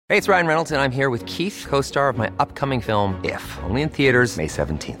Hey, it's Ryan Reynolds, and I'm here with Keith, co-star of my upcoming film, If, only in theaters May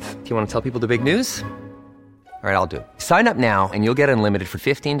 17th. Do you want to tell people the big news? All right, I'll do it. Sign up now and you'll get unlimited for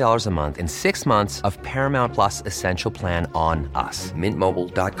 $15 a month and 6 months of Paramount Plus Essential Plan on us.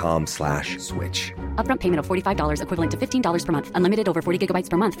 MintMobile.com/switch. Upfront payment of $45 equivalent to $15 per month. Unlimited over 40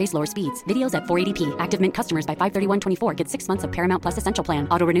 gigabytes per month. Face lower speeds. Videos at 480p. Active Mint customers by 531.24 get 6 months of Paramount Plus Essential Plan.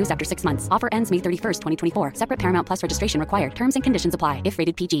 Auto renews after 6 months. Offer ends May 31st, 2024. Separate Paramount Plus registration required. Terms and conditions apply if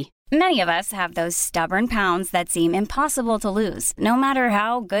rated PG. Many of us have those stubborn pounds that seem impossible to lose, no matter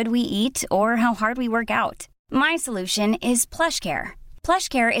how good we eat or how hard we work out. My solution is PlushCare.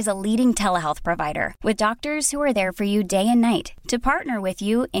 PlushCare is a leading telehealth provider with doctors who are there for you day and night to partner with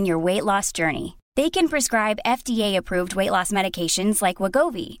you in your weight loss journey. They can prescribe FDA-approved weight loss medications like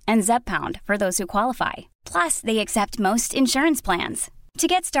Wegovy and Zepbound for those who qualify. Plus, they accept most insurance plans. To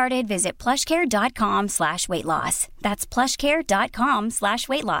get started, visit plushcare.com/weightloss. That's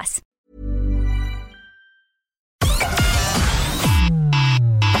plushcare.com/weightloss.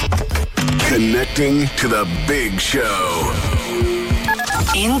 Connecting to the big show.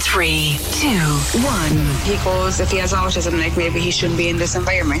 In 3, 2, 1. He goes, if he has autism, like maybe he shouldn't be in this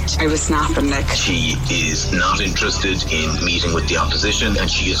environment. I was snapping like. She is not interested in meeting with the opposition and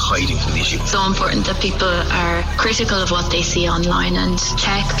she is hiding from the issue. It's so important that people are critical of what they see online and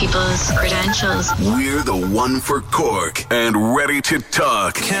check people's credentials. We're the one for Cork and ready to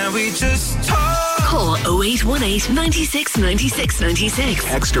talk. Can we just talk? Call 0818 96 96 96.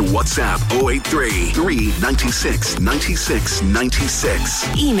 Text or WhatsApp 083 396 96 96.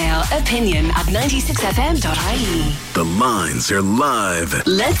 Email opinion@96fm.ie. The lines are live.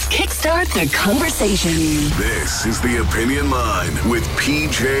 Let's kickstart the conversation. This is the Opinion Line with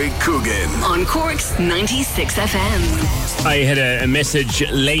PJ Coogan On Cork's 96 FM. I had a message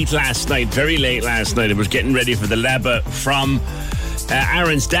late last night, very late last night. I was getting ready for the Labba from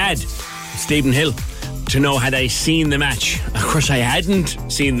Aaron's dad, Stephen Hill, to know had I seen the match. Of course, I hadn't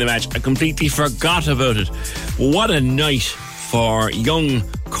seen the match. I completely forgot about it. What a night for young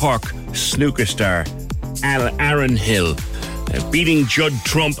Cork snooker star Aaron Hill, beating Judd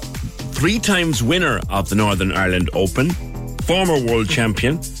Trump, 3 times winner of the Northern Ireland Open, former world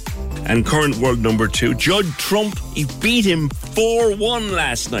champion and current world number 2. Judd Trump, he beat him 4-1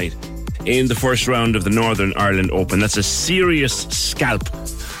 last night in the first round of the Northern Ireland Open. That's a serious scalp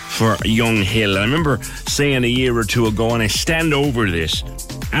for young Hill. I remember saying a year or two ago, and I stand over this,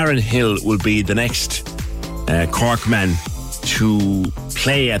 Aaron Hill will be the next Cork man to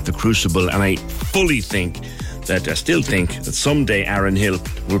play at the Crucible, and I still think that someday Aaron Hill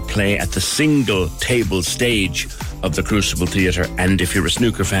will play at the single table stage of the Crucible Theatre. And if you're a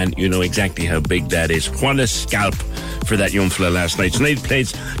snooker fan, you know exactly how big that is. What a scalp for that young fella last night. Tonight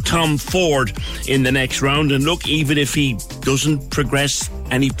plays Tom Ford in the next round, and look, even if he doesn't progress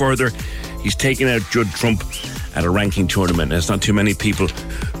any further, he's taken out Judd Trump at a ranking tournament. There's not too many people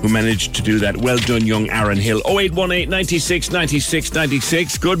who managed to do that. Well done, young Aaron Hill. 0818 96 96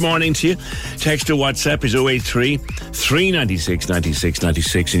 96. Good morning to you. Text to WhatsApp is 083 396 96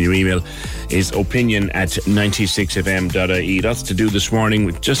 96, and your email is opinion@96fm.ie. That's to do this morning.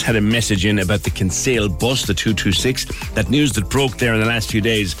 We've just had a message in about the Kinsale bus, the 226. That news that broke there in the last few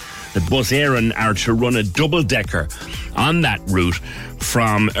days, that Bus Éireann are to run a double-decker on that route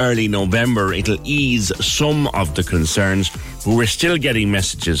from early November. It'll ease some of the concerns, but we're still getting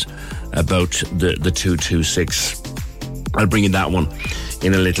messages about the 226. I'll bring you that one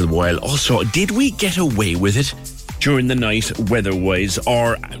in a little while. Also, did we get away with it during the night weather-wise,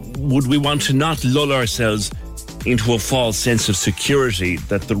 or would we want to not lull ourselves into a false sense of security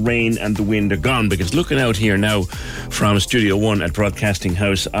that the rain and the wind are gone? Because looking out here now from Studio 1 at Broadcasting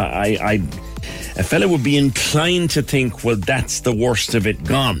House, a fella would be inclined to think, well, that's the worst of it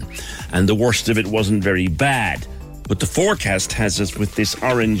gone, and the worst of it wasn't very bad. But the forecast has us with this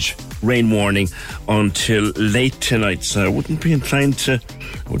orange rain warning until late tonight, so I wouldn't be inclined to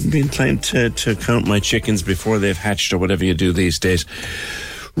count my chickens before they've hatched, or whatever you do these days.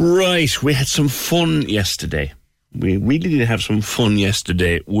 Right, we had some fun yesterday. We really did have some fun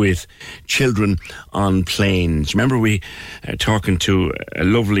yesterday with children on planes. Remember, we talking to a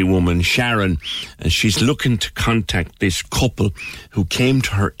lovely woman, Sharon, and she's looking to contact this couple who came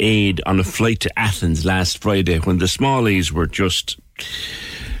to her aid on a flight to Athens last Friday when the smallies were just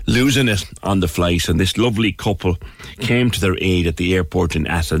losing it on the flight, and this lovely couple came to their aid at the airport in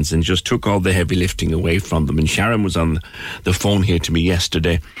Athens and just took all the heavy lifting away from them. And Sharon was on the phone here to me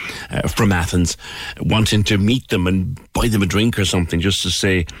yesterday from Athens, wanting to meet them and buy them a drink or something just to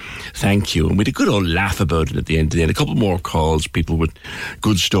say thank you. And we had a good old laugh about it at the end of the day. And a couple more calls, people with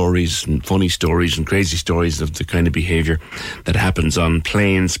good stories and funny stories and crazy stories of the kind of behaviour that happens on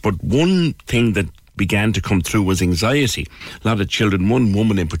planes. But one thing that began to come through was anxiety. A lot of children, one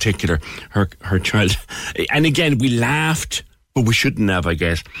woman in particular, her child, and again we laughed, but we shouldn't have, I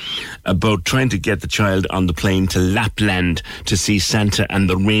guess, about trying to get the child on the plane to Lapland to see Santa and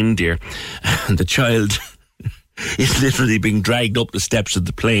the reindeer, and the child is literally being dragged up the steps of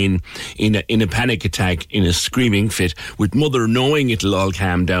the plane in a panic attack, in a screaming fit, with mother knowing it'll all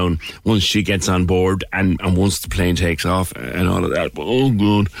calm down once she gets on board and once the plane takes off and all of that. But oh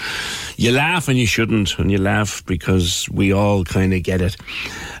God, you laugh and you shouldn't, and you laugh because we all kind of get it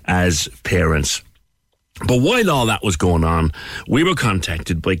as parents. But while all that was going on, we were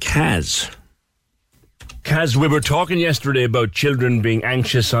contacted by Kaz. Kaz, we were talking yesterday about children being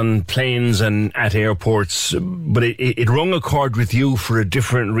anxious on planes and at airports, but it rung a chord with you for a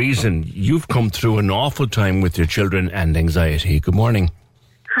different reason. You've come through an awful time with your children and anxiety. Good morning.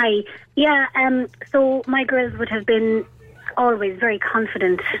 Hi. Yeah, so my girls would have been always very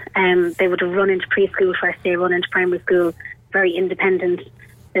confident. They would have run into preschool first day, run into primary school, very independent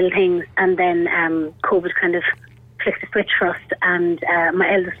little things, and then COVID kind of flicked a switch for us, and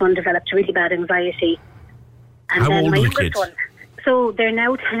my eldest one developed really bad anxiety. And how old are the kids? One, so they're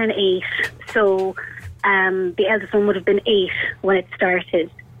now 10 and 8. So the eldest one would have been 8 when it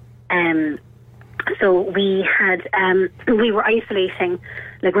started. So we had, we were isolating,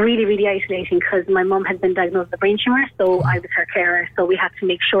 like really, really isolating, because my mum had been diagnosed with a brain tumour, so I was her carer. So we had to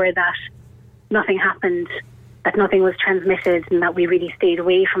make sure that nothing happened, that nothing was transmitted, and that we really stayed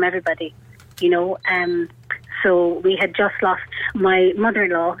away from everybody, you know. So we had just lost my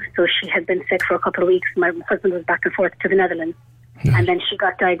mother-in-law, so she had been sick for a couple of weeks. My husband was back and forth to the Netherlands. Yes. And then she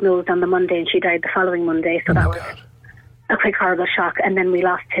got diagnosed on the Monday and she died the following Monday. So that was a quick, horrible shock. And then we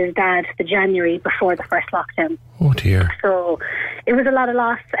lost his dad the January before the first lockdown. Oh dear. So it was a lot of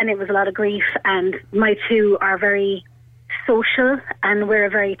loss and it was a lot of grief. And my two are very social and we're a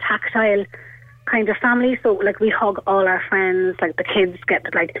very tactile kind of family, so like we hug all our friends, like the kids get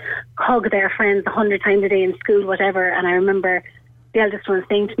to like hug their friends 100 times a day in school, whatever. And I remember the eldest one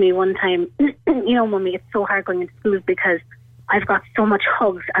saying to me one time, you know, Mummy, it's so hard going into school because I've got so much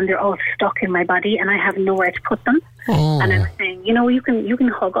hugs and they're all stuck in my body and I have nowhere to put them. And I was saying, you know, you can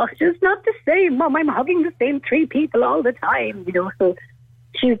hug us, just not the same, Mum, I'm hugging the same 3 people all the time, you know. So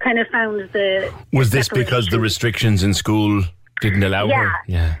she kind of found the was this because the restrictions in school didn't allow her?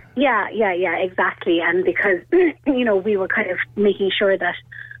 Yeah, exactly. And because, you know, we were kind of making sure that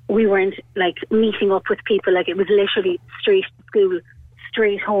we weren't like meeting up with people, like it was literally straight to school,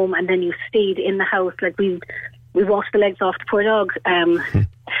 straight home, and then you stayed in the house. Like we walked the legs off the poor dog.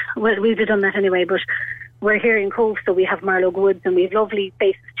 Well, we'd have done that anyway, but we're here in Cove, so we have Marlow Woods and we have lovely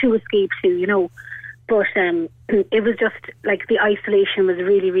places to escape to, you know. But it was just like the isolation was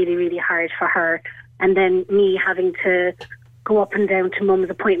really, really, really hard for her. And then me having to go up and down to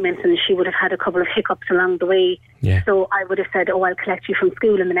Mum's appointments, and she would have had a couple of hiccups along the way. Yeah. So I would have said, oh, I'll collect you from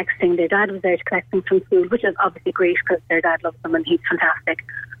school, and the next thing their dad was there to collect them from school, which is obviously great because their dad loves them and he's fantastic.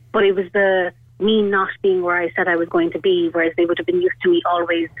 But it was the me not being where I said I was going to be, whereas they would have been used to me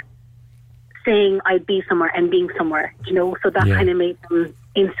always saying I'd be somewhere and being somewhere, you know. So that kind of made them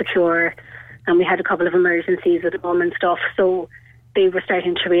insecure, and we had a couple of emergencies with Mum and stuff. So they were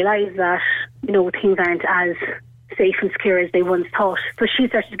starting to realise that, you know, things aren't as safe and secure as they once thought. So she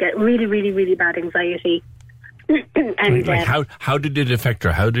started to get really, really, really bad anxiety. And like how did it affect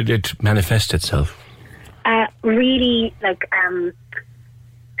her? How did it manifest itself? Really, like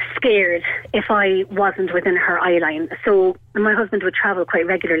scared if I wasn't within her eye line. So my husband would travel quite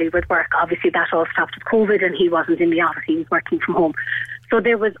regularly with work. Obviously that all stopped with COVID and he wasn't in the office, he was working from home. So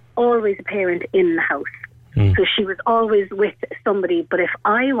there was always a parent in the house. So she was always with somebody. But if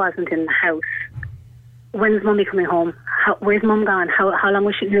I wasn't in the house, when's Mummy coming home? Where's Mum gone? How long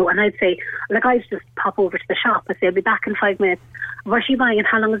was she? You know, and I'd say, like, I'd just pop over to the shop. I'd say, I'll be back in 5 minutes. What's she buying and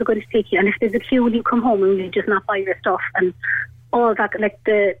how long is it going to take you? And if there's a queue, will you come home and will you just not buy your stuff? And all that, like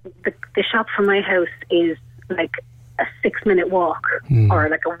the shop from my house is like a 6-minute walk or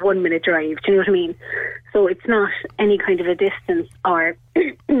like a 1-minute drive. Do you know what I mean? So it's not any kind of a distance. Or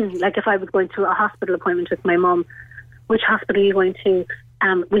like if I was going to a hospital appointment with my mum, which hospital are you going to?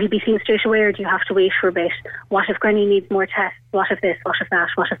 Will you be seen straight away or do you have to wait for a bit? What if Granny needs more tests? What if this? What if that?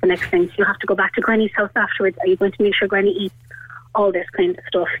 What if the next thing? Do you have to go back to Granny's house afterwards? Are you going to make sure Granny eats? all this kind of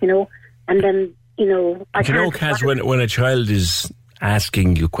stuff, you know. And then, you know, Kaz, when a child is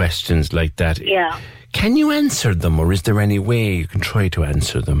asking you questions like that, yeah, can you answer them, or is there any way you can try to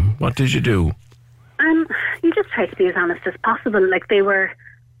answer them? What did you do? You just try to be as honest as possible. Like, they were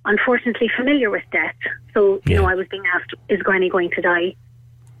unfortunately familiar with death. So, you know, I was being asked, is Granny going to die?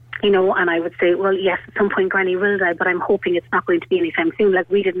 You know, and I would say, well, yes, at some point Granny will die, but I'm hoping it's not going to be anytime soon. Like,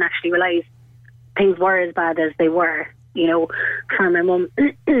 we didn't actually realise things were as bad as they were, you know, for my mum.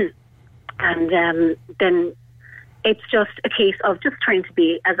 And then it's just a case of just trying to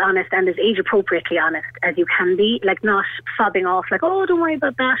be as honest and as age-appropriately honest as you can be. Like, not fobbing off, like, oh, don't worry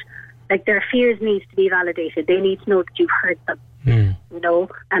about that. Like, their fears need to be validated. They need to know that you've heard them, you know,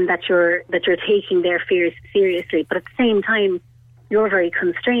 and that you're taking their fears seriously. But at the same time, you're very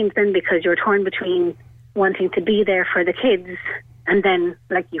constrained then, because you're torn between wanting to be there for the kids and then,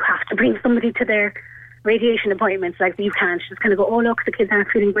 like, you have to bring somebody to their radiation appointments. Like, you can't just kind of go, oh, look, the kids aren't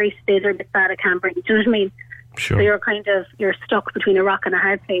feeling great today, they're a bit sad, I can't bring you. Do you know what I mean? Sure. So you're stuck between a rock and a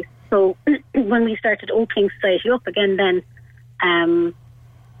hard place. So when we started opening society up again, then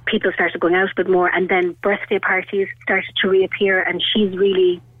people started going out a bit more, and then birthday parties started to reappear, and she's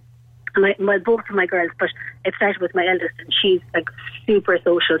really... well, both of my girls, but it started with my eldest, and she's like super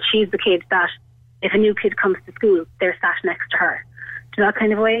social. She's the kid that if a new kid comes to school, they're sat next to her. Do that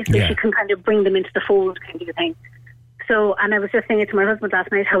kind of way? So she can kind of bring them into the fold, kind of a thing. So, and I was just saying it to my husband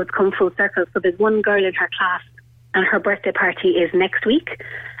last night, how it's come full circle. So there's one girl in her class, and her birthday party is next week.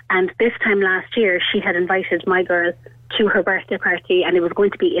 And this time last year, she had invited my girl to her birthday party, and it was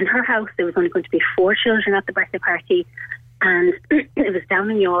going to be in her house. There was only going to be 4 children at the birthday party, and it was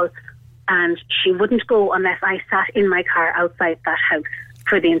down in Youghal. And she wouldn't go unless I sat in my car outside that house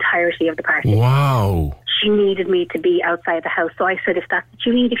for the entirety of the party. Wow. She needed me to be outside the house. So I said, if that's what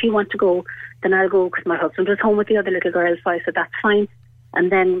you need, if you want to go, then I'll go, because my husband was home with the other little girls. So I said, that's fine.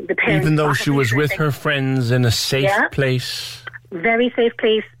 And then the parents... Even though she was with her friends in a safe place? Very safe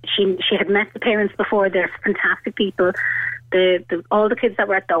place. She had met the parents before. They're fantastic people. All the kids that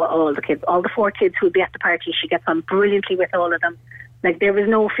were at all the 4 kids who would be at the party, she gets on brilliantly with all of them. Like, there was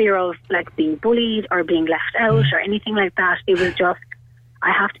no fear of, like, being bullied or being left out or anything like that. It was just,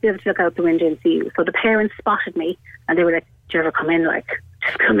 I have to be able to look out the window and see you. So the parents spotted me, and they were like, do you ever come in? Like,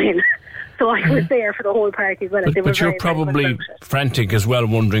 just come in. So I was there for the whole party as well. But you're probably frantic as well,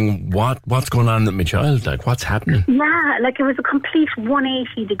 wondering what's going on with my child? Like, what's happening? Yeah, like, it was a complete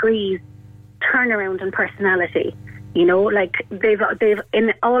 180 degrees turnaround in personality. You know, like, they've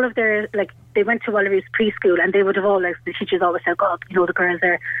in all of their, like, they went to Wallaroos preschool, and they would have all, like, the teachers always said, God, you know, the girls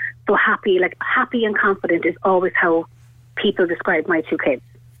are so happy. Like, happy and confident is always how people describe my 2 kids.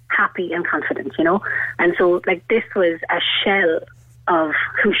 Happy and confident, you know. And so, like, this was a shell of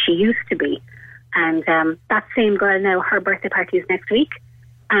who she used to be. And that same girl now, her birthday party is next week.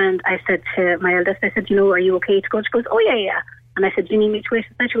 And I said to my eldest, I said, you know, are you okay to go? She goes, oh, yeah. And I said, do you need me to wait?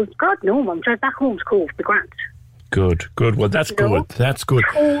 And she goes, God, no, Mum, drive back home to Cove, the grant. Good. Well, that's good. That's good.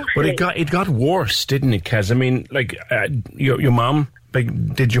 Totally. But it got worse, didn't it, Kaz? I mean, like, your mom,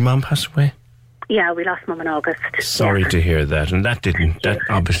 did your mom pass away? Yeah, we lost Mum in August. Sorry to hear that. And that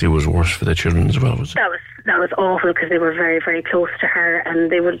obviously was worse for the children as well, was it? That was awful, because they were very, very close to her, and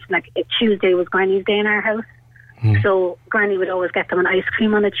they would, like, Tuesday was Granny's day in our house. So Granny would always get them an ice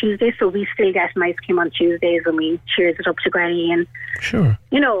cream on a Tuesday, so we still get an ice cream on Tuesdays, and we cheers it up to Granny. And sure,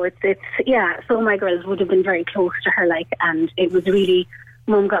 you know, it's so my girls would have been very close to her, like, and it was really,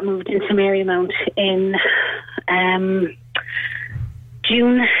 Mum got moved into Marymount in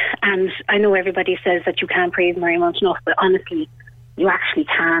June, and I know everybody says that you can't praise Marymount enough, but honestly, you actually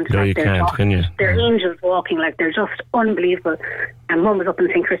can't. No, you can't, can you? They're angels walking, like, they're just unbelievable. And Mum was up in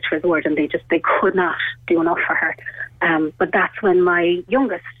St. Christopher's Ward, and they could not do enough for her. But that's when my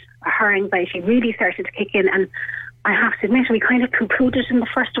youngest, her anxiety really started to kick in. And I have to admit, we kind of concluded in the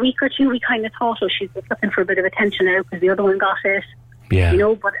first week or 2, we kind of thought, oh, she's just looking for a bit of attention now because the other one got it. Yeah. You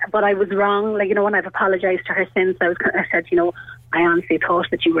know, but I was wrong. Like, you know, and I've apologised to her since. I said, you know, I honestly thought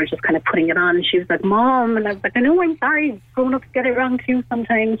that you were just kind of putting it on. And she was like, Mom. And I was like, I know, I'm sorry. Grown-ups get it wrong too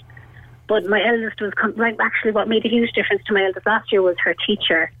sometimes. But my eldest was, like, actually what made a huge difference to my eldest last year was her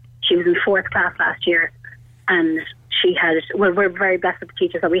teacher. She was in 4th class last year. And she had, well, we're very blessed with the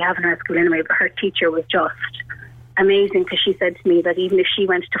teachers that we have in our school anyway, but her teacher was just amazing, because she said to me that even if she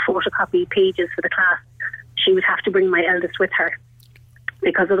went to photocopy pages for the class, she would have to bring my eldest with her,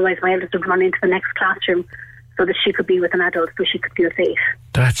 because otherwise my eldest would run into the next classroom so that she could be with an adult, so she could feel safe.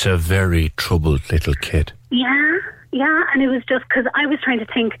 That's a very troubled little kid. Yeah, and it was just because I was trying to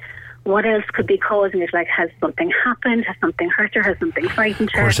think, what else could be causing it? Like, has something happened? Has something hurt her? Has something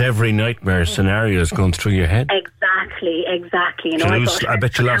frightened her? Of course, every nightmare scenario is going through your head. Exactly. You know, I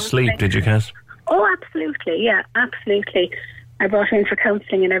bet you lost sleep, did you, Cass? Oh, absolutely. Yeah, absolutely. I brought her in for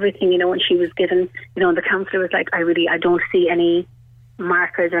counselling and everything, you know, and she was given, you know, and the counsellor was like, I don't see any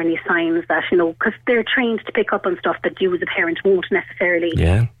markers or any signs that, you know, because they're trained to pick up on stuff that you as a parent won't necessarily.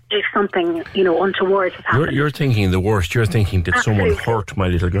 Yeah. If something, you know, untoward has happened. You're thinking the worst. You're thinking, did someone hurt my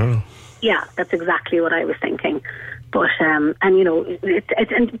little girl? Yeah, that's exactly what I was thinking. But, and you know,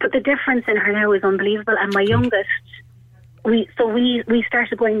 but the difference in her now is unbelievable. And my youngest, we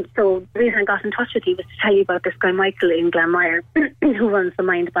started going, so the reason I got in touch with you was to tell you about this guy Michael in Glanmire who runs the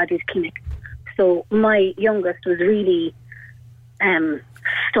Mind Bodies Clinic. So my youngest was really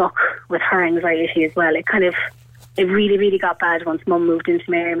stuck with her anxiety as well. It really, really got bad once Mum moved into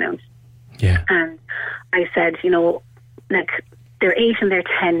Marymount. Yeah. And I said, you know, like, they're 8 and they're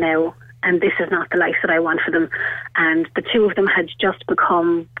 10 now, and this is not the life that I want for them. And the two of them had just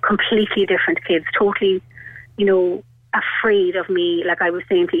become completely different kids, totally, you know, afraid of me. Like I was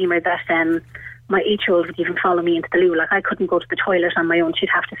saying to Emer that my 8-year-old would even follow me into the loo. Like I couldn't go to the toilet on my own. She'd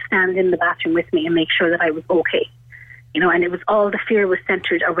have to stand in the bathroom with me and make sure that I was okay. You know, and it was all the fear was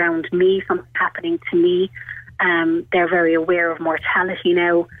centred around me, something happening to me. They're very aware of mortality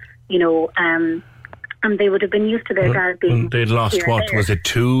now, you know, and they would have been used to their dad being... They'd lost what? Was it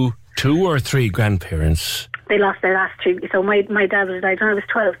two or three grandparents? They lost their last 3. So my dad was died when I was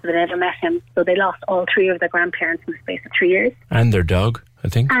 12, so they never met him. So they lost all 3 of their grandparents in the space of 3 years. And their dog, I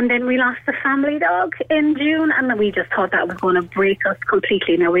think. And then we lost the family dog in June, and then we just thought that was going to break us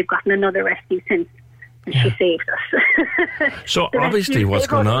completely. Now we've gotten another rescue since. And she saved us. So obviously what's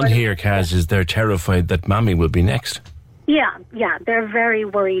going on here, Kaz, is they're terrified that Mommy will be next. Yeah, they're very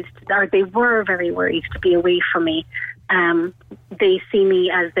worried, or they were very worried to be away from me. They see me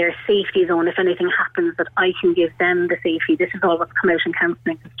as their safety zone. If anything happens, that I can give them the safety. This is all what's come out in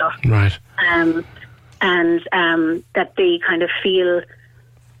counselling and stuff. Right. And that they kind of feel,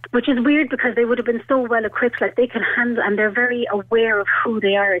 which is weird because they would have been so well equipped, like they can handle, and they're very aware of who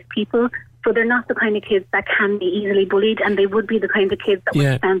they are as people. So they're not the kind of kids that can be easily bullied, and they would be the kind of kids that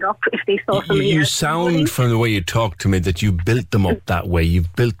would stand up if they saw somebody You else sound bullying. from the way you talk to me that you built them up that way.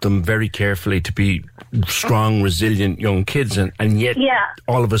 You've built them very carefully to be strong, resilient young kids, and yet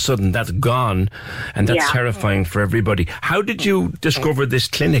all of a sudden that's gone, and that's terrifying for everybody. How did you discover this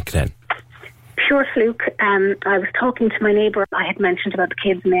clinic then? Pure fluke. I was talking to my neighbour. I had mentioned about the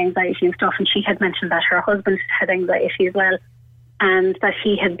kids and the anxiety and stuff, and she had mentioned that her husband had anxiety as well, and that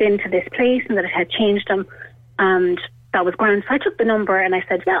he had been to this place and that it had changed him, and that was grand. So I took the number and I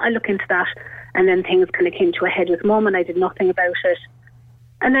said, I'll look into that. And then things kind of came to a head with Mum, and I did nothing about it.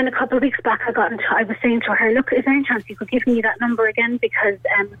 And then a couple of weeks back, I was saying to her, look, is there any chance you could give me that number again, because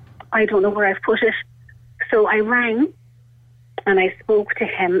I don't know where I've put it. So I rang and I spoke to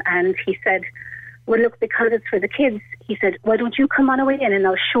him, and he said, well, look, because it's for the kids, he said, why don't you come on away in and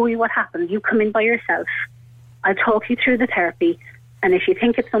I'll show you what happens. You come in by yourself. I'll talk you through the therapy, and if you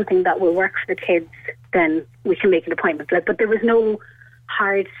think it's something that will work for the kids, then we can make an appointment. But there was no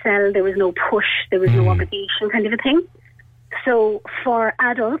hard sell, there was no push, there was no obligation kind of a thing. So for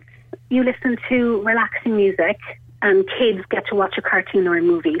adults, you listen to relaxing music, and kids get to watch a cartoon or a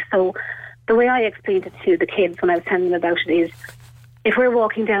movie. So the way I explained it to the kids when I was telling them about it is, if we're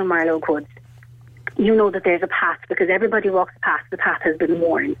walking down Marlow Woods, you know that there's a path, because everybody walks the path has been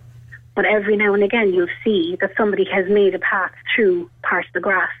worn. But every now and again you'll see that somebody has made a path through part of the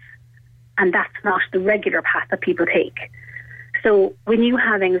grass, and that's not the regular path that people take. So when you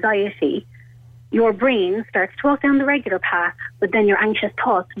have anxiety, your brain starts to walk down the regular path, but then your anxious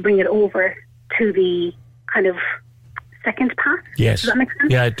thoughts bring it over to the kind of second path. Yes. Does that make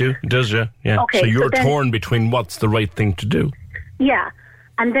sense? Yeah, it does, yeah. Okay, so you're then, torn between what's the right thing to do. Yeah.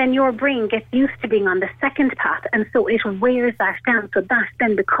 And then your brain gets used to being on the second path, and so it wears that down, so that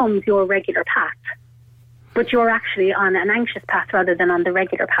then becomes your regular path. But you're actually on an anxious path rather than on the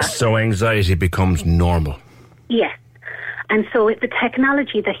regular path. So anxiety becomes normal. Yes. And so the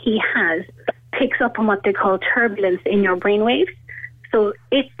technology that he has picks up on what they call turbulence in your brainwaves. So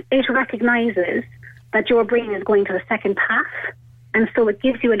it recognises that your brain is going to the second path, and so it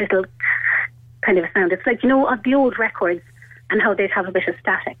gives you a little kind of a sound. It's like, of the old records, and how they'd have a bit of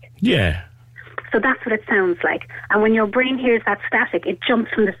static. Yeah. So that's what it sounds like. And when your brain hears that static, it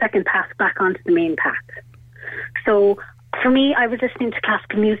jumps from the second path back onto the main path. So for me, I was listening to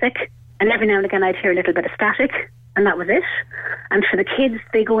classical music, and every now and again I'd hear a little bit of static, and that was it. And for the kids,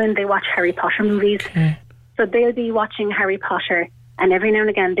 they go in, they watch Harry Potter movies. Okay. So they'll be watching Harry Potter, and every now and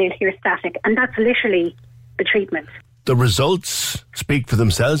again they'll hear static, and that's literally the treatment. The results speak for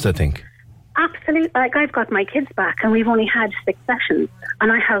themselves, I think. Absolutely. Like, I've got my kids back, and we've only had 6 sessions,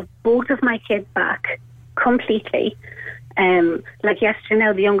 and I have both of my kids back completely. Like yesterday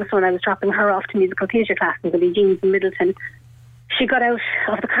now, the youngest one, I was dropping her off to musical theatre class in Billy Jean's in Middleton. She got out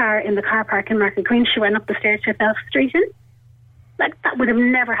of the car in the car park in Market Green. She went up the stairs herself, straight in. Like, that would have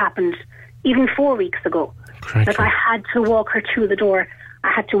never happened even 4 weeks ago. Crikey. Like, I had to walk her to the door.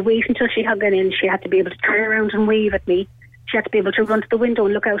 I had to wait until she had gone in. She had to be able to turn around and wave at me. She had to be able to run to the window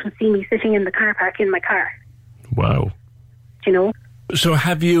and look out and see me sitting in the car park in my car. Wow. You know? So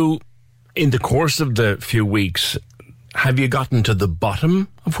have you, in the course of the few weeks, have you gotten to the bottom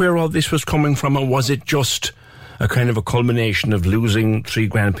of where all this was coming from, or was it just a kind of a culmination of losing 3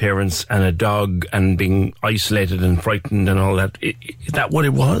 grandparents and a dog and being isolated and frightened and all that? Is that what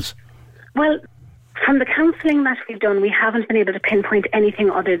it was? Well, from the counselling that we've done, we haven't been able to pinpoint anything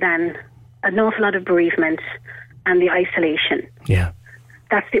other than an awful lot of bereavement and the isolation. Yeah.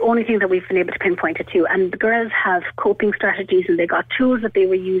 That's the only thing that we've been able to pinpoint it to. And the girls have coping strategies, and they got tools that they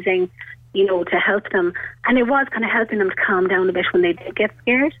were using, you know, to help them. And it was kind of helping them to calm down a bit when they did get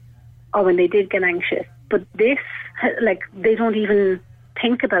scared or when they did get anxious. But this, like, they don't even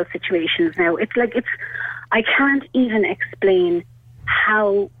think about situations now. It's like, I can't even explain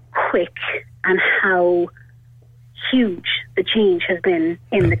how quick and how huge the change has been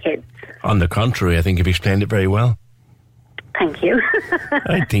in the kids. On the contrary, I think you've explained it very well. Thank you.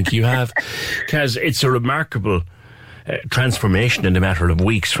 I think you have. Because it's a remarkable transformation in a matter of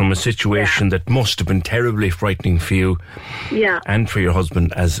weeks from a situation that must have been terribly frightening for you and for your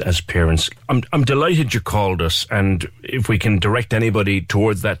husband as parents. I'm delighted you called us, and if we can direct anybody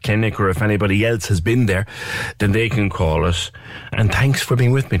towards that clinic, or if anybody else has been there, then they can call us. And thanks for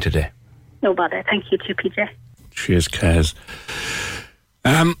being with me today. No bother. Thank you too, PJ. Cheers, Kaz.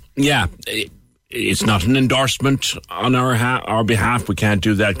 It's not an endorsement on our behalf. We can't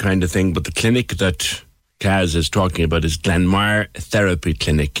do that kind of thing. But the clinic that Kaz is talking about is Glenmire Therapy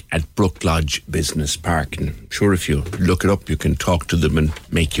Clinic at Brook Lodge Business Park. And I'm sure if you look it up, you can talk to them and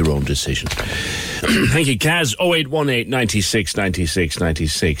make your own decision. Thank you, Kaz. 0818 96 96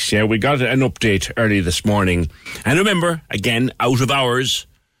 96. Yeah, we got an update early this morning. And remember, again, out of hours,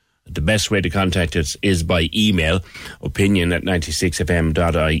 the best way to contact us is by email,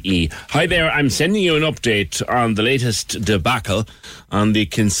 opinion@96fm.ie. Hi there, I'm sending you an update on the latest debacle on the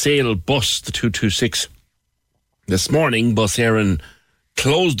Kinsale bus, the 226. This morning, Bus Éireann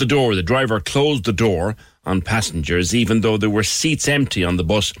closed the door. The driver closed the door on passengers, even though there were seats empty on the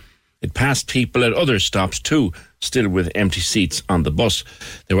bus. It passed people at other stops too, still with empty seats on the bus.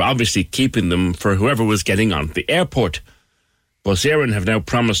 They were obviously keeping them for whoever was getting on the airport. Bus Éireann have now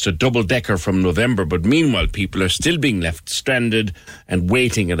promised a double-decker from November, but meanwhile people are still being left stranded and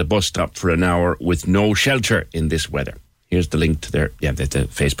waiting at a bus stop for an hour with no shelter in this weather. Here's the link to their the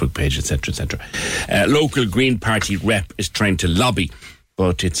Facebook page, etc., etc. Local Green Party rep is trying to lobby,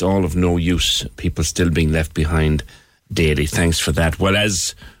 but it's all of no use. People still being left behind daily. Thanks for that. Well,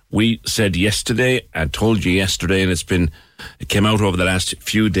 as we said yesterday, I told you yesterday, and it came out over the last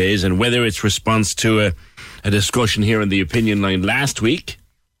few days, and whether it's response to a discussion here in the opinion line last week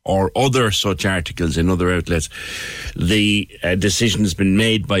or other such articles in other outlets, the decision has been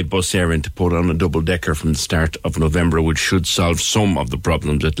made by Bus Éireann to put on a double-decker from the start of November, which should solve some of the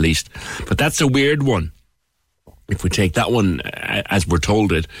problems at least. But that's a weird one. If we take that one as we're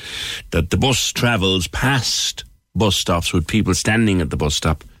told it, that the bus travels past bus stops with people standing at the bus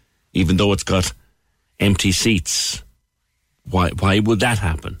stop, even though it's got empty seats. Why would that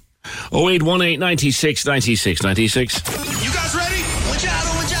happen? 0818 96 96 96. You guys ready? We're driving.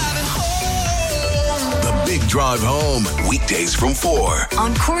 The Big Drive Home, weekdays from 4.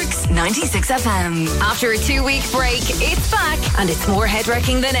 On Cork's 96 FM. After a 2-week break, it's back and it's more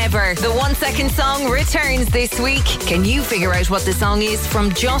head-wrecking than ever. The 1 Second song returns this week. Can you figure out what the song is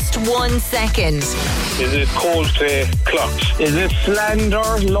from just 1 second? Is it Coldplay, Clocks? Is it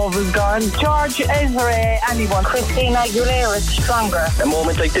Slender, Love Is Gone? George Ezra, anyone. Christina Aguilera, Stronger. A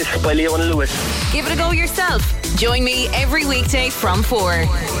Moment Like This by Leon Lewis. Give it a go yourself. Join me every weekday from 4.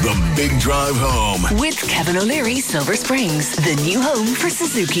 The Big Drive Home. With Kevin O'Leary, Silver Springs, the new home for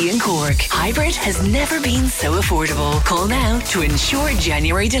Suzuki in Cork. Hybrid has never been so affordable. Call now to ensure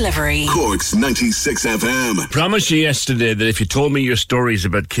January delivery. Cork's 96 FM. Promised you yesterday that if you told me your stories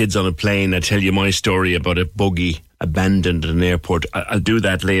about kids on a plane, I'd tell you my story about a buggy abandoned at an airport. I'll do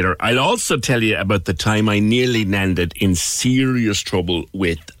that later. I'll also tell you about the time I nearly landed in serious trouble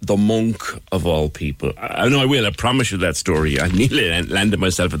with the monk of all people. I know I will. I promise you that story. I nearly landed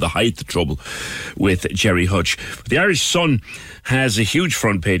myself at the height of trouble with Jerry Hutch. The Irish Sun has a huge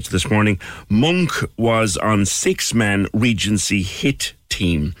front page this morning. Monk was on 6-man Regency hit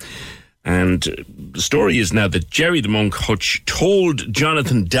team. And the story is now that Jerry the Monk Hutch told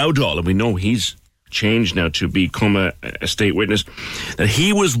Jonathan Dowdall, and we know he's changed now to become a state witness, that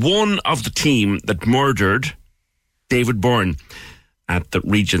he was one of the team that murdered David Byrne at the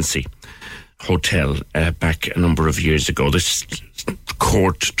Regency Hotel back a number of years ago. This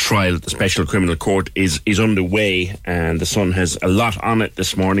court trial, the Special Criminal Court, is underway, and the Sun has a lot on it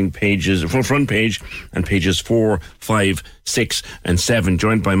this morning. Front page and pages 4, 5, 6 and 7,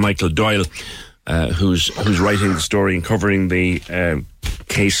 joined by Michael Doyle, who's writing the story and covering the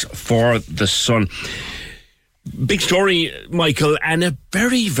case for the Sun. Big story, Michael, and a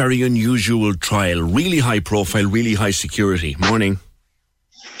very, very unusual trial. Really high profile, really high security. Morning.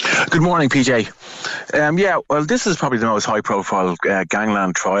 Good morning, PJ. Well, this is probably the most high-profile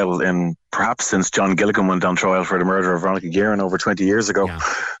gangland trial in perhaps since John Gilligan went on trial for the murder of Veronica Guerin over 20 years ago. Yeah.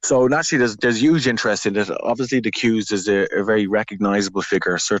 So naturally, there's huge interest in it. Obviously, the accused is a very recognisable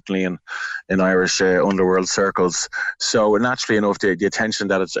figure, certainly in Irish underworld circles. So naturally enough, the attention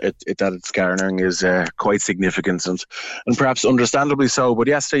that it's garnering is quite significant and perhaps understandably so. But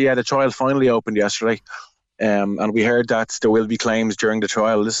yesterday, the trial finally opened yesterday. And we heard that there will be claims during the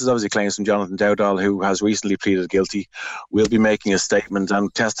trial. This is obviously claims from Jonathan Dowdall, who has recently pleaded guilty. Will be making a statement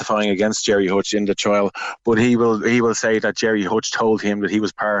and testifying against Gerry Hutch in the trial. But he will say that Gerry Hutch told him that he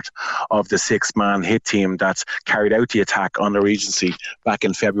was part of the 6-man hit team that carried out the attack on the Regency back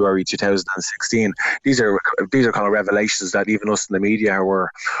in February 2016. These are kind of revelations that even us in the media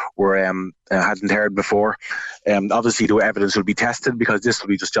hadn't heard before. Obviously, the evidence will be tested because this will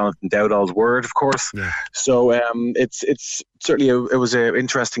be just Jonathan Dowdall's word, of course. Yeah. So it's certainly it was an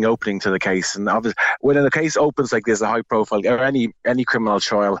interesting opening to the case, and obviously when a case opens like this, a high profile or any criminal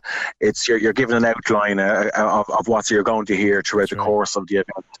trial, it's you're given an outline of what you're going to hear throughout the course of the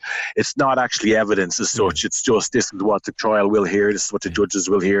event. It's not actually evidence as such. It's just this is what the trial will hear, this is what the judges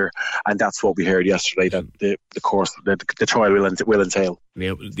will hear, and that's what we heard yesterday. That the trial will entail.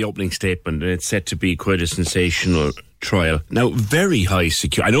 The opening statement, and it's set to be quite a sensational trial. Now, very high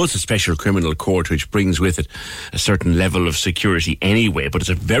security. I know it's a special criminal court, which brings with it a certain level of security anyway, but it's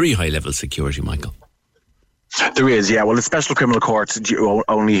a very high level of security, Michael. There is, yeah. Well, the special criminal court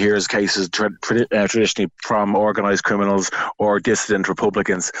only hears cases traditionally from organised criminals or dissident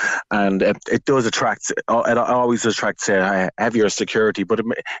Republicans, and it does attract. It always attracts heavier security. But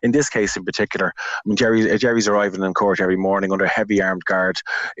in this case, in particular, I mean, Gerry's arriving in court every morning under heavy armed guard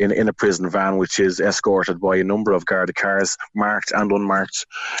in a prison van, which is escorted by a number of guarded cars, marked and unmarked.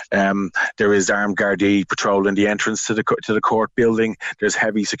 There is armed Gardaí patrolling the entrance to the court building. There's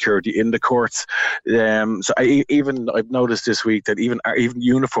heavy security in the courts. So I've noticed this week that even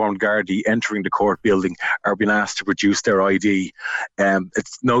uniformed Gardaí entering the court building are being asked to produce their ID.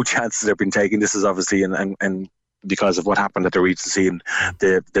 It's no chances have been taken. This is obviously and because of what happened at the Regency and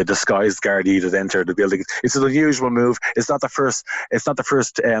the disguised Gardaí that entered the building. It's an unusual move. It's not the first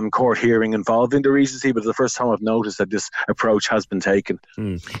court hearing involved in the Regency, but it's the first time I've noticed that this approach has been taken.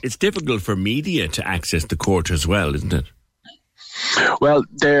 It's difficult for media to access the court as well, isn't it? Well,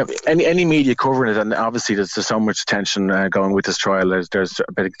 any media covering it, and obviously there's so much attention going with this trial. There's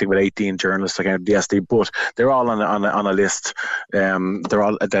I think about 18 journalists against the SD, but they're all on a list. They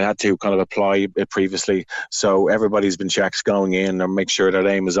had to kind of apply previously, so everybody's been checked going in and make sure their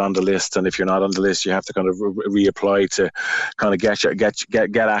name is on the list. And if you're not on the list, you have to kind of reapply to kind of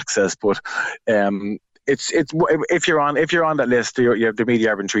get access. But It's if you're on that list, the media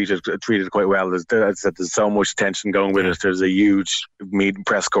have been treated quite well. There's so much attention going with it. There's a huge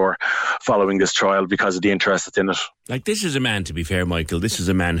press corps following this trial because of the interest that's in it. Like, this is a man, to be fair, Michael, this is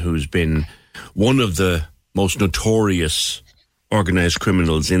a man who's been one of the most notorious organised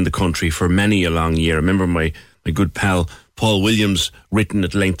criminals in the country for many a long year. I remember my good pal Paul Williams written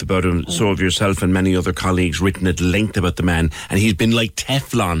at length about him. So have yourself and many other colleagues written at length about the man, and he's been like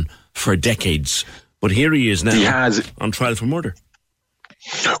Teflon for decades. But here he is now on trial for murder.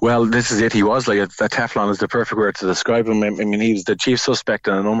 Well, this is it. He was like a Teflon is the perfect word to describe him. I mean, he was the chief suspect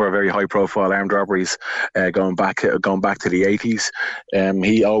in a number of very high-profile armed robberies going back to the 80s.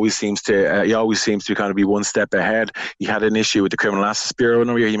 He always seems to kind of be one step ahead. He had an issue with the Criminal Assets Bureau.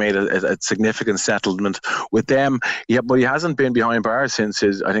 He made a significant settlement with them. But he hasn't been behind bars since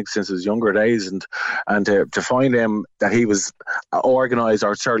his younger days. And to find him that he was organised,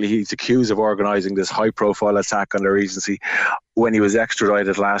 or certainly he's accused of organising this high-profile attack on the Regency, when he was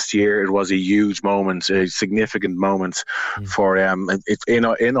extradited last year, it was a huge moment, a significant moment for in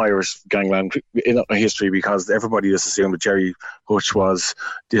Irish gangland in history, because everybody just assumed that Gerry Hutch was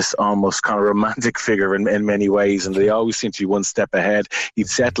this almost kind of romantic figure in many ways, and they always seem to be one step ahead. He'd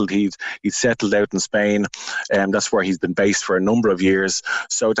settled out in Spain, and that's where he's been based for a number of years.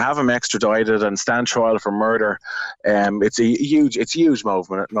 So to have him extradited and stand trial for murder, it's a huge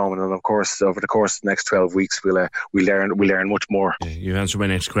moment, and of course over the course of the next 12 weeks we'll learn much more. Yeah, you answered my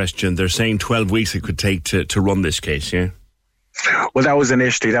next question. They're saying 12 weeks it could take to run this case, yeah? Well, that was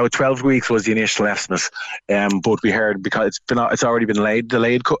 12 weeks was the initial estimate, but we heard, because it's already been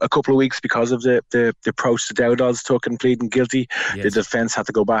delayed a couple of weeks because of the approach the Dowdalls took in pleading guilty. Yes. The defence had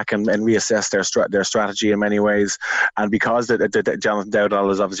to go back and reassess their strategy in many ways, and because Jonathan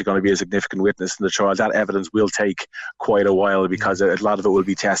Dowdall is obviously going to be a significant witness in the trial, that evidence will take quite a while, because a lot of it will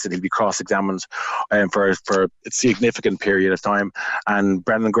be tested. He'll be cross-examined for a significant period of time. And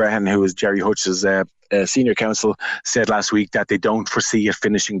Brendan Grehan, who is Gerry Hutch's senior counsel, said last week that they don't foresee it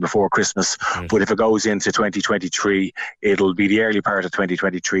finishing before Christmas, but if it goes into 2023, it'll be the early part of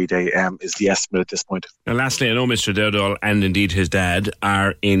 2023 is the estimate at this point. Now lastly, I know Mr. Dowdall and indeed his dad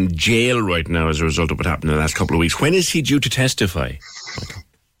are in jail right now as a result of what happened in the last couple of weeks. When is he due to testify?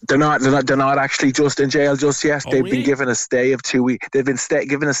 They're not actually just in jail just yet. They've been given a stay of 2 weeks. They've been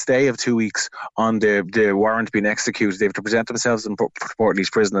given a stay of 2 weeks on the warrant being executed. They have to present themselves in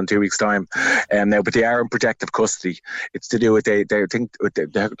Portlaoise prison in 2 weeks' time. Now, but they are in protective custody. It's to do with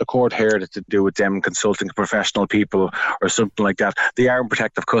the court heard it's to do with them consulting professional people or something like that. They are in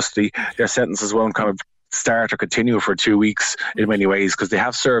protective custody. Their sentences won't kind of start or continue for 2 weeks in many ways, because they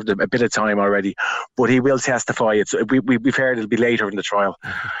have served a bit of time already. But he will testify. We've heard it'll be later in the trial.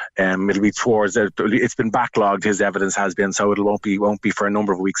 It'll be it's been backlogged, his evidence has been, so it won't be for a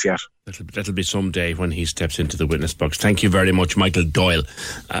number of weeks yet. That'll be someday when he steps into the witness box. Thank you very much. Michael Doyle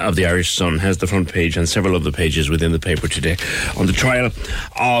of the Irish Sun has the front page and several of the pages within the paper today on the trial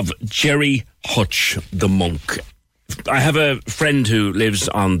of Gerry Hutch, the monk. I have a friend who lives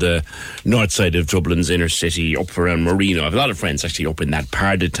on the north side of Dublin's inner city, up around Marino. I have a lot of friends actually up in that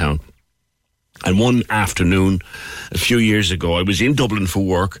part of town. And one afternoon, a few years ago, I was in Dublin for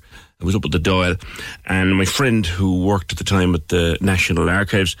work. I was up at the Dáil, and my friend who worked at the time at the National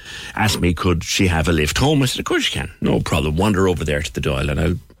Archives asked me, could she have a lift home? I said, of course you can. No problem. Wander over there to the Dáil and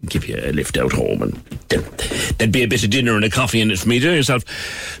I'll give you a lift out home, and there'd be a bit of dinner and a coffee in it for me, do yourself.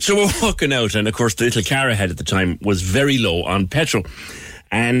 So we're walking out, and of course the little car I had at the time was very low on petrol,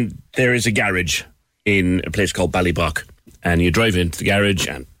 and there is a garage in a place called Ballybock, and you drive into the garage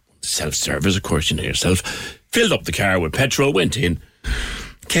and self-service, of course, you know yourself, filled up the car with petrol, went in,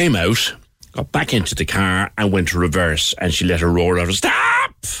 came out, got back into the car and went to reverse, and she let her roar out, stop!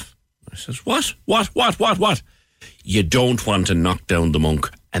 I says, what? You don't want to knock down the monk.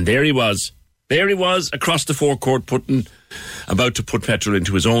 And there he was across the forecourt, about to put petrol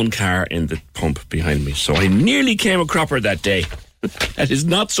into his own car in the pump behind me. So I nearly came a cropper that day. That is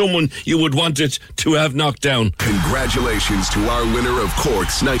not someone you would want it to have knocked down. Congratulations to our winner of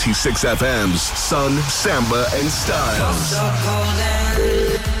Cork's 96 FM's Sun, Samba and Styles.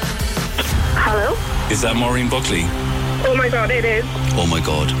 Hello? Is that Maureen Buckley? Oh my God, it is. Oh my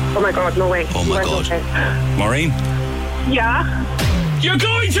God. Oh my God, no way. Oh my God. Okay. Maureen? Yeah? You're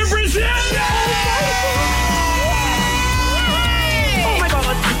going to Brazil! Oh my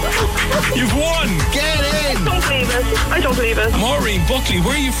God. You've won! Get in! I don't believe it. Maureen Buckley,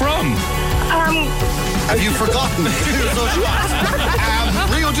 where are you from? Have you forgotten?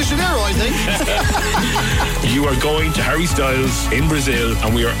 Rio de Janeiro, I think. You are going to Harry Styles in Brazil,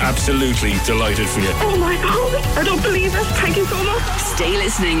 and we are absolutely delighted for you. Oh my God, I don't believe it. Thank you so much. Stay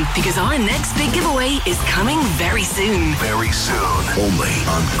listening, because our next big giveaway is coming very soon. Very soon. Only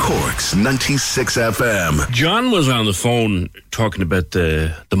on Cork's 96 FM. John was on the phone talking about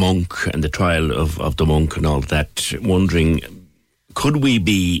the monk and the trial of the monk and all that, wondering, could we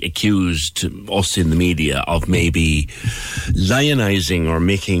be accused, us in the media, of maybe lionising or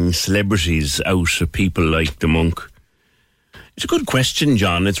making celebrities out of people like the monk? It's a good question,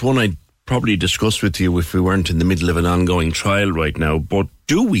 John. It's one I'd probably discuss with you if we weren't in the middle of an ongoing trial right now. But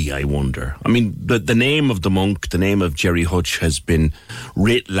do we, I wonder? I mean, the name of the monk, the name of Gerry Hutch, has been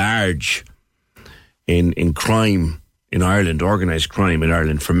writ large in crime in Ireland, organised crime in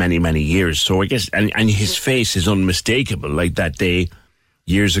Ireland, for many, many years. So I guess, and his face is unmistakable, like that day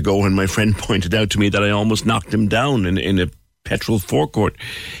years ago when my friend pointed out to me that I almost knocked him down in a petrol forecourt.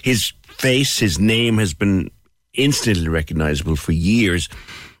 His face, his name has been instantly recognisable for years.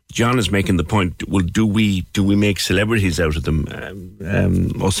 John is making the point, well, do we make celebrities out of them,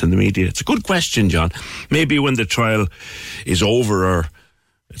 us in the media? It's a good question, John. Maybe when the trial is over or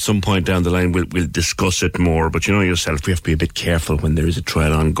at some point down the line we'll discuss it more. But you know yourself, we have to be a bit careful when there is a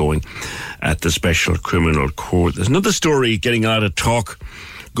trial ongoing at the Special Criminal Court. There's another story getting a lot of talk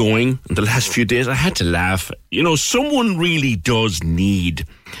going in the last few days. I had to laugh. You know, someone really does need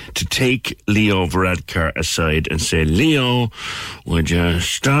to take Leo Varadkar aside and say, Leo, would you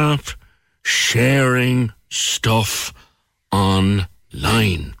stop sharing stuff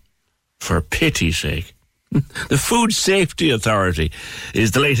online? For pity's sake. The Food Safety Authority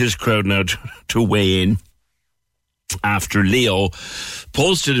is the latest crowd now to weigh in after Leo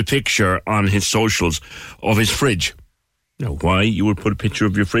posted a picture on his socials of his fridge. Now, why you would put a picture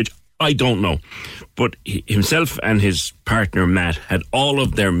of your fridge, I don't know. But himself and his partner, Matt, had all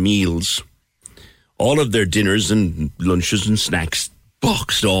of their meals, all of their dinners and lunches and snacks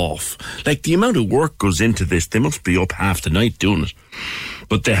boxed off. Like, the amount of work goes into this, they must be up half the night doing it.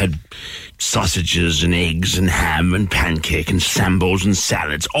 But they had sausages and eggs and ham and pancake and sambos and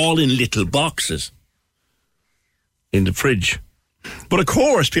salads, all in little boxes in the fridge. But of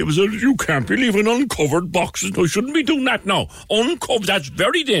course, people said, you can't be leaving uncovered boxes. No, you shouldn't be doing that now. Uncovered, that's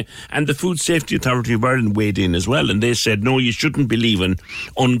very dangerous. And the Food Safety Authority of Ireland weighed in as well, and they said, no, you shouldn't be leaving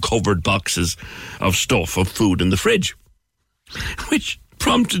uncovered boxes of stuff, of food in the fridge. Which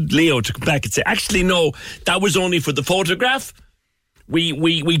prompted Leo to come back and say, actually, no, that was only for the photograph.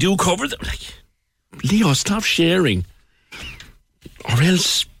 We do cover them. Like, Leo, stop sharing. Or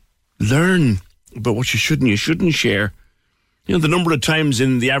else learn about what you shouldn't share. You know, the number of times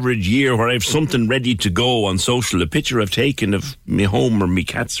in the average year where I have something ready to go on social, a picture I've taken of me home or me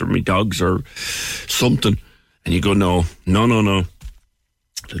cats or me dogs or something, and you go, no. It'll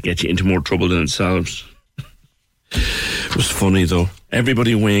get you into more trouble than it solves. It was funny, though.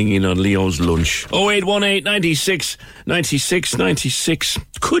 Everybody weighing in on Leo's lunch. 0818 96 96 96.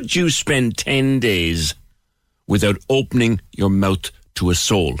 Could you spend 10 days without opening your mouth to a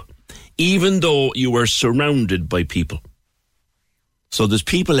soul, even though you are surrounded by people? So there's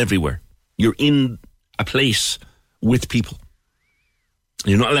people everywhere. You're in a place with people.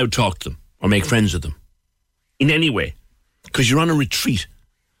 You're not allowed to talk to them or make friends with them in any way, because you're on a retreat.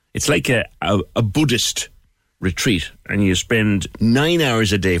 It's like a Buddhist retreat, and you spend 9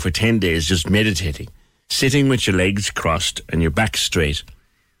 hours a day for 10 days just meditating, sitting with your legs crossed and your back straight,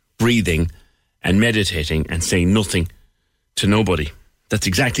 breathing and meditating and saying nothing to nobody. That's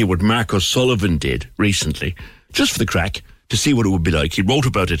exactly what Mark O'Sullivan did recently, just for the crack, to see what it would be like. He wrote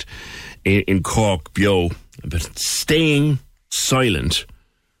about it in Cork Bio, about staying silent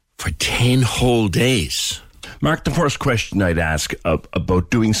for 10 whole days. Mark, the first question I'd ask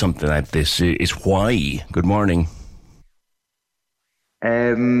about doing something like this is why? Good morning.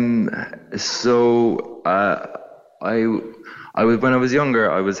 I was, when I was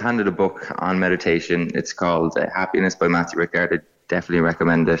younger, I was handed a book on meditation. It's called Happiness by Matthew Ricard. I definitely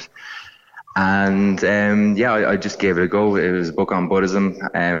recommend it. And I just gave it a go. It was a book on Buddhism.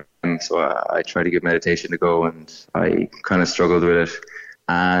 So I tried to give meditation a go, and I kind of struggled with it.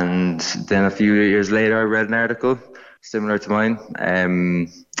 And then a few years later, I read an article similar to mine.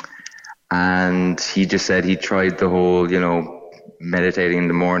 And he just said he tried the whole, meditating in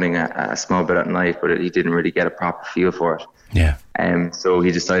the morning, a small bit at night, but he didn't really get a proper feel for it. Yeah. So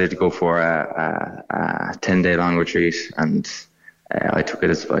he decided to go for a 10-day long retreat, and I took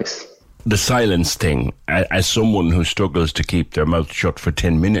his advice. The silence thing, as someone who struggles to keep their mouth shut for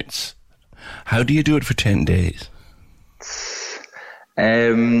 10 minutes, how do you do it for 10 days?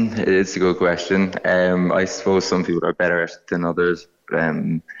 It's a good question. I suppose some people are better at it than others.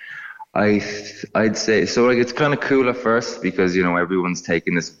 I'd say, so like, it's kind of cool at first because, everyone's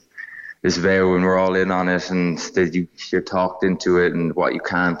taking this vow and we're all in on it, and you're talked into it and what you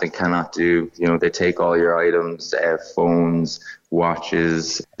can't and cannot do. They take all your items, phones,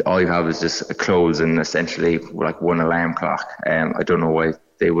 watches. All you have is just clothes and essentially like one alarm clock. I don't know why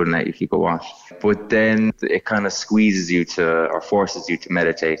they wouldn't let you keep a watch. But then it kind of squeezes you or forces you to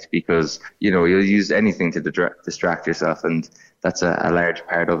meditate, because, you'll use anything to distract yourself, and that's a large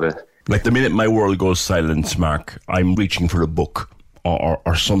part of it. Like the minute my world goes silent, Mark, I'm reaching for a book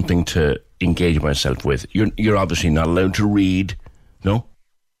or something to engage myself with. You're obviously not allowed to read, no?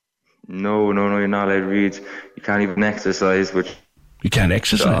 No, you're not allowed to read. You can't even exercise, which... You can't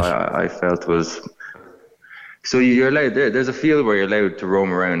exercise? I felt was... So you're allowed, there's a field where you're allowed to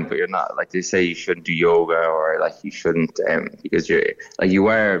roam around, but you're not, like they say you shouldn't do yoga, or like you shouldn't, because you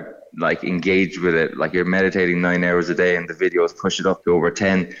are engaged with it, like you're meditating 9 hours a day, and the videos push it up to over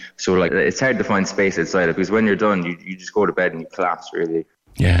 10. So it's hard to find space outside it, because when you're done, you just go to bed and you collapse, really.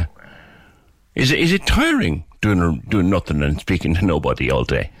 Yeah. Is it tiring doing nothing and speaking to nobody all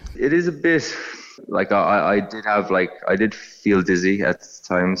day? It is a bit. Like I did feel dizzy at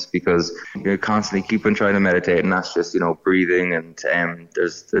times because you're constantly keeping trying to meditate, and that's just, breathing, and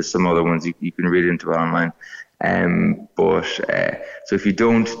there's some other ones you can read into it online. So if you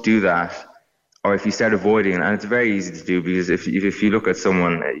don't do that, or if you start avoiding it, and it's very easy to do, because if you look at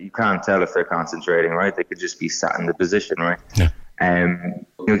someone, you can't tell if they're concentrating, right? They could just be sat in the position, right? Yeah.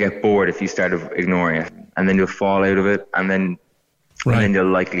 You'll get bored if you start ignoring it, and then you'll fall out of it, and then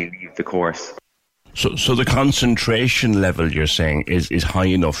you'll likely leave the course. So the concentration level, you're saying, is high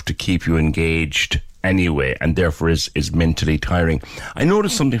enough to keep you engaged anyway, and therefore is mentally tiring. I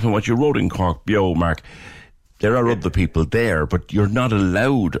noticed something from what you wrote in Cork Bio, Mark. There are other people there, but you're not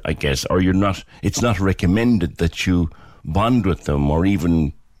allowed, I guess, or it's not recommended that you bond with them or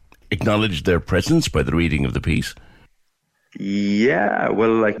even acknowledge their presence by the reading of the piece. Yeah,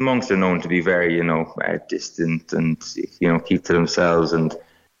 well, like, monks are known to be very, distant and, keep to themselves, and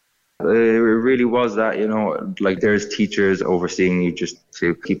it really was that, like, there's teachers overseeing you just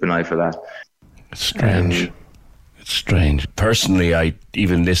to keep an eye for that. It's strange. It's strange. Personally,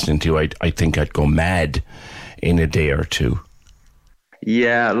 even listening to you, I think I'd go mad in a day or two.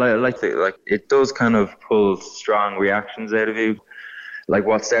 Yeah, like it does kind of pull strong reactions out of you. Like,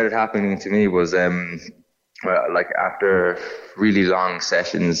 what started happening to me was, like, after really long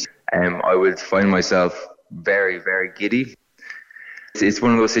sessions, I would find myself very, very giddy. It's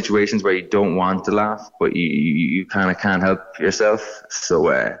one of those situations where you don't want to laugh, but you kind of can't help yourself. So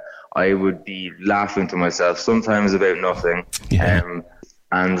I would be laughing to myself, sometimes about nothing. Yeah.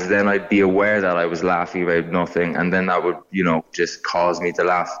 And then I'd be aware that I was laughing about nothing, and then that would, just cause me to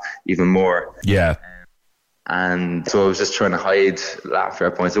laugh even more. Yeah. And so I was just trying to hide laughter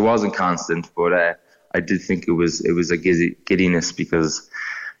at points. It wasn't constant, but I did think it was a giddiness, because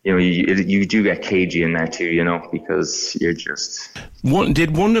you do get cagey in there too, because you're just...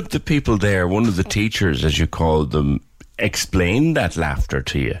 Did one of the people there, one of the teachers, as you called them, explain that laughter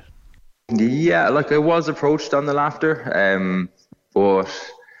to you? Yeah, like, I was approached on the laughter,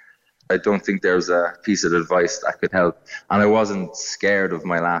 but I don't think there was a piece of advice that could help. And I wasn't scared of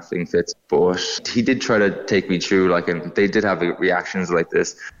my laughing fits, but he did try to take me through, and they did have reactions like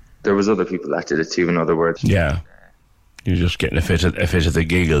this. There was other people that did it too, in other words. Yeah. You're just getting a fit of the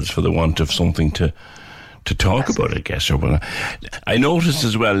giggles for the want of something to talk about, I guess. I noticed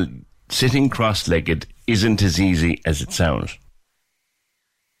as well, sitting cross-legged isn't as easy as it sounds.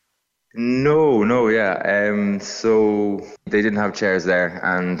 No, yeah. So they didn't have chairs there,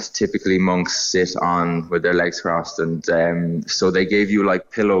 and typically monks sit on with their legs crossed, and so they gave you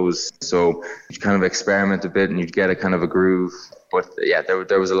like pillows, so you kind of experiment a bit and you'd get a kind of a groove. But yeah,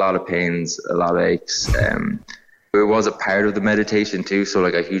 there was a lot of pains, a lot of aches. It was a part of the meditation too, so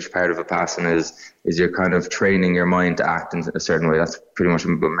like a huge part of Vipassana is you're kind of training your mind to act in a certain way. That's pretty much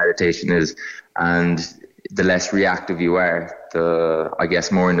what meditation is, and the less reactive you are, the, I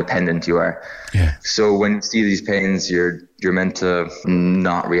guess, more independent you are. Yeah. So when you see these pains, you're meant to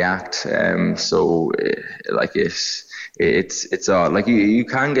not react. So it's odd. Like you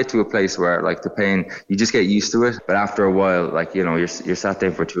can get to a place where like the pain, you just get used to it. But after a while, like, you're sat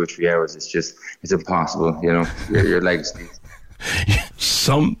down for 2 or 3 hours. It's impossible. Your legs.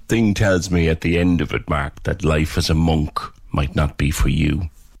 Something tells me at the end of it, Mark, that life as a monk might not be for you.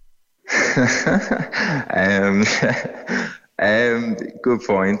 Good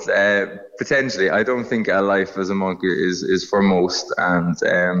point. Potentially, I don't think a life as a monk is for most, and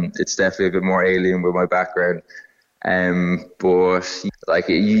it's definitely a bit more alien with my background. But like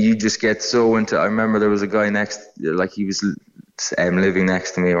you just get so into. I remember there was a guy he was living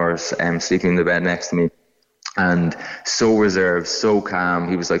next to me or sleeping in the bed next to me, and so reserved, so calm.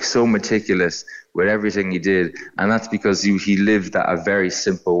 He was like so meticulous with everything he did, and that's because he lived that a very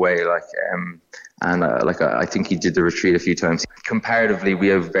simple way. I think he did the retreat a few times. Comparatively, we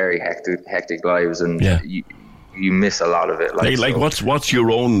have very hectic lives, and you miss a lot of it. What's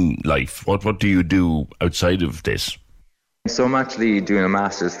your own life? What do you do outside of this? So I'm actually doing a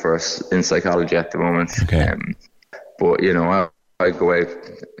master's in psychology at the moment. Okay. But I go out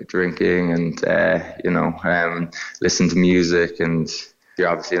drinking and listen to music, and you're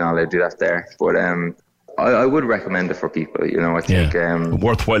obviously not allowed to do that there. But I would recommend it for people. I think a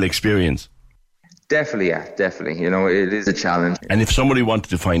worthwhile experience. Definitely. It is a challenge. And if somebody wanted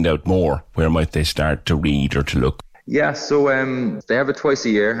to find out more, where might they start to read or to look? Yeah, so they have it twice a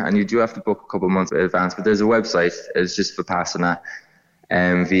year, and you do have to book a couple of months in advance. But there's a website. It's just Vipassana,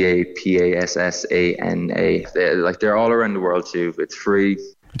 Vapassana. They're all around the world too. It's free.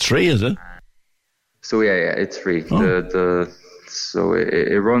 It's free, is it? So yeah, it's free. Oh. The So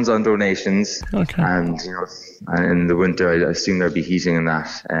it runs on donations. Okay. And, and in the winter, I assume there'll be heating in that.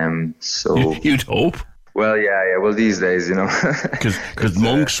 So You'd hope. Well, yeah. Well, these days, Because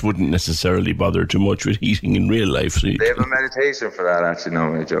monks wouldn't necessarily bother too much with heating in real life. So they have a meditation for that, actually.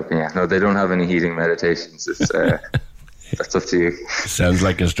 No, I'm joking. Yeah. No, they don't have any heating meditations. It's, that's up to you. Sounds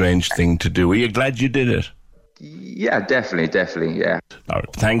like a strange thing to do. Are you glad you did it? Yeah, definitely, yeah. All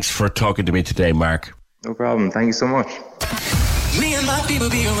right. Thanks for talking to me today, Mark. No problem. Thank you so much. Me and my people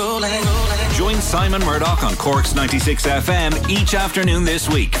be rolling. Join Simon Murdoch on Cork's 96 FM each afternoon this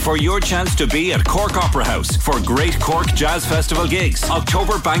week for your chance to be at Cork Opera House for Great Cork Jazz Festival gigs,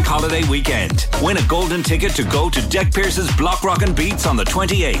 October Bank Holiday weekend. Win a golden ticket to go to Jack Pearce's Block Rockin' Beats on the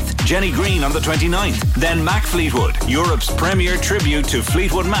 28th, Jenny Green on the 29th, then Mac Fleetwood, Europe's premier tribute to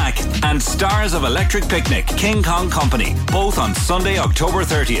Fleetwood Mac, and Stars of Electric Picnic, King Kong Company, both on Sunday, October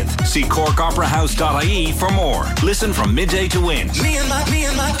 30th. See corkoperahouse.ie for more. Listen from midday to win. Me and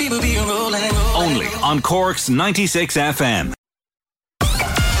my people be rolling. Only on Cork's 96 FM.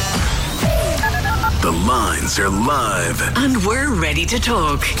 The lines are live. And we're ready to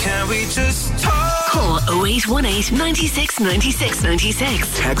talk. Can we just talk? Call 0818 96 96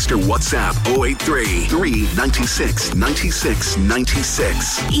 96. Text or WhatsApp 083 396 96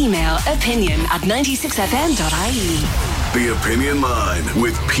 96. Email opinion@96fm.ie. The Opinion Line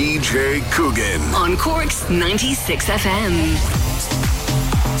with PJ Coogan. On Cork's 96 FM.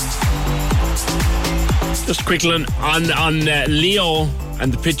 Just a quick one on Leo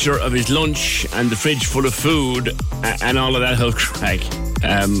and the picture of his lunch and the fridge full of food and all of that whole crack.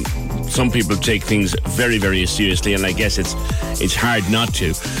 Some people take things very, very seriously, and I guess it's hard not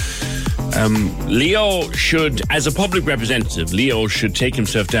to. Leo should, as a public representative, Leo should take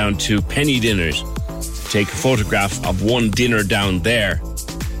himself down to Penny Dinners, take a photograph of one dinner down there,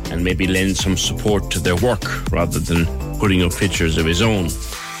 and maybe lend some support to their work rather than putting up pictures of his own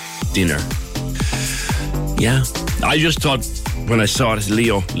dinner. Yeah, I just thought when I saw it,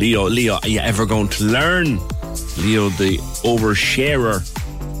 Leo, are you ever going to learn? Leo, the oversharer.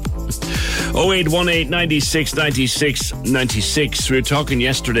 0818 96 96 96. We were talking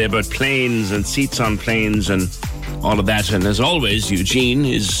yesterday about planes and seats on planes and all of that. And as always, Eugene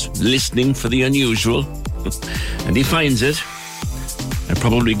is listening for the unusual. And he finds it. I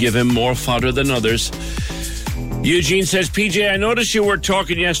probably give him more fodder than others. Eugene says, PJ, I noticed you were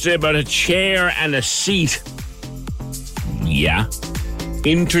talking yesterday about a chair and a seat. Yeah.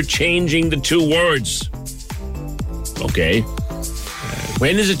 Interchanging the two words. Okay.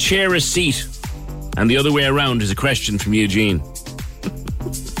 When is a chair a seat? And the other way around is a question from Eugene.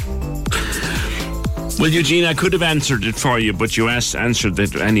 Well, Eugene, I could have answered it for you, but you answered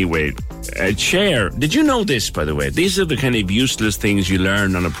it anyway. A chair. Did you know this, by the way? These are the kind of useless things you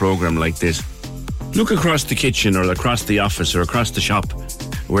learn on a program like this. Look across the kitchen or across the office or across the shop,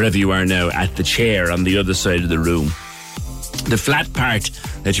 wherever you are now, at the chair on the other side of the room. The flat part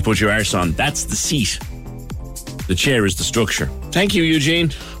that you put your arse on, that's the seat. The chair is the structure. Thank you,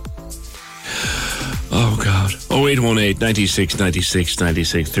 Eugene. Oh, God. 0818 96 96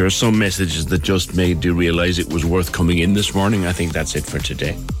 96. There are some messages that just made you realise it was worth coming in this morning. I think that's it for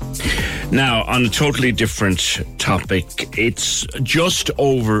today. Now, on a totally different topic, it's just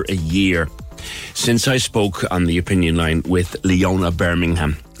over a year since I spoke on the Opinion Line with Leona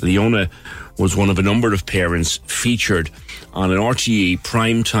Birmingham. Leona was one of a number of parents featured on an RTE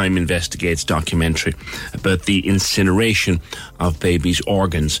Primetime Investigates documentary about the incineration of babies'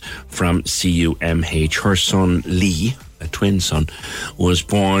 organs from CUMH. Her son, Lee, a twin son, was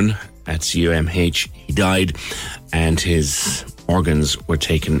born at CUMH. He died and his organs were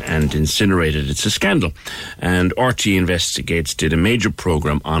taken and incinerated. It's a scandal. And RTE Investigates did a major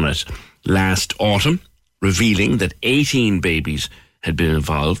programme on it last autumn, revealing that 18 babies had been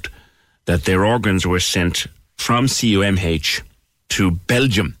involved, that their organs were sent from CUMH to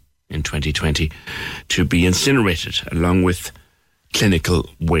Belgium in 2020 to be incinerated along with clinical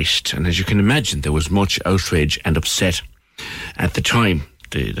waste. And as you can imagine, there was much outrage and upset at the time.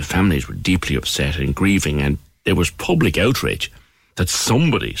 The families were deeply upset and grieving, and there was public outrage that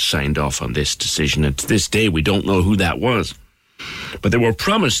somebody signed off on this decision. And to this day, we don't know who that was. But they were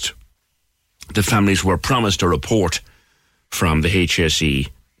promised, the families were promised a report from the HSE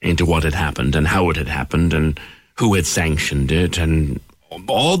into what had happened and how it had happened and who had sanctioned it and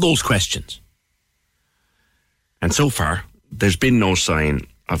all those questions. And so far, there's been no sign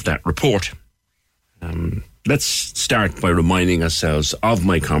of that report. Let's start by reminding ourselves of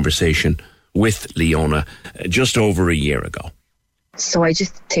my conversation with Leona just over a year ago. So I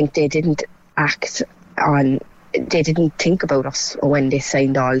just think they didn't think about us when they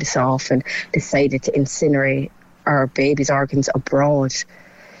signed all this off and decided to incinerate our baby's organs abroad.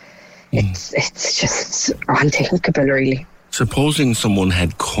 It's just unthinkable, really. Supposing someone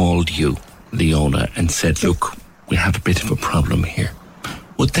had called you, Leona, and said, look, we have a bit of a problem here.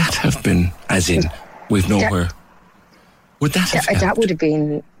 Would that have been, as in, we've nowhere... Would that have that would have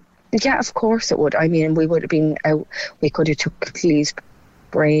been... Yeah, of course it would. I mean, we would have been out... We could have took Lee's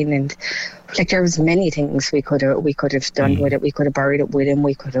brain and... Like, there was many things we could have done with it. We could have buried it with him.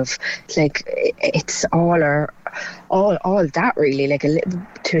 We could have... Like, it's all that, really. Like,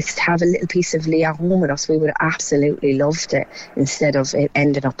 to have a little piece of Lee at home with us, we would have absolutely loved it, instead of it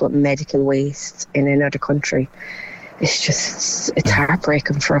ending up with medical waste in another country. It's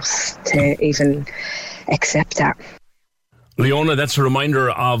heartbreaking for us to even accept that. Leona, that's a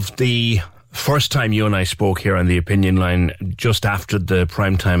reminder of the first time you and I spoke here on the Opinion Line, just after the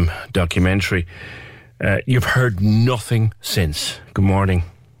primetime documentary. You've heard nothing since. Good morning.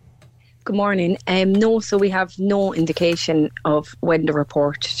 Good morning. No, so we have no indication of when the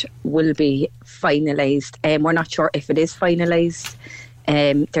report will be finalised. We're not sure if it is finalised.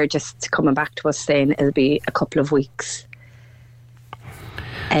 They're just coming back to us saying it'll be a couple of weeks.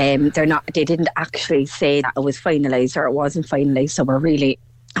 They didn't actually say that it was finalised or it wasn't finalised, so we're really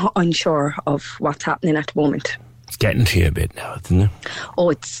unsure of what's happening at the moment. It's getting to you a bit now, isn't it? Oh,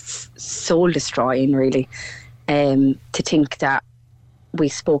 it's soul destroying, really. To think that we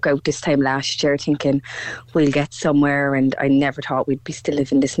spoke out this time last year thinking we'll get somewhere, and I never thought we'd be still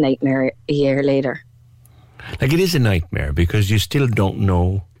living this nightmare a year later. Like, it is a nightmare because you still don't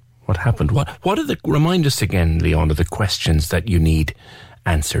know what happened. What are remind us again, Leona, the questions that you need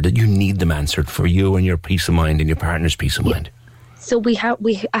answered, that you need them answered for you and your peace of mind and your partner's peace of mind. So we at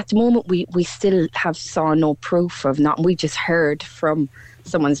the moment we still saw no proof of not. We just heard from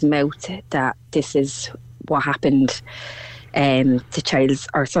someone's mouth that this is what happened.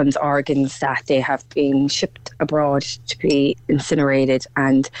 Our son's organs, that they have been shipped abroad to be incinerated,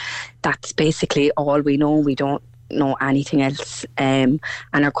 and that's basically all we know. We don't know anything else, and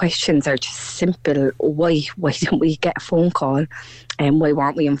our questions are just simple. Why didn't we get a phone call, and why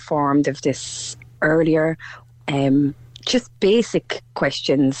weren't we informed of this earlier? Just basic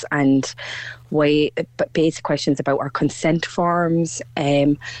questions, and basic questions about our consent forms,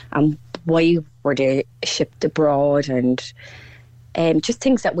 and why were they shipped abroad, and just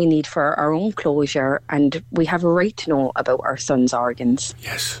things that we need for our own closure, and we have a right to know about our son's organs.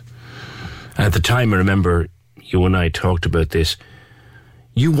 Yes. At the time, I remember you and I talked about this.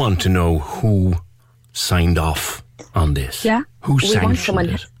 You want to know who signed off on this. Yeah. Who sanctioned We want someone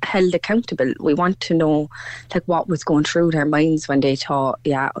it? held accountable. We want to know, like, what was going through their minds when they thought,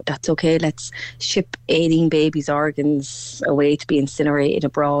 yeah, that's okay, let's ship 18 babies' organs away to be incinerated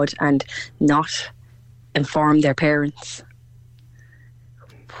abroad, and not inform their parents.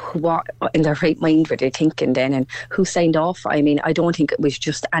 What in their right mind were they thinking then, and who signed off? I mean, I don't think it was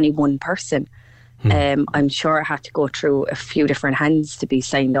just any one person. I'm sure it had to go through a few different hands to be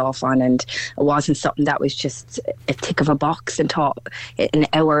signed off on, and it wasn't something that was just a tick of a box and thought an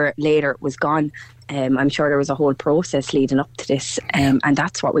hour later it was gone. I'm sure there was a whole process leading up to this, and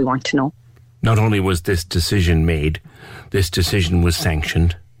that's what we want to know. Not only was this decision made, this decision was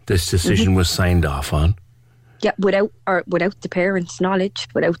sanctioned, this decision was signed off on. Yeah, without the parents' knowledge,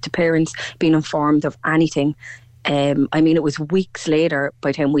 without the parents being informed of anything. I mean, it was weeks later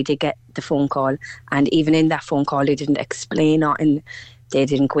by the time we did get the phone call, and even in that phone call they didn't explain nothing. They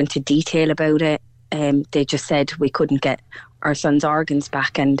didn't go into detail about it. They just said we couldn't get our son's organs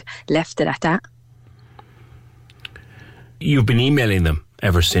back and left it at that. You've been emailing them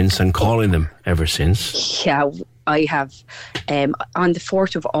ever since and calling them ever since. Yeah, I have. On the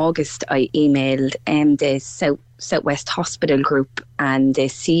 4th of August I emailed the Southwest Hospital Group and the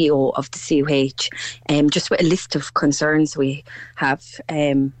CEO of the CUH, just with a list of concerns we have.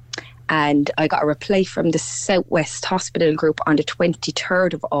 And I got a reply from the Southwest Hospital Group on the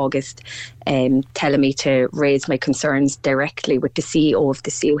 23rd of August, telling me to raise my concerns directly with the CEO of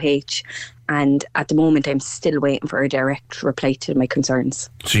the CUH. And at the moment, I'm still waiting for a direct reply to my concerns.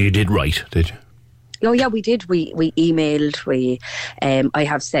 So you did write, did you? Oh yeah, we did. We emailed. I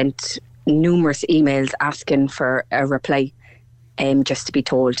have sent numerous emails asking for a reply, just to be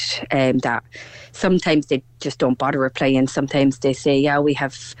told that sometimes they just don't bother replying. Sometimes they say, yeah, we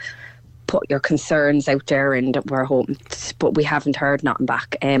have put your concerns out there and we're hoping, but we haven't heard nothing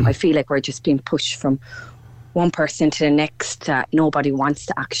back. I feel like we're just being pushed from one person to the next, that nobody wants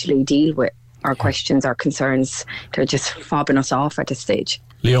to actually deal with our questions, our concerns. They're just fobbing us off at this stage.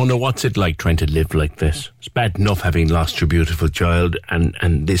 Leona, what's it like trying to live like this? It's bad enough having lost your beautiful child and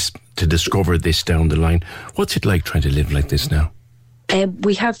this, to discover this down the line. What's it like trying to live like this now?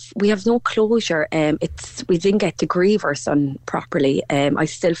 We have no closure. We didn't get to grieve our son properly. I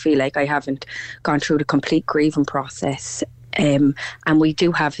still feel like I haven't gone through the complete grieving process. And we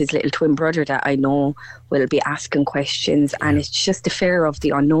do have his little twin brother that I know will be asking questions, and it's just the fear of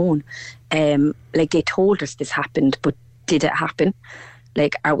the unknown. Like, they told us this happened, but did it happen?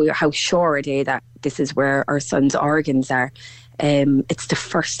 Like, how sure are they that this is where our son's organs are? It's the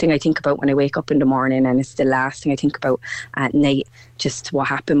first thing I think about when I wake up in the morning, and it's the last thing I think about at night. Just what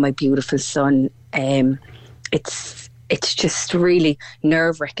happened, my beautiful son. It's just really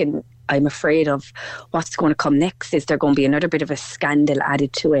nerve-wracking. I'm afraid of what's going to come next. Is there going to be another bit of a scandal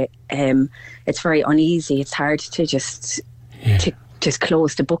added to it? It's very uneasy. It's hard to just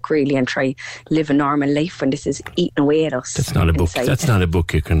close the book, really, and try live a normal life when this is eating away at us. That's not a book. That's not a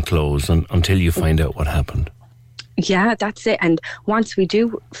book you can close until you find out what happened. Yeah, that's it. And once we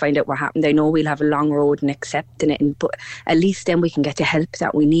do find out what happened, I know we'll have a long road in accepting it, but at least then we can get the help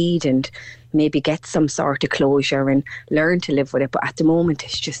that we need and maybe get some sort of closure and learn to live with it. But at the moment,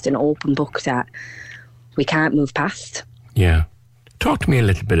 it's just an open book that we can't move past. Yeah. Talk to me a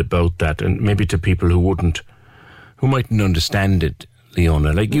little bit about that, and maybe to people who mightn't understand it,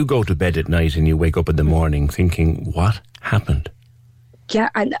 Leona. Like, you go to bed at night and you wake up in the morning thinking, what happened? Yeah,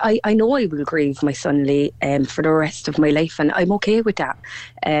 and I know I will grieve my son Lee for the rest of my life, and I'm okay with that.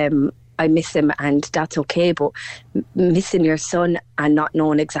 I miss him, and that's okay, but missing your son and not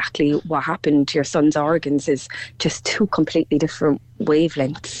knowing exactly what happened to your son's organs is just two completely different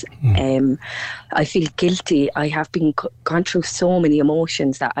wavelengths. I feel guilty. I have gone through so many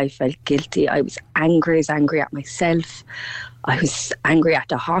emotions that I felt guilty. I was angry at myself. I was angry at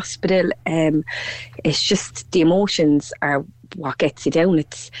the hospital. It's just the emotions are what gets you down.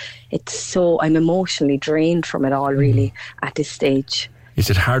 It's so, I'm emotionally drained from it all, really, at this stage. Is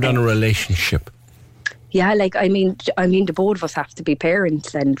it hard on a relationship? Yeah, like, I mean, the both of us have to be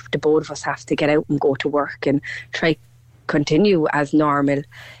parents, and the both of us have to get out and go to work and try continue as normal.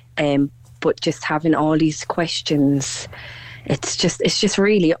 But just having all these questions, it's just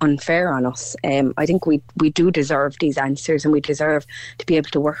really unfair on us. I think we do deserve these answers, and we deserve to be able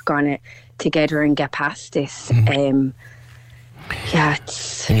to work on it together and get past this. Yeah,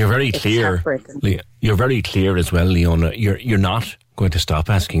 and you're very clear. You're very clear as well, Leona. You're not going to stop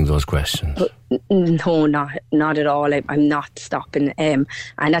asking those questions. No, not at all. I'm not stopping. And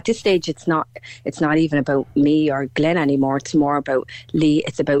at this stage, it's not even about me or Glenn anymore. It's more about Lee.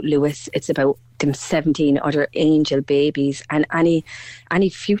 It's about Lewis. It's about them 17 other angel babies and any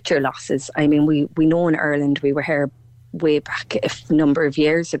future losses. I mean, we know in Ireland, we were here way back a number of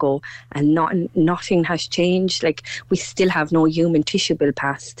years ago, and nothing has changed. Like, we still have no human tissue bill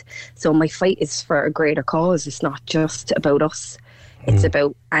passed. So my fight is for a greater cause. It's not just about us. It's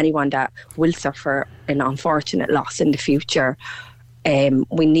about anyone that will suffer an unfortunate loss in the future.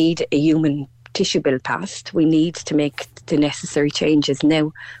 We need a human tissue bill passed. We need to make the necessary changes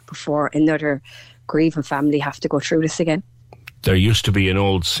now before another grieving family have to go through this again. There used to be an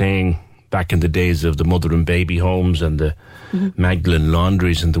old saying back in the days of the mother and baby homes and the Magdalene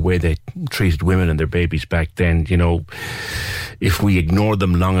laundries and the way they treated women and their babies back then. You know, if we ignore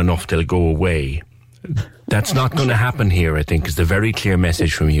them long enough, they'll go away. That's not going to happen here, I think, is the very clear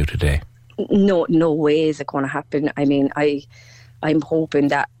message from you today. No way is it going to happen. I mean, I'm hoping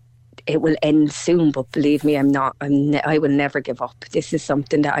that it will end soon, but believe me, I will never give up. This is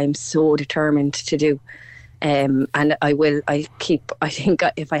something that I'm so determined to do. And I think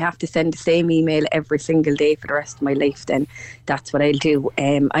if I have to send the same email every single day for the rest of my life, then that's what I'll do.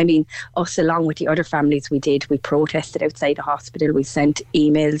 I mean, us along with the other families we protested outside the hospital, we sent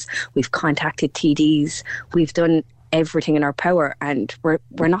emails, we've contacted TDs, we've done everything in our power, and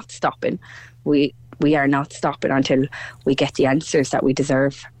we're not stopping. We are not stopping until we get the answers that we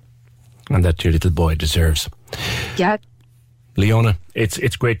deserve. And that your little boy deserves. Yeah. Leona,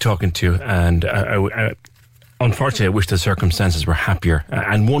 it's great talking to you, and unfortunately, I wish the circumstances were happier.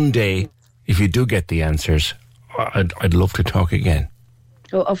 And one day, if you do get the answers, I'd love to talk again.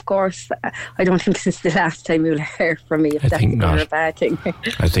 Oh, of course. I don't think this is the last time you'll hear from me, if that's not a bad thing.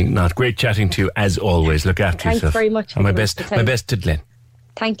 I think not. Great chatting to you, as always. Look after yourself. Thanks very much. And my best to Glenn.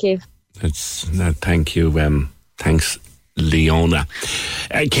 Thank you. Thank you. Thanks, Leona.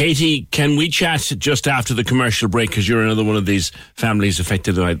 Katie, can we chat just after the commercial break, because you're another one of these families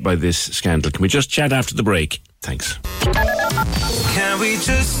affected by this scandal? Can we just chat after the break? Thanks. Can we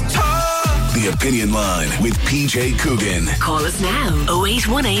just talk? The Opinion Line with PJ Coogan. Call us now.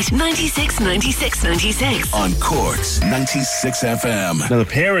 0818 96 96 96. On Cork's 96 FM. Now, the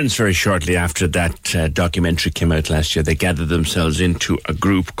parents, very shortly after that documentary came out last year, they gathered themselves into a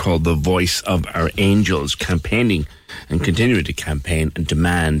group called The Voice of Our Angels, campaigning and continuing to campaign and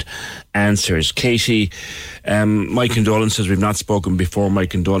demand answers. Katie, my condolences. We've not spoken before. My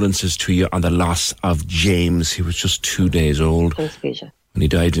condolences to you on the loss of James. He was just 2 days old. Thanks, Peter. When he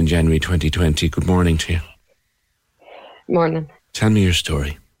died in January 2020. Good morning to you. Morning. Tell me your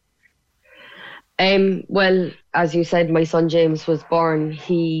story. Well, as you said, my son James was born.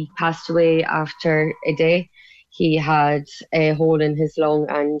 He passed away after a day. He had a hole in his lung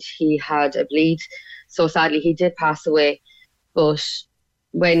and he had a bleed. So sadly, he did pass away. But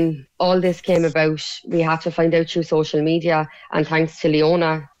when all this came about, we had to find out through social media. And thanks to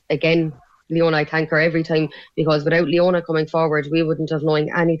Leona, again, Leona, I thank her every time, because without Leona coming forward, we wouldn't have known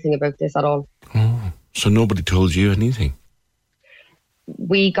anything about this at all. Oh, so nobody told you anything?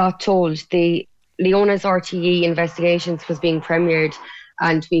 We got told Leona's RTE investigations was being premiered,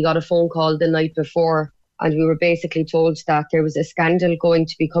 and we got a phone call the night before, and we were basically told that there was a scandal going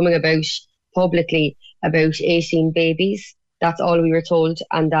to be coming about publicly about 18 babies. That's all we were told,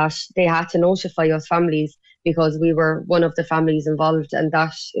 and that they had to notify us families because we were one of the families involved, and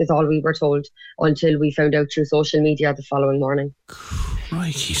that is all we were told until we found out through social media the following morning.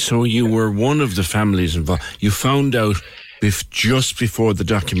 Crikey, so you were one of the families involved. You found out just before the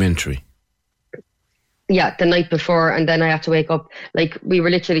documentary? Yeah, the night before, and then I had to wake up. Like, we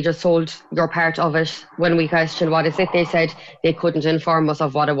were literally just told, you're part of it. When we questioned what is it, they said they couldn't inform us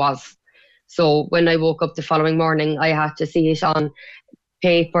of what it was. So when I woke up the following morning, I had to see it on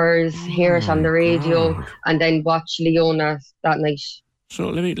papers, hear it on the radio, and then watch Leona that night. So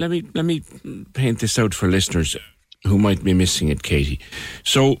let me paint this out for listeners who might be missing it, Katie.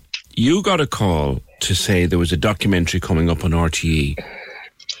 So you got a call to say there was a documentary coming up on RTE,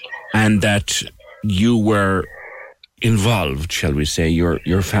 and that you were involved, shall we say, your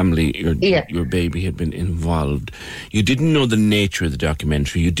family, your baby had been involved. You didn't know the nature of the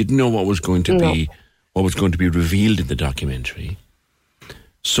documentary. You didn't know what was going to be revealed in the documentary.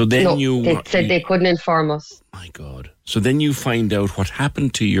 So then they said they couldn't inform us. My God. So then you find out what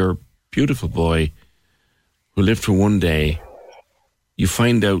happened to your beautiful boy who lived for one day. You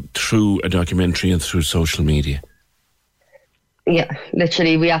find out through a documentary and through social media. Yeah,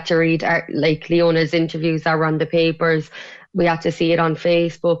 literally, we had to read Leona's interviews that were on the papers. We had to see it on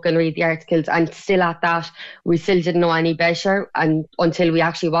Facebook and read the articles, and still at that, we still didn't know any better, and until we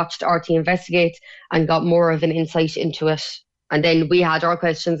actually watched RT Investigate and got more of an insight into it. And then we had our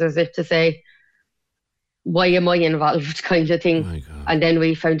questions as if to say, why am I involved, kind of thing. Oh my God. And then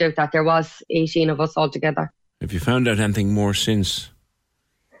we found out that there was 18 of us all together. Have you found out anything more since?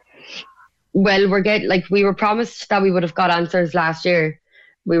 Well, we were promised that we would have got answers last year.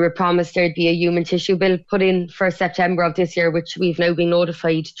 We were promised there'd be a human tissue bill put in for September of this year, which we've now been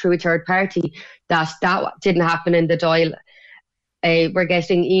notified through a third party that didn't happen in the Dáil. We're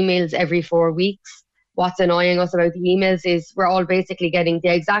getting emails every 4 weeks. What's annoying us about the emails is we're all basically getting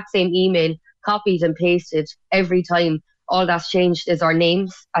the exact same email, copied and pasted every time. All that's changed is our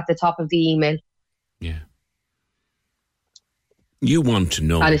names at the top of the email. Yeah. You want to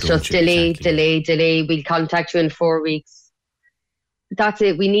know. And it's just delay. We'll contact you in 4 weeks. That's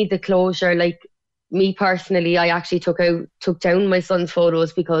it. We need the closure. Like, me personally, I actually took down my son's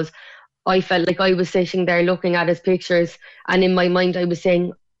photos because I felt like I was sitting there looking at his pictures, and in my mind I was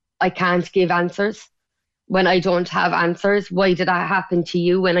saying, I can't give answers. When I don't have answers, why did that happen to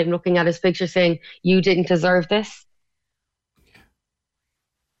you? When I'm looking at his picture saying, you didn't deserve this.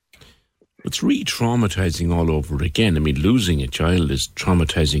 It's re-traumatizing all over again. I mean, losing a child is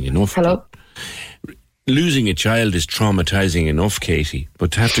traumatizing enough. Hello? Losing a child is traumatizing enough, Katie.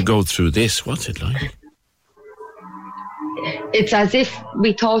 But to have to go through this, what's it like? It's as if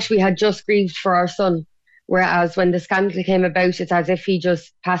we thought we had just grieved for our son. Whereas when the scandal came about, it's as if he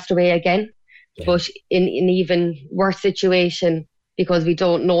just passed away again. Yeah. But in an even worse situation, because we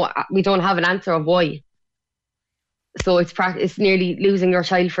don't have an answer of why. So it's nearly losing your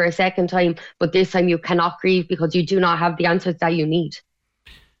child for a second time, but this time you cannot grieve because you do not have the answers that you need.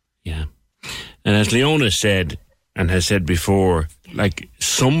 Yeah. And as Leona said, and has said before, like,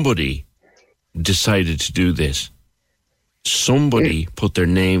 somebody decided to do this. Somebody put their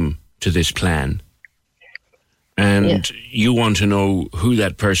name to this plan. And you want to know who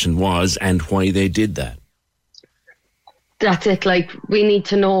that person was and why they did that. That's it. Like, we need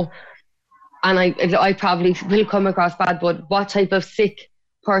to know. And I probably will come across bad, but what type of sick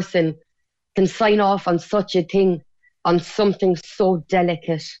person can sign off on such a thing, on something so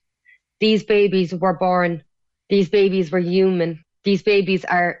delicate? These babies were born. These babies were human. These babies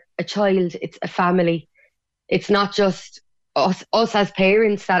are a child. It's a family. It's not just us as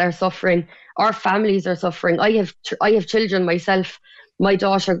parents that are suffering. Our families are suffering. I have children myself. My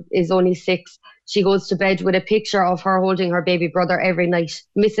daughter is only 6. She goes to bed with a picture of her holding her baby brother every night,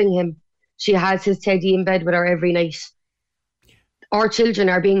 missing him. She has his teddy in bed with her every night. Our children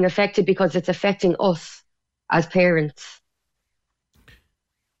are being affected because it's affecting us as parents.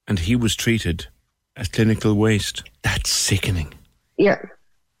 And he was treated as clinical waste. That's sickening. Yeah,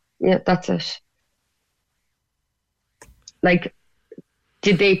 that's it. Like,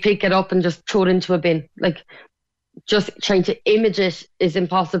 did they pick it up and just throw it into a bin? Like, just trying to image it is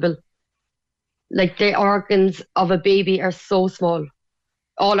impossible. Like, the organs of a baby are so small.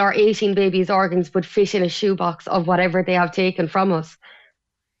 All our 18 babies' organs would fit in a shoebox of whatever they have taken from us.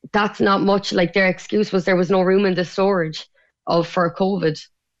 That's not much. Like, their excuse was there was no room in the storage for COVID.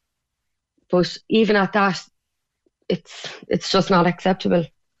 But even at that, it's just not acceptable.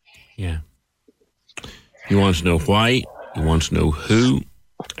 Yeah. You want to know why, you want to know who,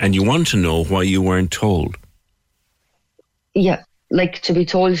 and you want to know why you weren't told. Yeah, like, to be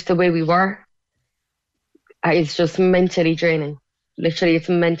told the way we were, it's just mentally draining. Literally, it's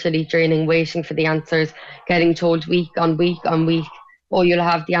mentally draining, waiting for the answers, getting told week on week on week, oh, you'll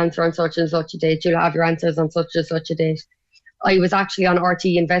have the answer on such and such a date, you'll have your answers on such and such a date. I was actually on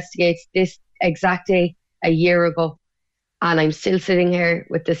RTE Investigates this exact day a year ago, and I'm still sitting here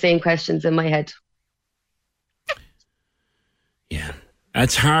with the same questions in my head. Yeah.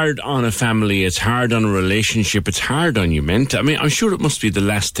 It's hard on a family, it's hard on a relationship, it's hard on you mentally. I mean, I'm sure it must be the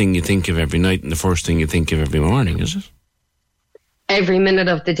last thing you think of every night and the first thing you think of every morning, is it? Every minute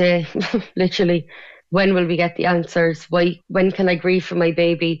of the day, literally. When will we get the answers? When can I grieve for my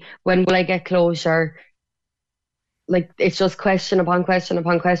baby? When will I get closure? Like, it's just question upon question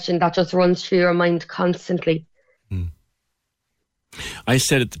upon question that just runs through your mind constantly. I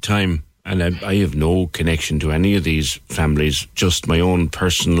said at the time, and I have no connection to any of these families, just my own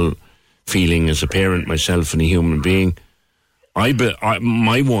personal feeling as a parent myself and a human being.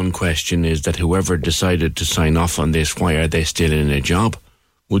 My one question is that whoever decided to sign off on this, why are they still in a job?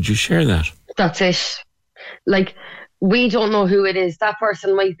 Would you share that? That's it. Like, we don't know who it is. That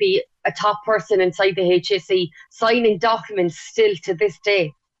person might be a top person inside the HSE, signing documents still to this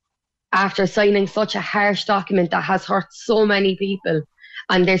day, after signing such a harsh document that has hurt so many people,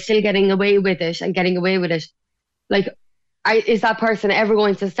 and they're still getting away with it. Like, is that person ever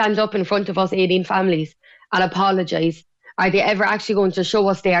going to stand up in front of us 18 families and apologise? Are they ever actually going to show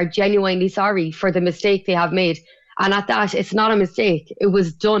us they are genuinely sorry for the mistake they have made? And at that, it's not a mistake. It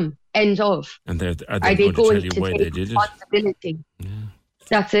was done. End of. And are they going to tell you why they did it? Yeah.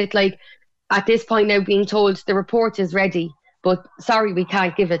 That's it. Like, at this point now, being told the report is ready, but sorry, we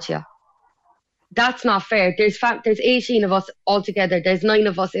can't give it to you. That's not fair. There's 18 of us altogether. There's 9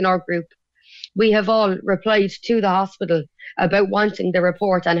 of us in our group. We have all replied to the hospital about wanting the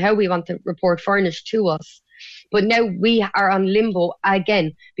report and how we want the report furnished to us. But now we are on limbo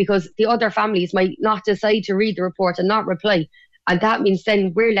again because the other families might not decide to read the report and not reply. And that means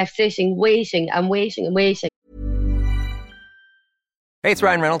then we're left sitting, waiting and waiting and waiting. Hey, it's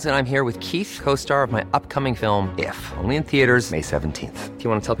Ryan Reynolds, and I'm here with Keith, co-star of my upcoming film, If, only in theaters May 17th. Do you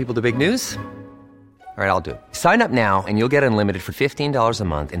want to tell people the big news? All right, I'll do it. Sign up now and you'll get unlimited for $15 a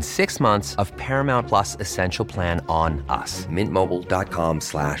month and 6 months of Paramount Plus Essential Plan on us.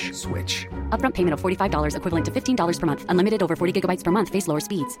 MintMobile.com/switch. Upfront payment of $45 equivalent to $15 per month. Unlimited over 40 gigabytes per month. Face lower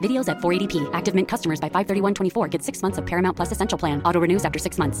speeds. Videos at 480p. Active Mint customers by 531.24 get 6 months of Paramount Plus Essential Plan. Auto renews after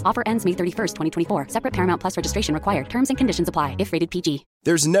 6 months. Offer ends May 31st, 2024. Separate Paramount Plus registration required. Terms and conditions apply if rated PG.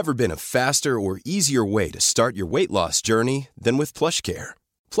 There's never been a faster or easier way to start your weight loss journey than with PlushCare.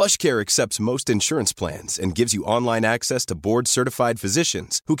 PlushCare accepts most insurance plans and gives you online access to board-certified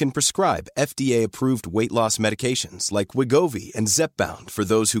physicians who can prescribe FDA-approved weight loss medications like Wegovy and Zepbound for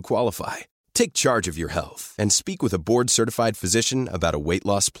those who qualify. Take charge of your health and speak with a board-certified physician about a weight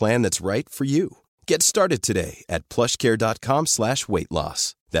loss plan that's right for you. Get started today at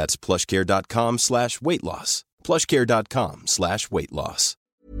plushcare.com/weight-loss. That's plushcare.com/weight-loss. plushcare.com/weight-loss.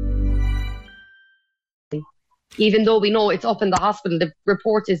 Even though we know it's up in the hospital, the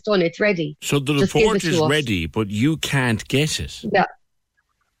report is done, it's ready. So the report is ready, but you can't get it.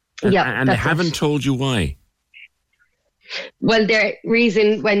 Yeah. And they haven't told you why. Well, their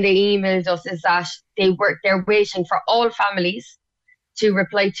reason when they emailed us is that they're waiting for all families to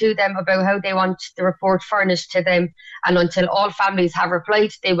reply to them about how they want the report furnished to them. And until all families have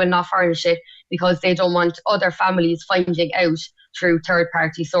replied, they will not furnish it because they don't want other families finding out through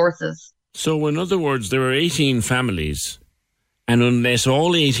third-party sources. So in other words, there are 18 families And unless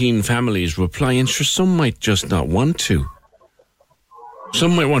all 18 families reply, and sure, some might just not want to.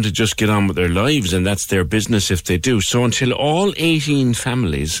 Some might want to just get on with their lives, and that's their business if they do. So until all 18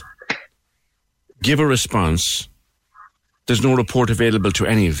 families give a response, there's no report available to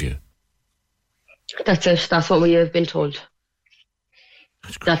any of you. That's it. That's what we have been told.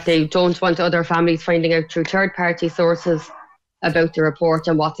 That they don't want other families finding out through third-party sources about the report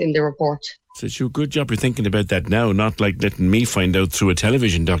and what's in the report. So it's a good job you're thinking about that now, not like letting me find out through a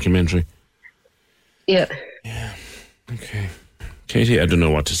television documentary. Yeah. Okay. Katie, I don't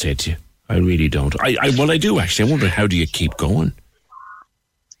know what to say to you. I really don't. Well, I do actually. I wonder, how do you keep going?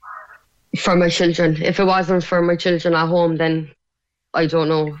 For my children. If it wasn't for my children at home, then I don't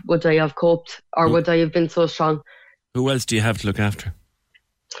know, would I have coped or would I have been so strong? Who else do you have to look after?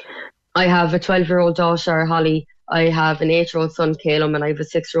 I have a 12-year-old daughter, Holly. I have an 8-year-old son, Calum, and I have a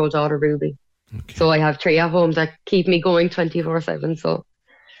 6-year-old daughter, Ruby. Okay. So I have 3 at home that keep me going 24/7. So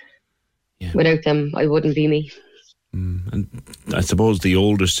without them, I wouldn't be me. And I suppose the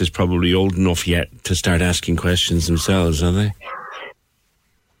oldest is probably old enough yet to start asking questions themselves, are they?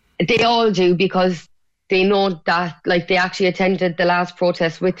 They all do, because they know that, like, they actually attended the last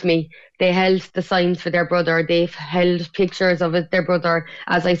protest with me. They held the signs for their brother. They've held pictures of their brother.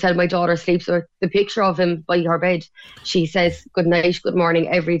 As I said, my daughter sleeps with the picture of him by her bed. She says good night, good morning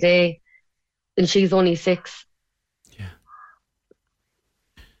every day. And she's only 6. Yeah.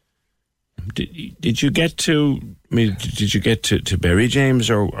 Did you get to? I mean, did you get to bury James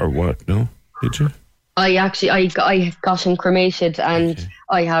or what? No, did you? I got him cremated, and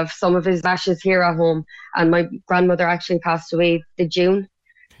I have some of his ashes here at home. And my grandmother actually passed away in June.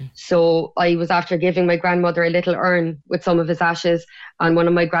 So I was after giving my grandmother a little urn with some of his ashes, and one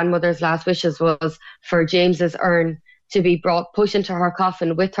of my grandmother's last wishes was for James's urn to be pushed into her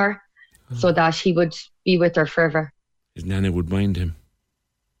coffin with her, so that he would be with her forever. His nana would mind him.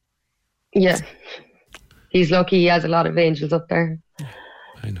 Yeah. He's lucky he has a lot of angels up there.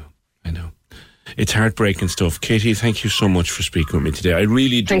 I know. It's heartbreaking stuff. Katie, thank you so much for speaking with me today. I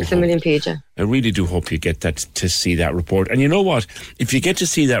really do. Thanks a million, PJ. I really do hope you get to see that report. And you know what? If you get to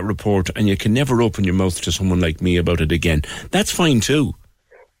see that report and you can never open your mouth to someone like me about it again, that's fine too.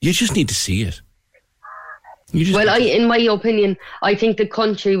 You just need to see it. In my opinion, I think the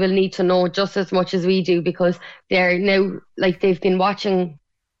country will need to know just as much as we do, because they're now, like, they've been watching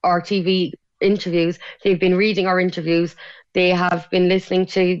our TV interviews, they've been reading our interviews, they have been listening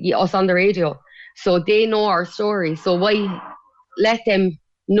to us on the radio. So they know our story. So why let them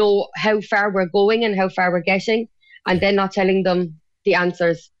know how far we're going and how far we're getting, and then not telling them the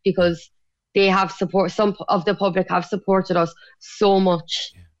answers, because they have support. Some of the public have supported us so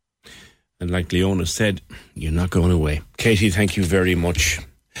much. And like Leona said, you're not going away. Katie, thank you very much.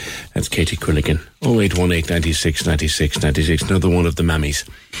 That's Katie Quilligan. 0818 96 96 96. Another one of the mammies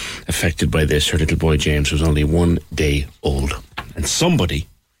affected by this. Her little boy James was only 1 day old. And somebody,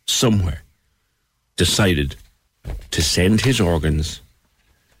 somewhere, decided to send his organs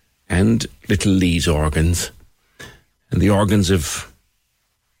and little Lee's organs and the organs of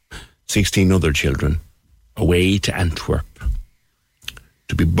 16 other children away to Antwerp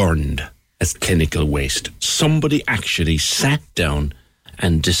to be burned as clinical waste. Somebody actually sat down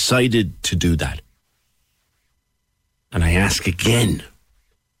and decided to do that. And I ask again,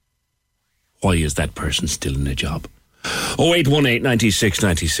 why is that person still in a job? 0818 96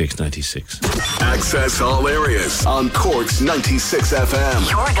 96 96. Access all areas on Cork's 96 FM.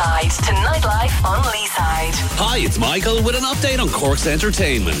 Your guide to nightlife on Leeside. Hi, it's Michael with an update on Cork's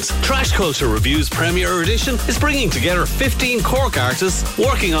entertainment. Trash Culture Review's premiere edition is bringing together 15 Cork artists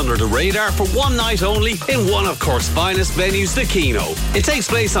working under the radar for one night only in one of Cork's finest venues, the Kino. It takes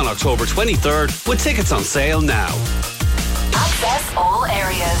place on October 23rd, with tickets on sale now. Access all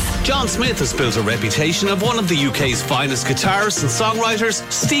areas. John Smith has built a reputation of one of the UK's finest guitarists and songwriters,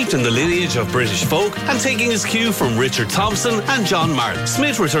 steeped in the lineage of British folk and taking his cue from Richard Thompson and John Martin.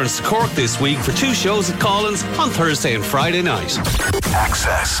 Smith returns to Cork this week for 2 shows at Collins on Thursday and Friday night.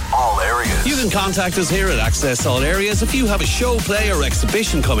 Access all areas. You can contact us here at Access All Areas if you have a show, play or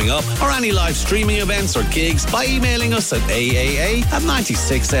exhibition coming up, or any live streaming events or gigs, by emailing us at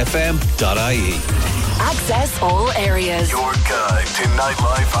aaa@96fm.ie. Access all areas. Your guide to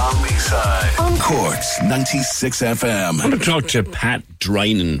nightlife on Leeside. On Cork's 96 FM. I want to talk to Pat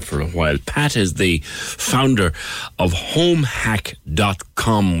Drynan for a while. Pat is the founder of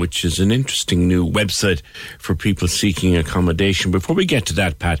homehack.com, which is an interesting new website for people seeking accommodation. Before we get to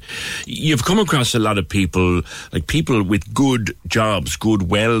that, Pat, you've come across a lot of people, like people with good jobs, good,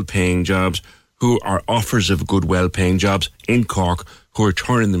 well-paying jobs, who are offers of good, well-paying jobs in Cork, who are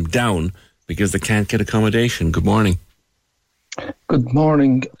turning them down because they can't get accommodation. Good morning. Good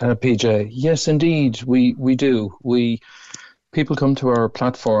morning, PJ. Yes, indeed, we do. People come to our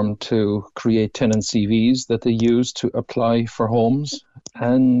platform to create tenant CVs that they use to apply for homes.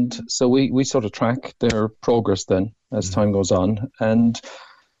 And so we sort of track their progress then as time goes on. And,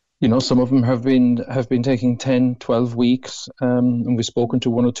 you know, some of them have been taking 10, 12 weeks. And we've spoken to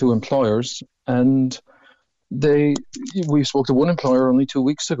one or two employers, and we spoke to one employer only 2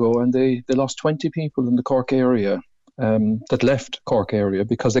 weeks ago, and they lost 20 people in the Cork area that left Cork area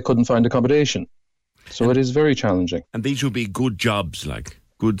because they couldn't find accommodation. So it is very challenging. And these would be good jobs, like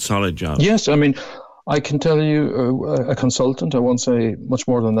good, solid jobs. Yes, I mean, I can tell you a consultant, I won't say much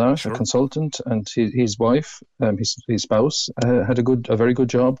more than that, sure. A consultant and his wife, his spouse, had a very good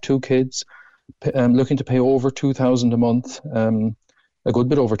job, 2 kids, looking to pay over $2,000 a month, a good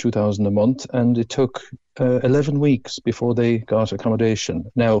bit over $2,000 a month, and it took 11 weeks before they got accommodation.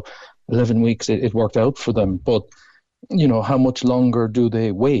 Now, 11 weeks, it worked out for them, but you know, how much longer do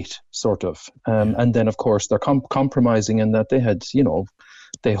they wait, sort of? And then, of course, they're compromising in that they had, you know,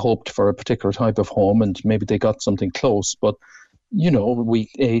 they hoped for a particular type of home and maybe they got something close. But, you know, week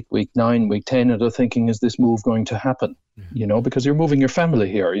 8, week 9, week 10, and they're thinking, is this move going to happen? Yeah. You know, because you're moving your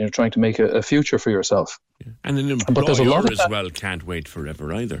family here. You're trying to make a future for yourself. Yeah. And an employer as well can't wait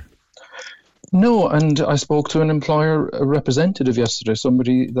forever either. No, and I spoke to an employer representative yesterday,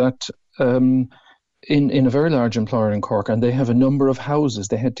 somebody that... in a very large employer in Cork, and they have a number of houses.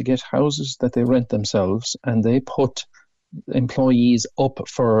 They had to get houses that they rent themselves, and they put employees up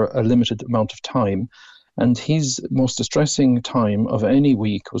for a limited amount of time. And his most distressing time of any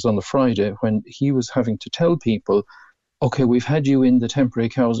week was on the Friday, when he was having to tell people, okay, we've had you in the temporary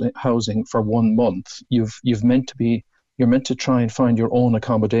housing for 1 month. You're meant to try and find your own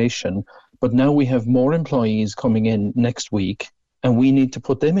accommodation, but now we have more employees coming in next week, and we need to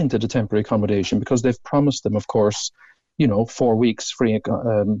put them into the temporary accommodation because they've promised them, of course, you know, 4 weeks free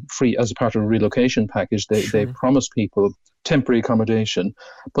as a part of a relocation package. They promised people temporary accommodation.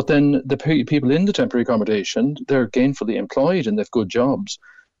 But then the people in the temporary accommodation, they're gainfully employed and they've good jobs,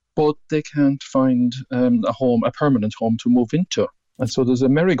 but they can't find a permanent home to move into. And so there's a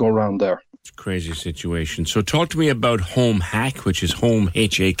merry-go-round there. It's a crazy situation. So talk to me about Home Hack, which is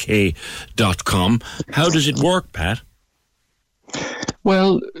homehak.com. How does it work, Pat?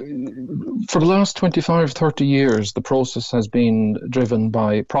 Well, for the last 25, 30 years, the process has been driven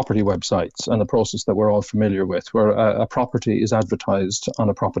by property websites, and a process that we're all familiar with, where a property is advertised on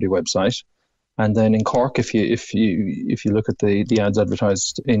a property website. And then in Cork, if you look at the ads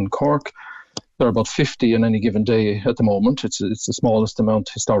advertised in Cork, there are about 50 on any given day at the moment. It's the smallest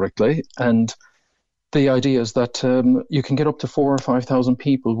amount historically. And the idea is that you can get up to 4,000 or 5,000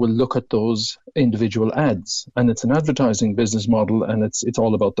 people will look at those individual ads, and it's an advertising business model, and it's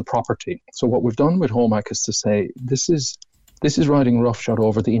all about the property. So what we've done with Home Hack is to say this is riding roughshod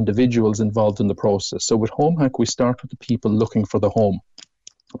over the individuals involved in the process. So with Home Hack, we start with the people looking for the home,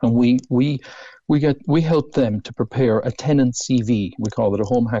 and we help them to prepare a tenant CV. We call it a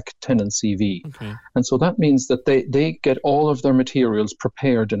Home Hack tenant CV. Okay. And so that means that they get all of their materials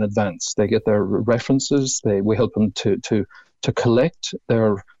prepared in advance. They get their references. We help them to collect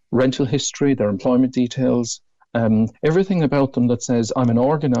their rental history, their employment details, everything about them that says, I'm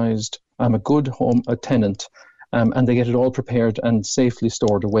a good a tenant, and they get it all prepared and safely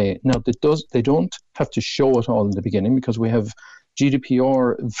stored away. Now, they don't have to show it all in the beginning because we have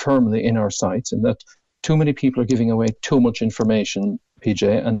GDPR firmly in our sites, and that too many people are giving away too much information,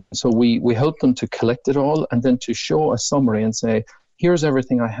 PJ, and so we help them to collect it all and then to show a summary and say, here's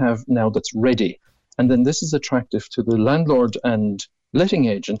everything I have now that's ready. And then this is attractive to the landlord and letting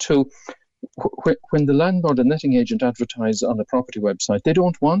agent who, when the landlord and letting agent advertise on the property website, they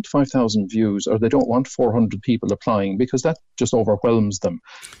don't want 5,000 views or they don't want 400 people applying because that just overwhelms them.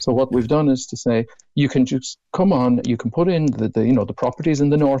 So what we've done is to say, you can just come on, you can put in the properties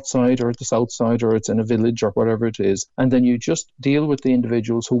in the north side or the south side or it's in a village or whatever it is, and then you just deal with the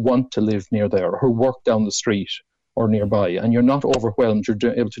individuals who want to live near there or who work down the street or nearby, and you're not overwhelmed. You're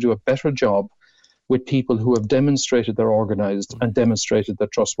able to do a better job with people who have demonstrated they're organised and demonstrated they're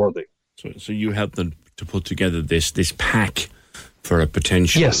trustworthy. So you help them to put together this pack for a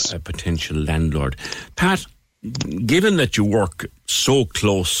potential landlord. Pat, given that you work so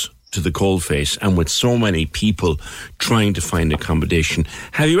close to the coalface and with so many people trying to find accommodation,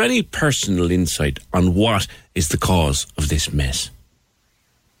 have you any personal insight on what is the cause of this mess?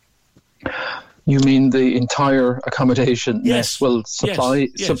 You mean the entire accommodation mess? Well, supply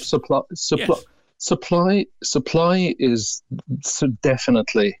is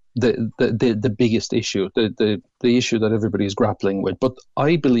definitely the biggest issue, the issue that everybody is grappling with. But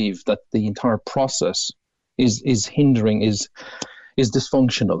I believe that the entire process is hindering, is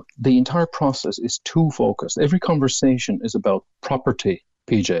dysfunctional. The entire process is too focused. Every conversation is about property,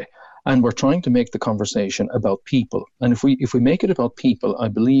 PJ, and we're trying to make the conversation about people. And if we make it about people, I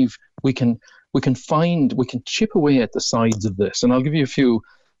believe we can chip away at the sides of this. And I'll give you a few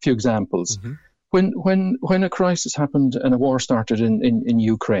examples. Mm-hmm. When a crisis happened and a war started in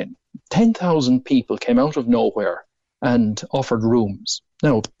Ukraine, 10,000 people came out of nowhere and offered rooms.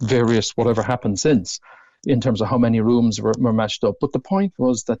 Now, whatever happened since, in terms of how many rooms were matched up. But the point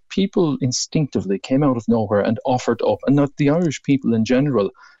was that people instinctively came out of nowhere and offered up. And that the Irish people in general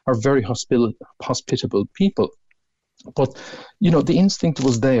are very hospitable people. But, the instinct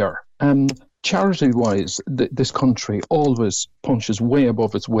was there. Charity-wise, this country always punches way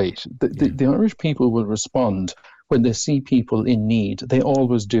above its weight. The Irish people will respond when they see people in need. They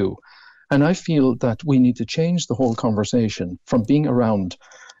always do. And I feel that we need to change the whole conversation from being around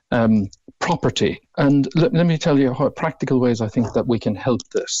property. And let me tell you how practical ways I think that we can help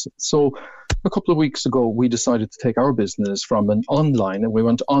this. So a couple of weeks ago, we decided to take our business from an online, and we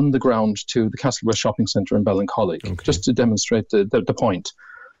went on the ground to the Castlewest Shopping Centre in Ballincollig, just to demonstrate the point.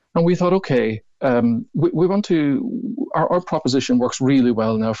 And we thought, okay, we want to, our proposition works really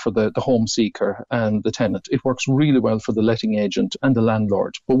well now for the home seeker and the tenant. It works really well for the letting agent and the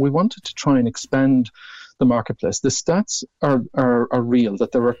landlord. But we wanted to try and expand the marketplace. The stats are real,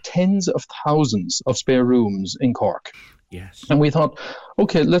 that there are tens of thousands of spare rooms in Cork. Yes. And we thought,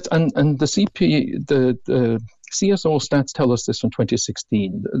 okay, and the CSO stats tell us this from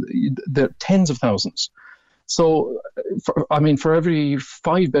 2016. There are tens of thousands. So, for every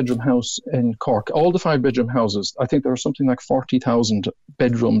 5-bedroom house in Cork, all the 5-bedroom houses, I think there are something like 40,000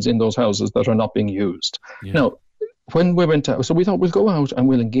 bedrooms in those houses that are not being used. Yeah. Now, when we went out, so we thought we'll go out and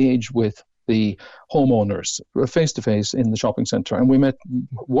we'll engage with the homeowners face-to-face in the shopping centre. And we met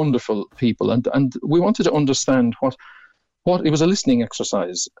wonderful people. And we wanted to understand what it was a listening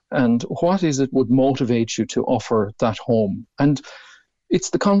exercise. And what is it would motivate you to offer that home? And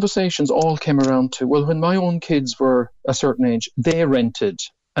it's the conversations all came around to, well, when my own kids were a certain age, they rented.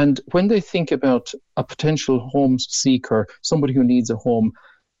 And when they think about a potential home seeker, somebody who needs a home,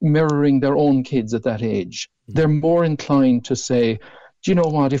 mirroring their own kids at that age, they're more inclined to say, do you know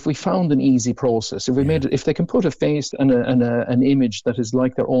what, if we found an easy process, if they can put a face and an image that is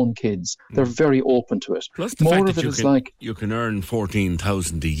like their own kids, they're very open to it. Plus the fact that you can earn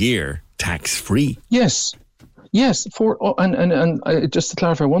 14,000 a year tax-free. Yes, just to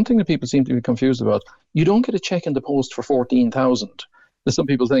clarify, one thing that people seem to be confused about, you don't get a check in the post for 14,000. Some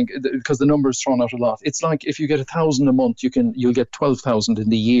people think, because the number is thrown out a lot, it's like if you get 1,000 a month, you'll get 12,000 in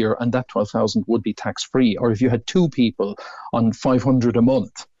the year, and that 12,000 would be tax free. Or if you had 2 people on 500 a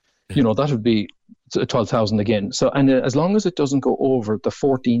month, that would be 12,000 again. So, and as long as it doesn't go over the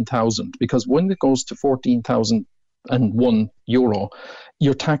 14,000, because when it goes to 14,001 euro,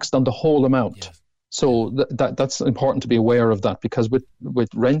 you're taxed on the whole amount. Yes. So that's important to be aware of that, because with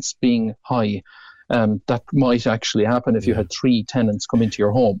rents being high, that might actually happen if you had 3 tenants come into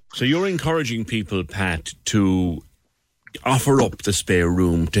your home. So you're encouraging people, Pat, to offer up the spare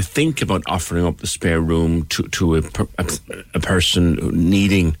room, to think about offering up the spare room to a person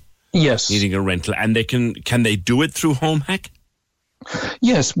needing a rental, and can they do it through HomeHack?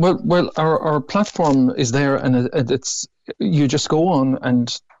 Yes, well, our platform is there, and it's you just go on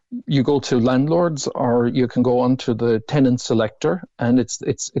and you go to landlords, or you can go on to the tenant selector, and it's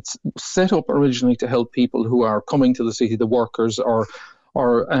set up originally to help people who are coming to the city, the workers, or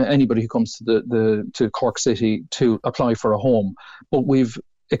anybody who comes to Cork City to apply for a home. But we've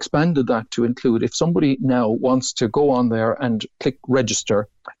expanded that to include, if somebody now wants to go on there and click register,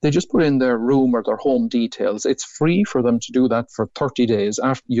 they just put in their room or their home details. It's free for them to do that for 30 days.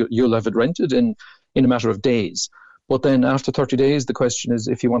 After you'll have it rented in a matter of days. But then after 30 days, the question is,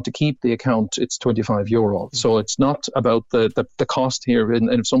 if you want to keep the account, it's €25. So it's not about the cost here. And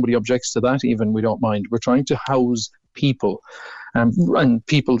if somebody objects to that, even, we don't mind. We're trying to house people and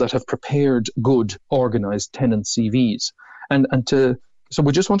people that have prepared good, organised tenant CVs. So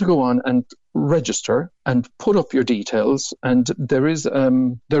we just want to go on and register and put up your details. And there is a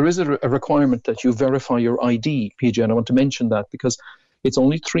requirement that you verify your ID, PJ, and I want to mention that because it's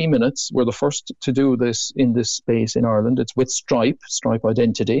only 3 minutes. We're the first to do this in this space in Ireland. It's with Stripe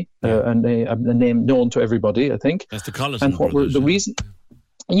Identity, a name known to everybody, I think. That's the Collison brothers.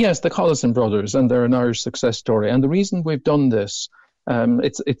 Yes, the Collison brothers, and they're an Irish success story. And the reason we've done this,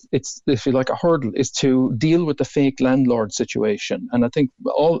 it's if you like, a hurdle, is to deal with the fake landlord situation. And I think a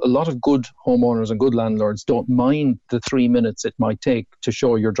lot of good homeowners and good landlords don't mind the 3 minutes it might take to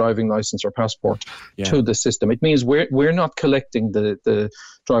show your driving license or passport to the system. It means we're not collecting the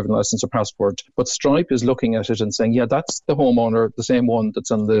driving license or passport. But Stripe is looking at it and saying, yeah, that's the homeowner, the same one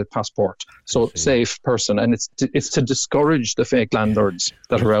that's on the passport. So safe person. And it's to discourage the fake landlords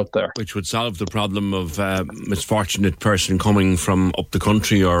that are out there. Which would solve the problem of misfortunate person coming from up the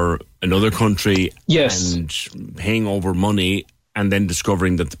country or another country, yes, and paying over money and then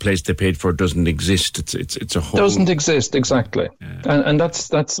discovering that the place they paid for doesn't exist. It's a whole... Doesn't exist, exactly. Yeah. And that's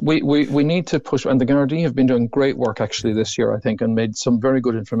we need to push, and the Gardaí have been doing great work actually this year, I think, and made some very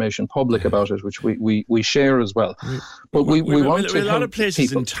good information public about it, which we share as well. But we want to a lot of places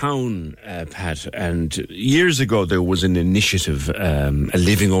people in town, Pat, and years ago there was an initiative, a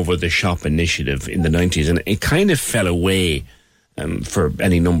living over the shop initiative in the 90s, and it kind of fell away for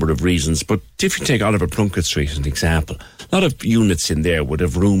any number of reasons. But if you take Oliver Plunkett Street as an example, a lot of units in there would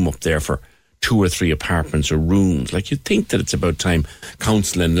have room up there for 2 or 3 apartments or rooms. Like, you'd think that it's about time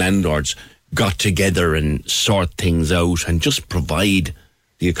council and landlords got together and sort things out and just provide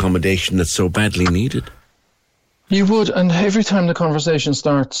the accommodation that's so badly needed. You would, and every time the conversation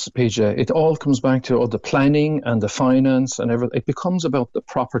starts, PJ, it all comes back to the planning and the finance and everything. It becomes about the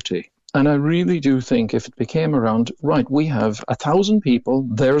property. And I really do think if it became around, right, we have 1,000 people,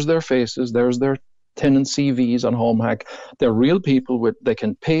 there's their faces, there's their tenant CVs on HomeHack. They're real people they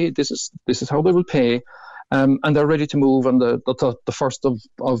can pay. This is how they will pay, and they're ready to move on the 1st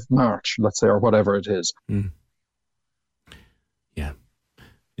of March, let's say, or whatever it is. Yeah,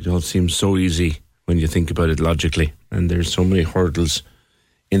 it all seems so easy when you think about it logically, and there's so many hurdles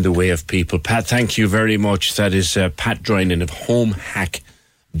in the way of people. Pat, thank you very much. That is Pat Droynan of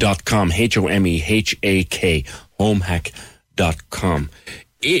HomeHack.com, HomeHack, HomeHack.com.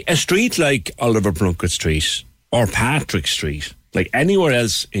 A street like Oliver Plunkett Street or Patrick Street, like anywhere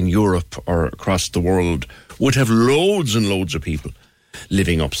else in Europe or across the world, would have loads and loads of people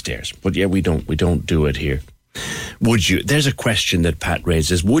living upstairs. But yeah, we don't do it here. Would you? There's a question that Pat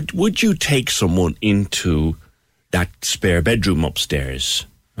raises. Would you take someone into that spare bedroom upstairs?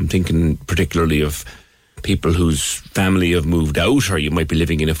 I'm thinking particularly of people whose family have moved out, or you might be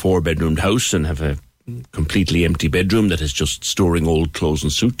living in a 4-bedroomed house and have a completely empty bedroom that is just storing old clothes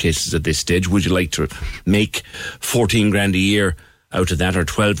and suitcases at this stage. Would you like to make 14 grand a year out of that, or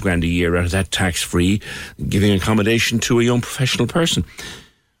 12 grand a year out of that, tax-free, giving accommodation to a young professional person?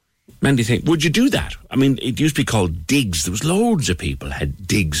 Mandy, think, would you do that? I mean, it used to be called digs. There was loads of people had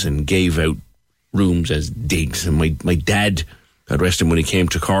digs and gave out rooms as digs. And my dad, God rest him, when he came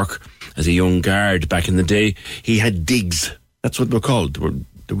to Cork as a young guard back in the day, he had digs. That's what they were called.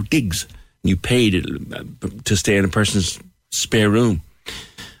 They were digs. And you paid to stay in a person's spare room.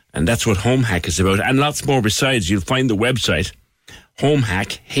 And that's what HomeHack is about. And lots more besides. You'll find the website,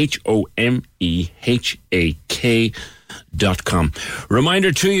 HomeHack, HomeHack.com.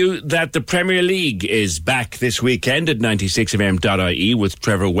 Reminder to you that the Premier League is back this weekend at 96fm.ie with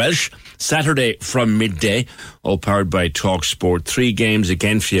Trevor Welsh. Saturday from midday, all powered by TalkSport. 3 games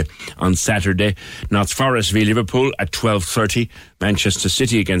again for you on Saturday. Notts Forest v Liverpool at 12:30. Manchester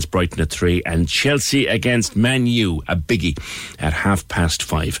City against Brighton at 3. And Chelsea against Man U, a biggie, at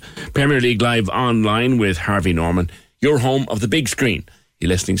 5:30. Premier League live online with Harvey Norman. Your home of the big screen. You're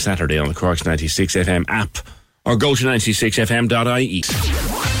listening Saturday on the Cork's 96FM app, or go to 96fm.ie.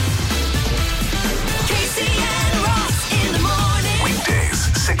 Weekdays,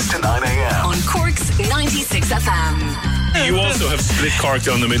 6 to 9 a.m. On Cork's 96FM. You also have split Cork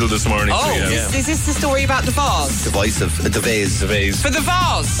down the middle this morning. Oh, is this the story about the vase? The vase. For the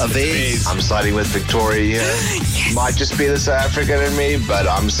vase. A vase. I'm siding with Victoria here. Yes. Might just be the South African in me, but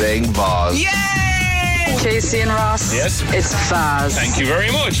I'm saying vase. Yay! Casey and Ross. Yes. It's vase. Thank you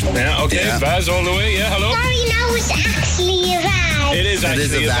very much. Yeah, okay, vase all the way. Yeah, hello. Sorry, no, it's actually a vase. It is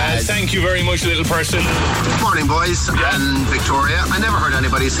actually a vase. Thank you very much, little person. Good morning, boys and Victoria. I never heard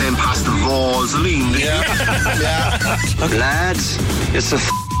anybody saying past the Vaseline. Yeah. Lads, it's a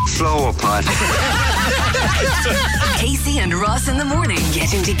flower pot. Casey and Ross in the morning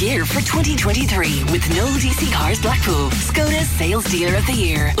get into gear for 2023 with Noel DC Cars Blackpool, Skoda's Sales Dealer of the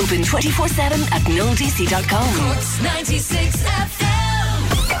Year. Open 24/7 at noeldc.com. Cork's 96 FM.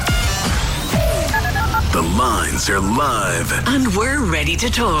 The lines are live. And we're ready to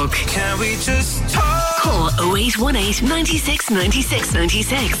talk. Can we just talk? Call 0818 96 96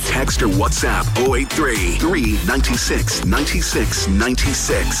 96. Text or WhatsApp 083 396 96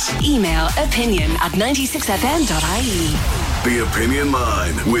 96. Email opinion@96fm.ie. The Opinion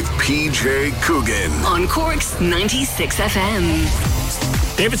Line with PJ Coogan. On Cork's 96FM.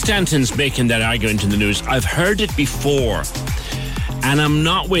 David Stanton's making that argument in the news. I've heard it before, and I'm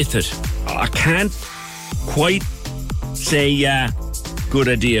not with it. I can't quite say good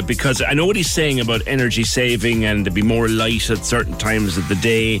idea, because I know what he's saying about energy saving and to be more light at certain times of the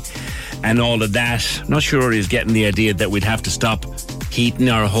day and all of that. I'm not sure he's getting the idea that we'd have to stop heating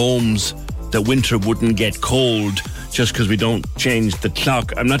our homes, that winter wouldn't get cold just because we don't change the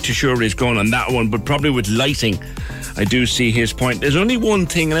clock. I'm not too sure where he's going on that one, but probably with lighting, I do see his point. There's only one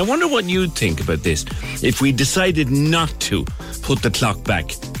thing, and I wonder what you'd think about this. If we decided not to put the clock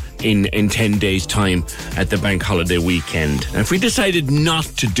back in 10 days' time at the bank holiday weekend, and if we decided not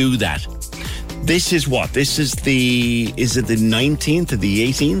to do that, this is what? This is is it the 19th or the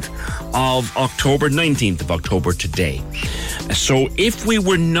 18th of October? 19th of October today. So if we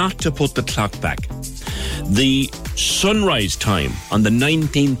were not to put the clock back, the sunrise time on the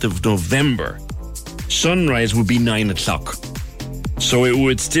 19th of November, sunrise would be 9 o'clock. So it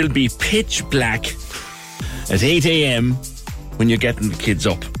would still be pitch black at 8 a.m. when you're getting the kids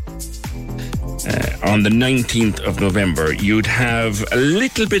up. On the 19th of November, you'd have a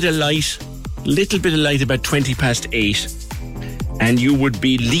little bit of light about 20 past 8, and you would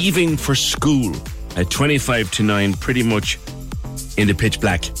be leaving for school at 25 to 9, pretty much in the pitch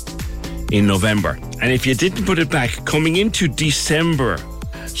black in November. And if you didn't put it back, coming into December,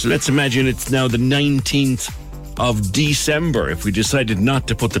 so let's imagine it's now the 19th of December, if we decided not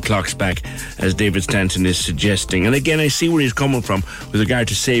to put the clocks back, as David Stanton is suggesting. And again, I see where he's coming from with regard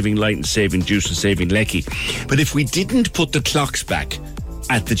to saving light and saving juice and saving lecky. But if we didn't put the clocks back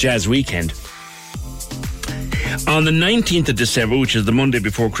at the Jazz Weekend, on the 19th of December, which is the Monday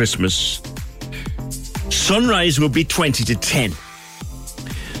before Christmas, sunrise would be 20 to 10.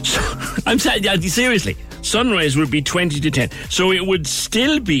 So, I'm saying, seriously, sunrise would be 20 to 10. So it would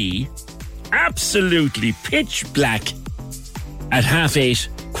still be absolutely pitch black at 8:30,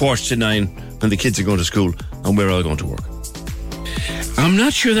 8:45 when the kids are going to school and we're all going to work. I'm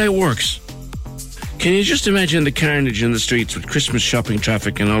not sure that works. Can you just imagine the carnage in the streets with Christmas shopping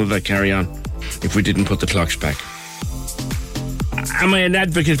traffic and all of that carry on if we didn't put the clocks back? Am I an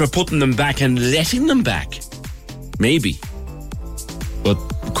advocate for putting them back and letting them back? Maybe. But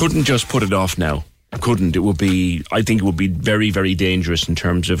couldn't just put it off now. Couldn't. I think it would be very, very dangerous in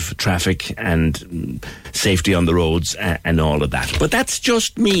terms of traffic and safety on the roads and all of that. But that's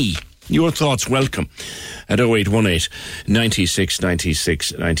just me. Your thoughts welcome at 0818 96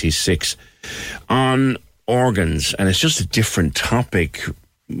 96 96 on organs. And it's just a different topic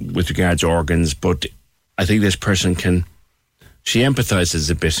with regards to organs, but I think this person she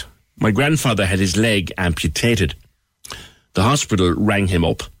empathises a bit. My grandfather had his leg amputated. The hospital rang him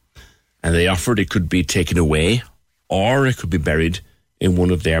up and they offered it could be taken away or it could be buried in one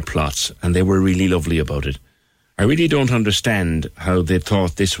of their plots. And they were really lovely about it. I really don't understand how they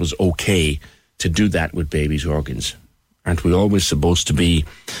thought this was okay to do that with babies' organs. Aren't we always supposed to be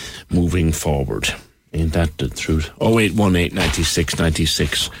moving forward? Ain't that the truth? 0818 96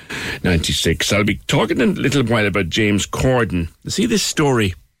 96 96. I'll be talking in a little while about James Corden. See this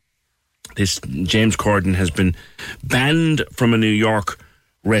story? This James Corden has been banned from a New York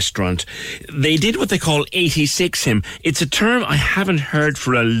restaurant. They did what they call 86 him. It's a term I haven't heard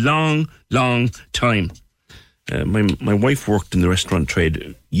for a long, long time. My wife worked in the restaurant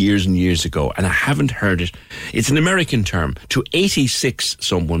trade years and years ago, and I haven't heard it. It's an American term. To 86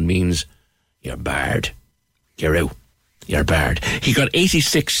 someone means you're barred. You're out. You're barred. He got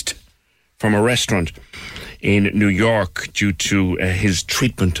 86'd from a restaurant in New York due to his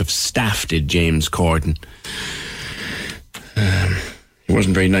treatment of staff, did James Corden. He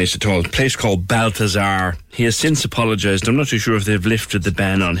wasn't very nice at all. A place called Balthazar. He has since apologised. I'm not too sure if they've lifted the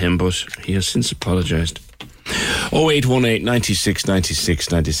ban on him, but he has since apologised. 0818 96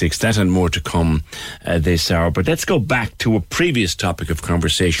 96 96. That and more to come this hour. But let's go back to a previous topic of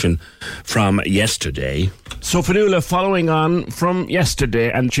conversation from yesterday. So, Fionnuala, following on from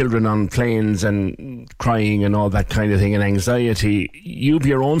yesterday and children on planes and crying and all that kind of thing and anxiety, you've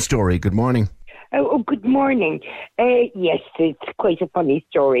your own story. Good morning. Oh, good morning. Yes, it's quite a funny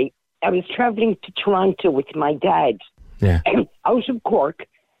story. I was travelling to Toronto with my dad. Yeah. Out of Cork.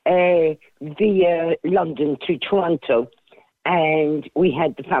 Via London to Toronto, and we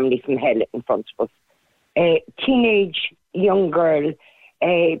had the family from hell in front of us. A teenage young girl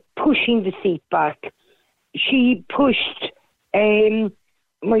pushing the seat back. She pushed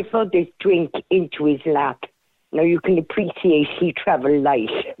my father's drink into his lap. Now you can appreciate he travelled light,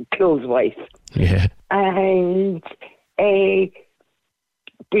 clothes-wise. Yeah. And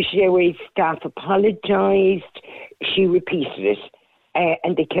British Airways staff apologised. She repeated it.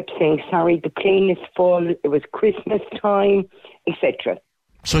 And they kept saying, sorry, the plane is full, it was Christmas time, etc.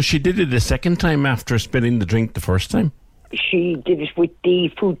 So she did it a second time after spilling the drink the first time? She did it with the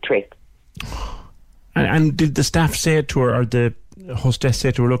food tray. And did the staff say it to her, or the hostess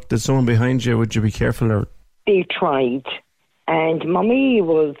say to her, look, there's someone behind you, would you be careful? Or They tried, and her mummy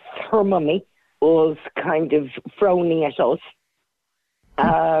was kind of frowning at us.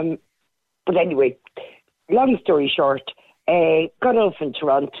 But anyway, long story short, got off in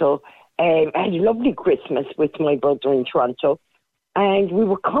Toronto. I had a lovely Christmas with my brother in Toronto, and we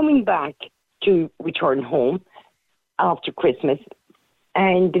were coming back to return home after Christmas.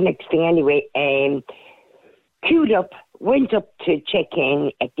 And the next thing anyway, queued up, went up to check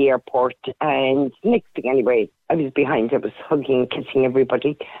in at the airport, and next thing anyway, I was behind, I was hugging, kissing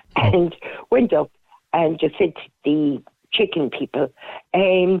everybody, and went up and just said to the chicken people,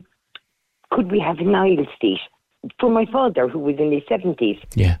 could we have an aisle seat for my father, who was in his 70s?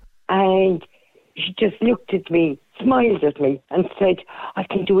 Yeah. And she just looked at me, smiled at me, and said, I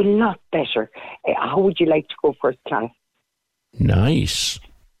can do a lot better. How would you like to go first class? Nice.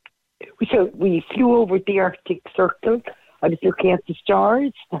 So we flew over the Arctic Circle. I was looking at the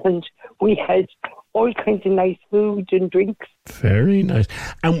stars, and we had all kinds of nice food and drinks. Very nice.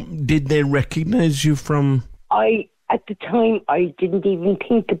 And did they recognise you from... At the time, I didn't even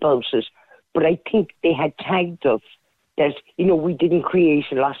think about it, but I think they had tagged us that, we didn't create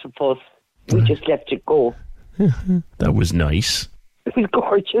a lot of fuss. We just let it go. That was nice. It was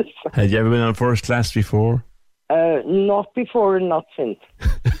gorgeous. Had you ever been on first class before? Not before and not since.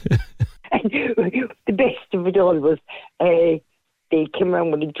 And the best of it all was they came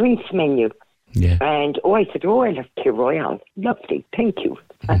around with a drinks menu. Yeah. And I said, I love Kir Royale. Lovely, thank you.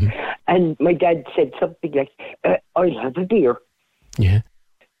 Mm-hmm. And my dad said something like, I'll have a beer. Yeah.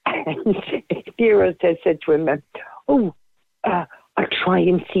 And Vera said to him, I'll try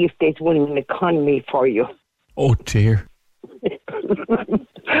and see if there's one in economy for you. Oh, dear.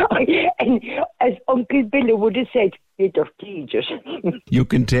 And as Uncle Billy would have said, you're dirty idiot. You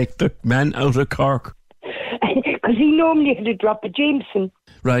can take the man out of Cork. Because he normally had a drop of Jameson.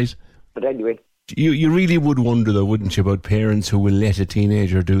 Right. But anyway. You really would wonder, though, wouldn't you, about parents who will let a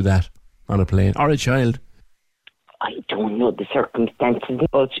teenager do that on a plane, or a child? I don't know the circumstances,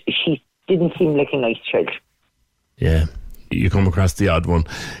 but she didn't seem like a nice child. Yeah, you come across the odd one.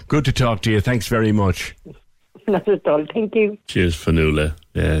 Good to talk to you. Thanks very much. Not at all. Thank you. Cheers, Fanula.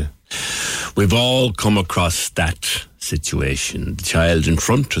 Yeah. We've all come across that situation. The child in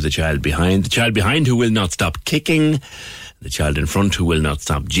front or the child behind. The child behind who will not stop kicking. The child in front who will not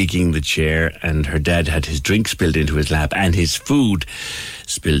stop jigging the chair. And her dad had his drink spilled into his lap and his food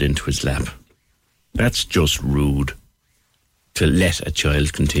spilled into his lap. That's just rude. To let a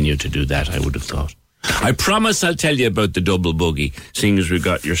child continue to do that, I would have thought. I promise I'll tell you about the double buggy, seeing as we've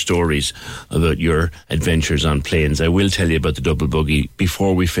got your stories about your adventures on planes. I will tell you about the double buggy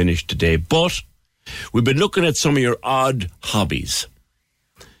before we finish today. But we've been looking at some of your odd hobbies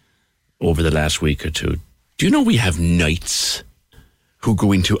over the last week or two. Do you know we have knights who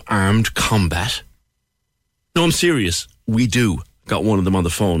go into armed combat? No, I'm serious. We do. Got one of them on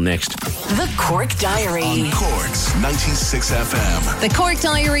the phone next. The Cork Diary. On Cork's 96 FM. The Cork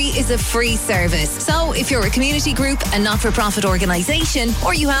Diary is a free service. So if you're a community group, a not-for-profit organisation,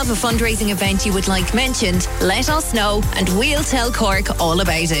 or you have a fundraising event you would like mentioned, let us know and we'll tell Cork all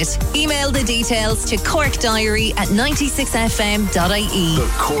about it. Email the details to corkdiary@96fm.ie. The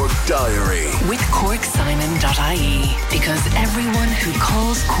Cork Diary. With corksimon.ie. Because everyone who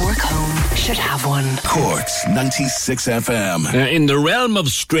calls Cork home should have one. Cork's 96 FM. In the realm of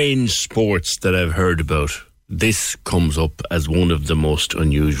strange sports that I've heard about, this comes up as one of the most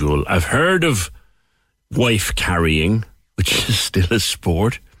unusual. I've heard of wife carrying, which is still a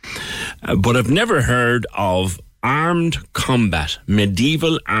sport, but I've never heard of armed combat,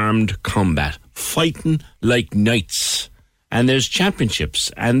 medieval armed combat, fighting like knights. And there's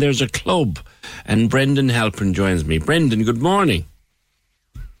championships, and there's a club, and Brendan Halpern joins me. Brendan, good morning.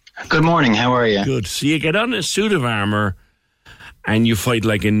 Good morning, how are you? Good. So you get on a suit of armour and you fight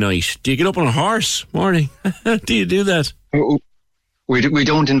like a knight. Do you get up on a horse? Morning. Do you do that? We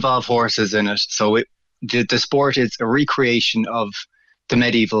don't involve horses in it. So the sport is a recreation of the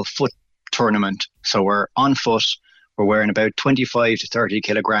medieval foot tournament. So we're on foot. We're wearing about 25 to 30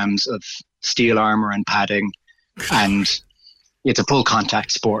 kilograms of steel armour and padding. And it's a full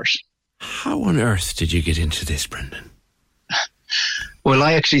contact sport. How on earth did you get into this, Brendan? Well,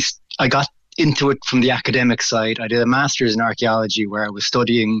 I got into it from the academic side. I did a master's in archaeology where I was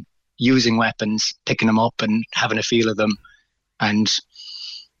studying using weapons, picking them up and having a feel of them, and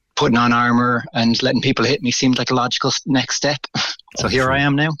putting on armour and letting people hit me seemed like a logical next step. So here I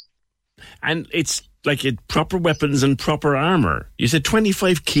am now. And it's like proper weapons and proper armour. You said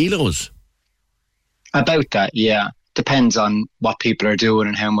 25 kilos. About that, yeah. Depends on what people are doing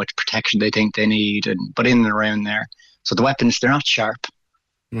and how much protection they think they need, but in and around there. So the weapons, they're not sharp.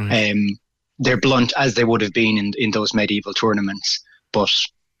 They're blunt as they would have been in those medieval tournaments. But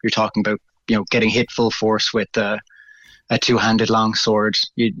you're talking about, getting hit full force with a two-handed long sword.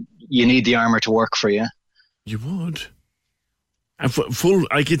 You need the armour to work for you. You would. And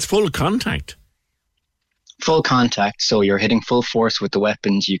it's full contact. Full contact, so you're hitting full force with the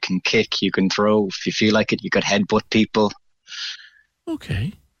weapons. You can kick, you can throw. If you feel like it, you could headbutt people.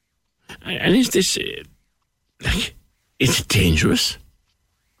 Okay. And is this... is it dangerous?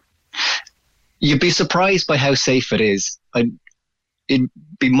 You'd be surprised by how safe it is. It'd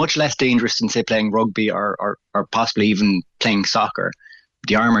be much less dangerous than, say, playing rugby or possibly even playing soccer.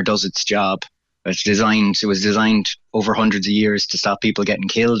 The armour does its job. It was designed over hundreds of years to stop people getting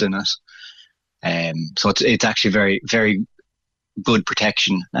killed in it. So it's actually very, very good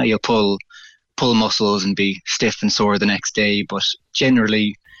protection. Now you'll pull muscles and be stiff and sore the next day, but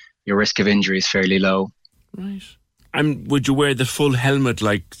generally your risk of injury is fairly low. Right. And would you wear the full helmet?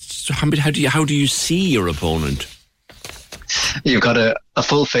 How do you see your opponent? You've got a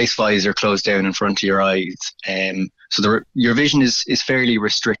full face visor closed down in front of your eyes. So your vision is fairly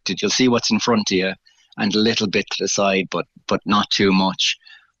restricted. You'll see what's in front of you and a little bit to the side, but not too much.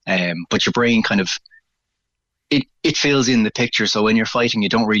 But your brain kind of, it fills in the picture. So when you're fighting, you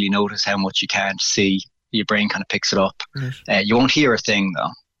don't really notice how much you can't see. Your brain kind of picks it up. Right. You won't hear a thing,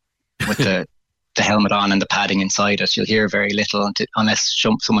 though, with the helmet on and the padding inside it. You'll hear very little unless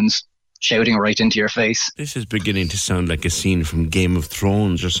someone's shouting right into your face. This is beginning to sound like a scene from Game of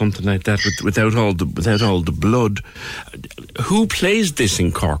Thrones or something like that, without all the blood. Who plays this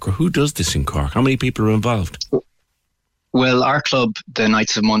in Cork, or who does this in Cork? How many people are involved? Well, our club, the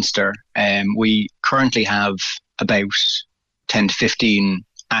Knights of Munster, we currently have about 10 to 15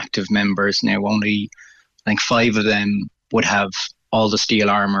 active members now. Only, I think 5 of them would have all the steel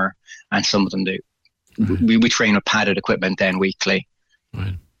armour, and some of them do. We train with padded equipment then weekly.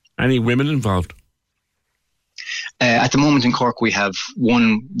 Right. Any women involved? At the moment in Cork, we have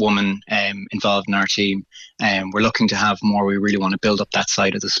one woman involved in our team. We're looking to have more. We really want to build up that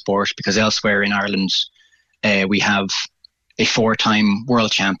side of the sport, because elsewhere in Ireland, we have a 4-time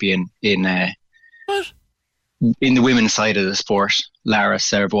world champion in the women's side of the sport, Lara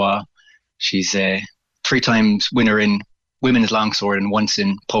Servois. She's 3 times winner in women's longsword and once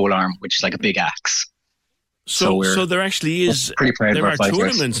in polearm, which is like a big axe. So there actually is, pretty proud there of our are fighters.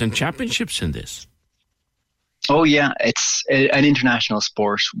 tournaments and championships in this. Oh yeah, it's an international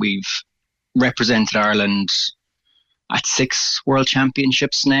sport. We've represented Ireland at 6 world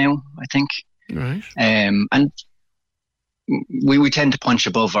championships now, I think. Right. And we tend to punch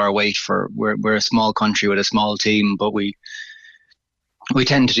above our weight. We're a small country with a small team, but we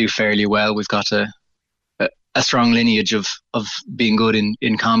tend to do fairly well. We've got a strong lineage of being good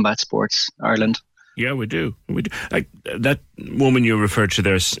in combat sports, Ireland. Yeah, we do. Like that woman you referred to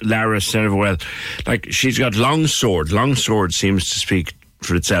there, Lara Servois, like she's got longsword. Longsword seems to speak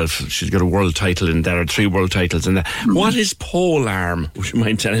for itself. She's got a world title in there, 3 world titles in that. What is polearm? Would you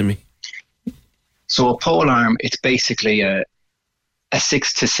mind telling me? So a polearm, it's basically a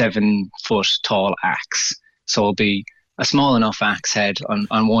 6 to 7 foot tall axe. So it'll be a small enough axe head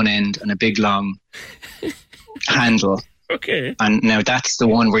on one end and a big long handle. Okay. And now that's the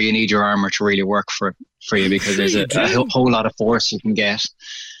one where you need your armour to really work for you, because there's a whole lot of force you can get.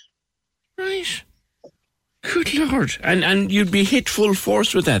 Right. Good Lord. And you'd be hit full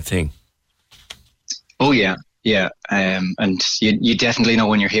force with that thing. Oh yeah. Yeah. And you definitely know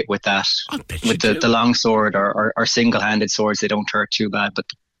when you're hit with that. With the long sword or single-handed swords, they don't hurt too bad. But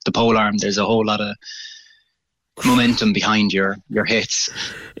the polearm, there's a whole lot of momentum behind your hits.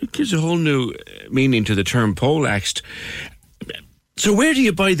 It gives a whole new meaning to the term poleaxed. So where do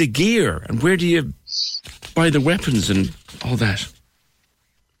you buy the gear, and where do you buy the weapons and all that?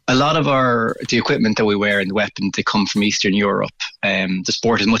 A lot of the equipment that we wear and the weapons, they come from Eastern Europe. The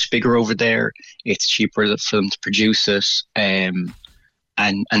sport is much bigger over there. It's cheaper for them to produce it, and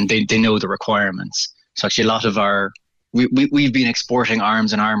they know the requirements. So actually a lot of we've been exporting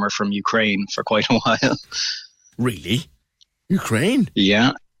arms and armour from Ukraine for quite a while. Really? Ukraine?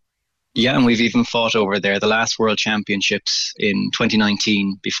 Yeah. Yeah, and we've even fought over there. The last World Championships in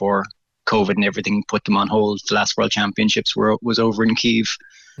 2019, before COVID and everything put them on hold, the last World Championships was over in Kyiv.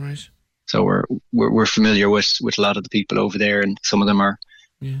 Right. So we're familiar with a lot of the people over there, and some of them are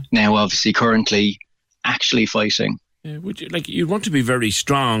now obviously currently actually fighting. Yeah, you'd want to be very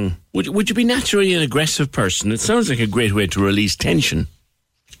strong. Would you be naturally an aggressive person? It sounds like a great way to release tension.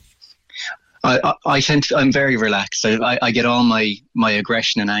 I'm very relaxed. I get all my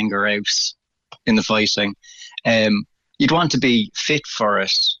aggression and anger out in the fighting. you'd want to be fit for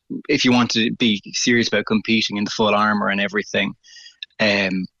it if you want to be serious about competing in the full armour and everything.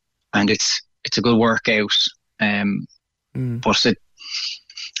 And it's a good workout. But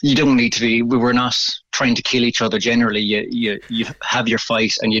you don't need to be. We're not trying to kill each other. Generally, you have your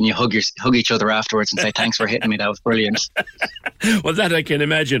fight and then you hug each other afterwards and say, "Thanks for hitting me. That was brilliant." Well, that I can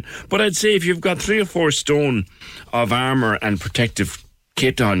imagine. But I'd say if you've got 3 or 4 stone of armour and protective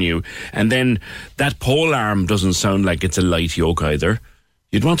kit on you, and then that pole arm doesn't sound like it's a light yoke either,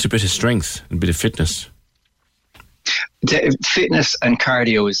 you'd want a bit of strength and a bit of fitness. Fitness and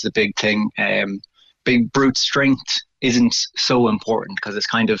cardio is the big thing. Big brute strength isn't so important because it's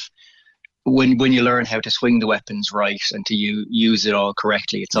kind of when you learn how to swing the weapons right and to use it all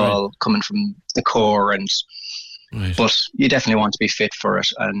correctly, it's all coming from the core. But you definitely want to be fit for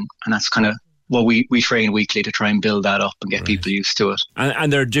it, and that's kind of what we train weekly to try and build that up and get people used to it.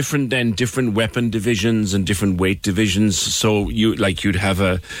 And there are different weapon divisions and different weight divisions. So you'd have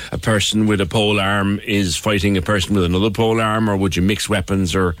a person with a pole arm is fighting a person with another pole arm, or would you mix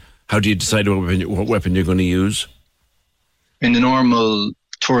weapons, or how do you decide what weapon you're going to use? In the normal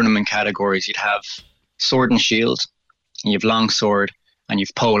tournament categories, you'd have sword and shield, and you have long sword, and you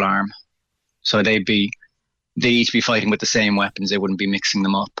have pole arm. So they each be fighting with the same weapons. They wouldn't be mixing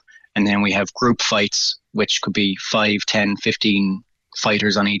them up. And then we have group fights, which could be 5, 10, 15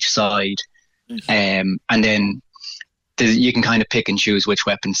 fighters on each side. And then you can kind of pick and choose which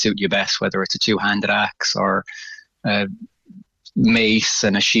weapons suit you best, whether it's a 2-handed axe or a mace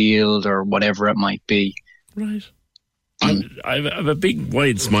and a shield or whatever it might be. Right. I have a big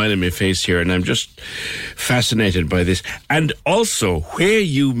wide smile on my face here, and I'm just fascinated by this. And also, where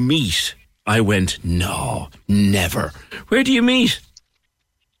you meet, I went, no, never. Where do you meet?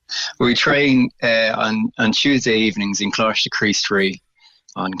 We train on Tuesday evenings in Closh to Crease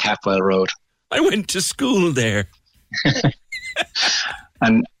on Capwell Road. I went to school there.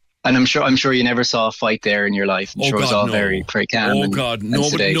 And I'm sure you never saw a fight there in your life. I'm sure it was all very calm. Oh God,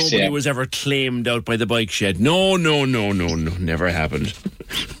 nobody was ever claimed out by the bike shed. No, never happened.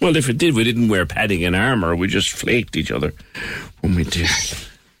 Well, if it did, we didn't wear padding and armour. We just flaked each other when we did.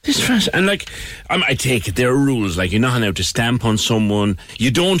 This fast, and I take it there are rules. Like, you're not allowed to stamp on someone.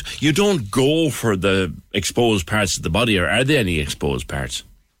 You don't go for the exposed parts of the body. Or are there any exposed parts?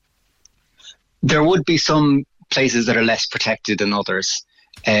 There would be some places that are less protected than others.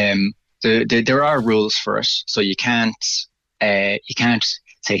 There are rules for it, so you can't say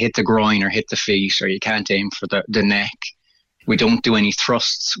hit the groin or hit the feet, or you can't aim for the neck. We don't do any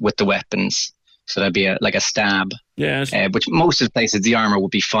thrusts with the weapons, so that'd be like a stab. Yes. Which most of the places the armour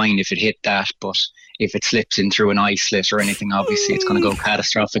would be fine if it hit that, but if it slips in through an eye slit or anything, obviously it's going to go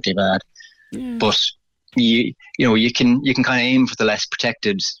catastrophically bad. Yeah. But you can kind of aim for the less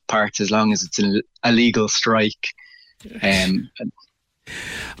protected parts as long as it's a legal strike.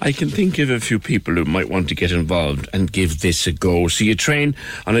 I can think of a few people who might want to get involved and give this a go. So you train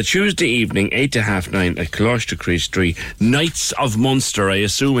on a Tuesday evening, 8 to 9:30 at Closh to Crease 3. Knights of Munster. I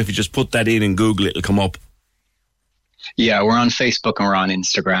assume if you just put that in Google, it'll come up. Yeah, we're on Facebook and we're on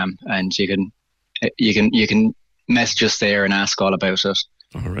Instagram, and you can message us there and ask all about it.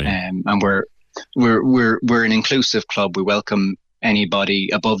 All right. And we're an inclusive club. We welcome anybody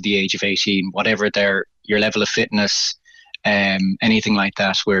above the age of 18, whatever your level of fitness. Anything like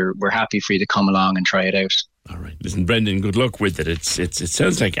that, we're happy for you to come along and try it out. All right. Listen, Brendan, good luck with it. It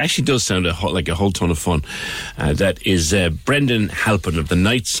sounds like, actually does sound like a whole ton of fun. That is Brendan Halpin of the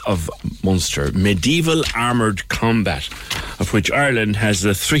Knights of Munster, medieval armoured combat, of which Ireland has a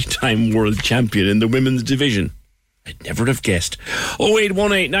 3-time world champion in the women's division. I'd never have guessed.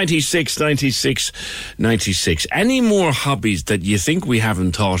 0818 96 96 96. Any more hobbies that you think we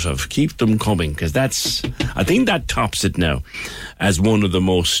haven't thought of, keep them coming, because I think that tops it now as one of the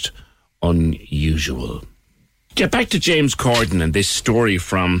most unusual. Get back to James Corden and this story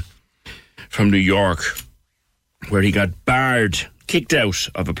from New York, where he got kicked out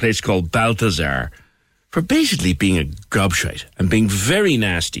of a place called Balthazar for basically being a gobshite and being very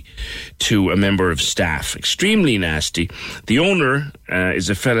nasty to a member of staff. Extremely nasty. The owner is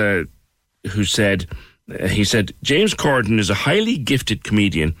a fella who said, James Corden is a highly gifted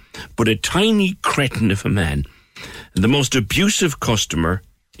comedian, but a tiny cretin of a man, and the most abusive customer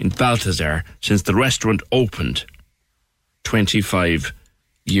in Balthazar since the restaurant opened 25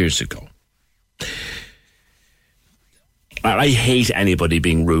 years ago. I hate anybody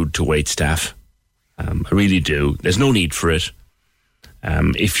being rude to waitstaff. I really do. There's no need for it.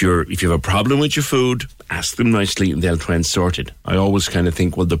 If you have a problem with your food, ask them nicely and they'll try and sort it. I always kind of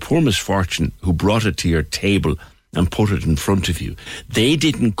think, well, the poor misfortune who brought it to your table and put it in front of you, they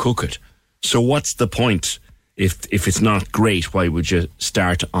didn't cook it. So what's the point? If it's not great, why would you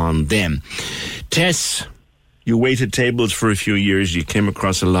start on them? Tess, you waited tables for a few years. You came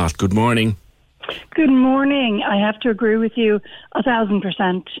across a lot. Good morning. Good morning. I have to agree with you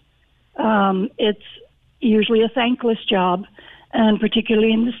 1,000%. It's usually a thankless job, and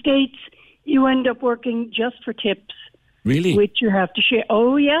particularly in the States, you end up working just for tips. Really? Which you have to share.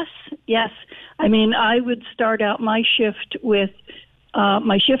 Oh, yes. I mean, I would start out my shift with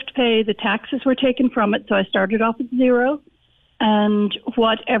my shift pay. The taxes were taken from it, so I started off at 0. And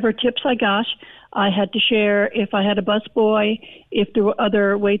whatever tips I got, I had to share. If I had a busboy, if there were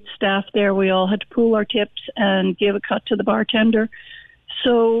other wait staff there, we all had to pool our tips and give a cut to the bartender.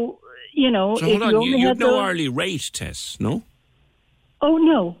 So, So hold on, you had no hourly rate, Tess, no? Oh,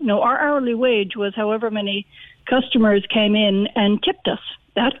 no. Our hourly wage was however many customers came in and tipped us.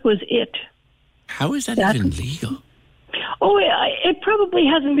 That was it. How is that even legal? Oh, it probably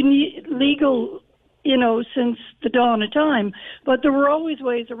hasn't been legal, since the dawn of time. But there were always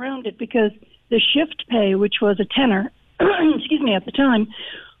ways around it, because the shift pay, which was a tenner, excuse me, at the time,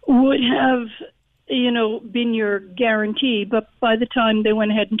 would have, been your guarantee. But by the time they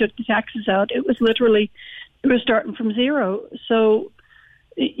went ahead and took the taxes out, it was starting from 0. So,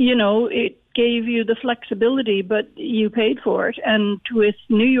 it gave you the flexibility, but you paid for it. And with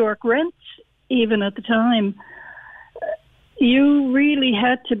New York rents, even at the time, you really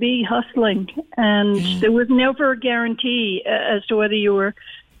had to be hustling, and there was never a guarantee as to whether you were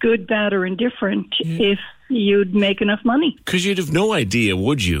good, bad, or indifferent if you'd make enough money. Because you'd have no idea,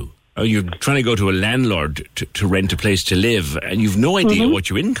 would you? You're trying to go to a landlord to rent a place to live, and you've no idea what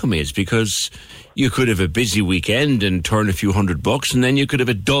your income is, because you could have a busy weekend and turn a few $100, and then you could have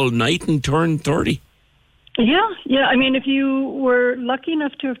a dull night and turn 30. Yeah. I mean, if you were lucky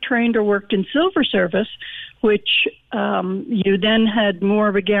enough to have trained or worked in silver service, which you then had more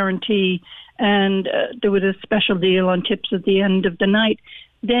of a guarantee, and there was a special deal on tips at the end of the night,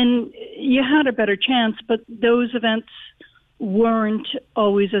 then you had a better chance. But those events weren't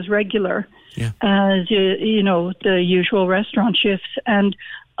always as regular as, the usual restaurant shifts. And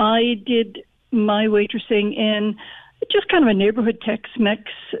I did my waitressing in just kind of a neighborhood Tex-Mex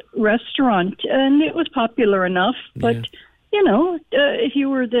restaurant, and it was popular enough. But, if you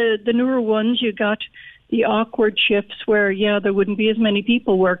were the newer ones, you got the awkward shifts where, there wouldn't be as many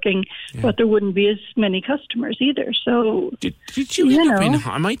people working, but there wouldn't be as many customers either. So, did you end up in,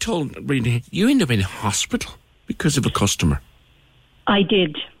 am I told, you end up in hospital because of a customer? I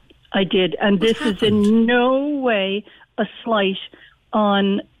did. And this is in no way a slight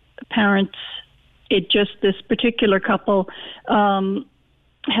on parents. This particular couple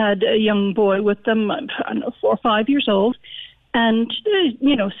had a young boy with them, 4 or 5 years old, and,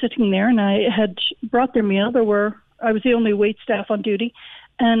 sitting there, and I had brought their meal. I was the only wait staff on duty,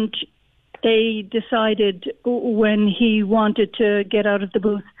 and they decided when he wanted to get out of the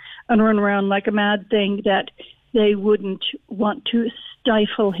booth and run around like a mad thing that they wouldn't want to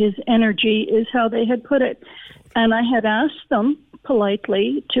stifle his energy, is how they had put it. And I had asked them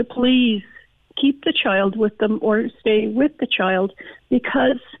politely to please keep the child with them or stay with the child,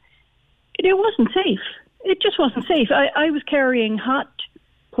 because it wasn't safe. It just wasn't safe. I was carrying hot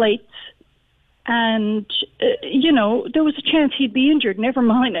plates, and, there was a chance he'd be injured. Never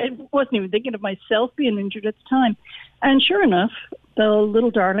mind. I wasn't even thinking of myself being injured at the time. And sure enough, the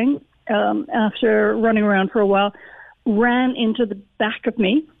little darling, after running around for a while, ran into the back of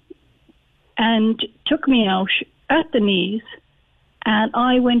me and took me out at the knees, and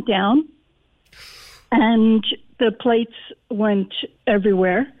I went down, and the plates went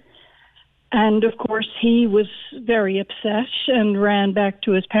everywhere. And, of course, he was very upset and ran back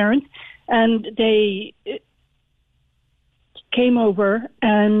to his parents. And they came over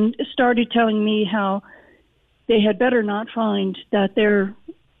and started telling me how they had better not find that their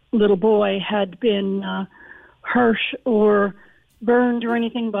little boy had been hurt or burned or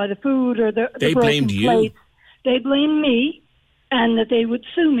anything by the food or the They broken blamed plates. They blamed me, and that they would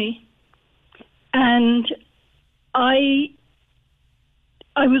sue me. And I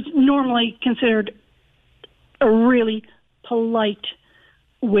was normally considered a really polite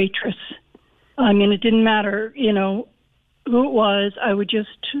waitress. I mean, it didn't matter, who it was. I would just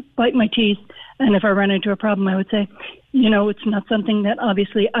bite my teeth, and if I ran into a problem, I would say, it's not something that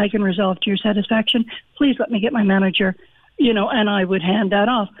obviously I can resolve to your satisfaction. Please let me get my manager, and I would hand that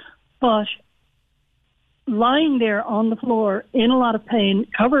off. But lying there on the floor in a lot of pain,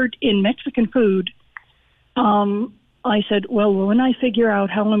 covered in Mexican food, I said, well, when I figure out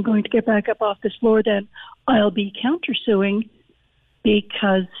how I'm going to get back up off this floor, then I'll be countersuing,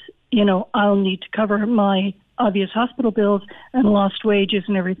 because, I'll need to cover my obvious hospital bills and lost wages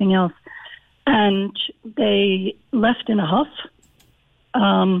and everything else. and they left in a huff.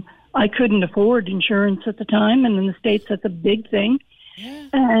 I couldn't afford insurance at the time, and in the States that's a big thing. Yeah.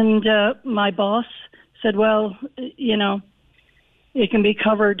 And my boss said, well, you know, it can be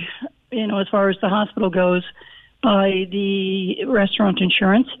covered, you know, as far as the hospital goes by the restaurant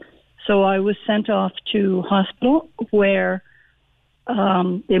insurance. So I was sent off to hospital where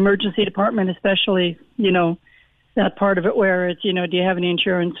the emergency department, especially, you know, that part of it where it's, you know, do you have any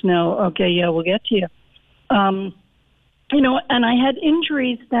insurance? No. Okay, yeah, we'll get to you. You know, and I had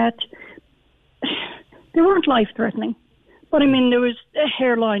injuries that they weren't life-threatening. But, I mean, there was a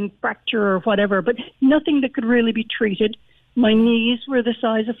hairline fracture or whatever, but nothing that could really be treated. My knees were the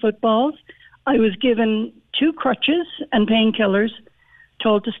size of footballs. I was given 2 crutches and painkillers,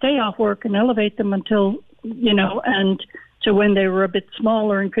 told to stay off work and elevate them until, you know, and so when they were a bit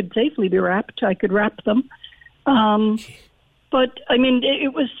smaller and could safely be wrapped, I could wrap them. But, I mean,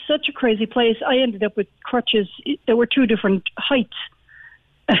 it was such a crazy place. I ended up with crutches. There were 2 different heights.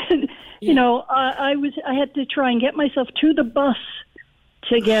 You know, I had to try and get myself to the bus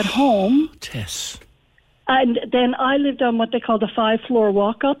to get home. Tess. And then I lived on what they call the 5-floor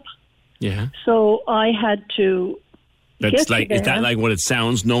walk-up. Yeah. So I had to That's like, is that like what it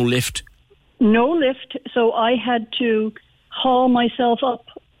sounds? No lift? No lift. So I had to haul myself up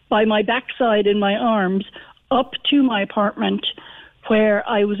by my backside in my arms up to my apartment, where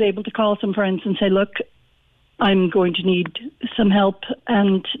I was able to call some friends and say, look, I'm going to need some help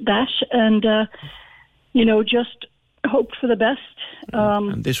and that. And, you know, just hoped for the best.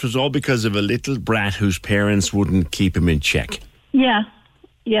 And this was all because of a little brat whose parents wouldn't keep him in check. Yeah,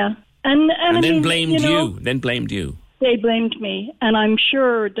 yeah. And then I mean, blamed you. Know, you. Then blamed you. They blamed me. And I'm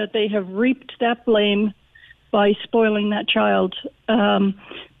sure that they have reaped that blame by spoiling that child.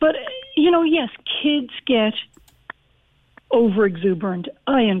 But, you know, yes, kids get over-exuberant.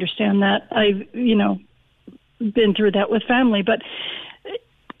 I understand that. I've, you know, been through that with family. But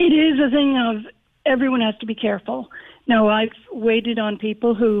it is a thing of everyone has to be careful. Now, I've waited on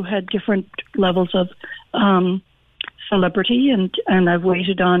people who had different levels of celebrity, and I've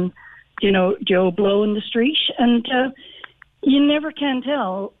waited on, you know, Joe Blow in the street. And you never can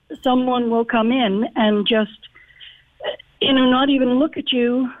tell. Someone will come in and just, you know, not even look at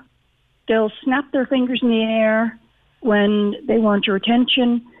you. They'll snap their fingers in the air when they want your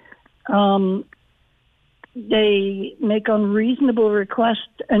attention. They make unreasonable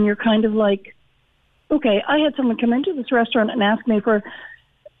requests, and you're kind of like, okay, I had someone come into this restaurant and ask me for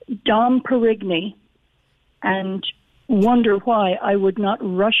Dom Perigny and wonder why I would not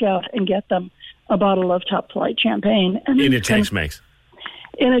rush out and get them a bottle of Top Flight champagne. And in a Tex-Mex.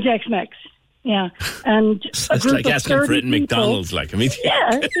 In a Tex-Mex, yeah. And it's like asking for it in McDonald's, like, I mean.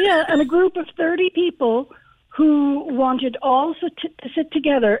 Yeah, and a group of 30 people who wanted all to sit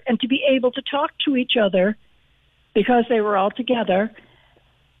together and to be able to talk to each other because they were all together,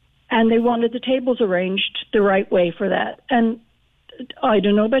 and they wanted the tables arranged the right way for that. And I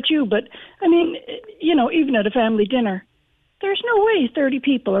don't know about you, but, I mean, you know, even at a family dinner, there's no way 30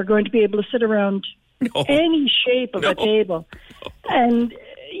 people are going to be able to sit around any shape of a table. And,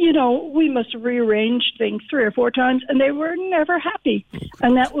 you know, we must have rearranged things 3 or 4 times, and they were never happy.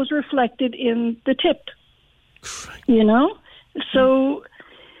 And that was reflected in the tip, you know? So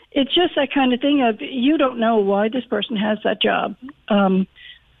it's just that kind of thing of you don't know why this person has that job.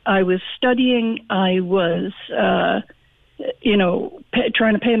 I was studying. I was, you know,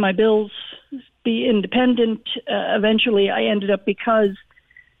 trying to pay my bills, be independent. Eventually, I ended up, because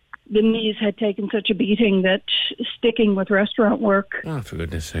the knees had taken such a beating, that sticking with restaurant work for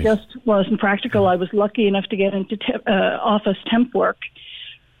goodness sake, just wasn't practical. I was lucky enough to get into office temp work,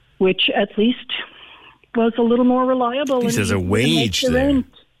 which at least was a little more reliable. At least there's a wage there.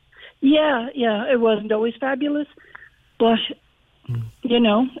 Yeah, it wasn't always fabulous, but you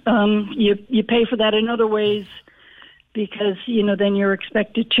know, you pay for that in other ways, because, you know, then you're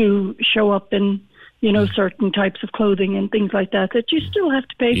expected to show up in, you know, certain types of clothing and things like that you still have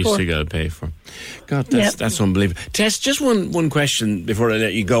to pay for. You still got to pay for. God, that's unbelievable. Tess, just one question before I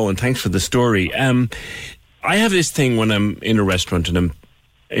let you go, and thanks for the story. I have this thing when I'm in a restaurant and I'm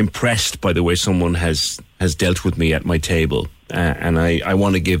impressed by the way someone has dealt with me at my table, and I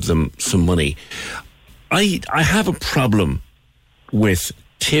want to give them some money. I have a problem with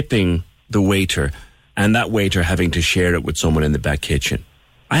tipping the waiter and that waiter having to share it with someone in the back kitchen.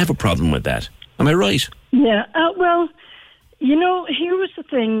 I have a problem with that. Am I right? Yeah. Well, you know, here was the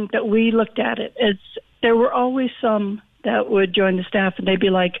thing that we looked at it. There were always some that would join the staff and they'd be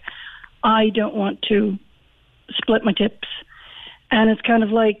like, I don't want to split my tips. And it's kind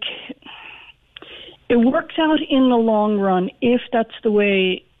of like, it works out in the long run if that's the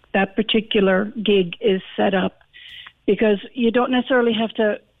way that particular gig is set up, because you don't necessarily have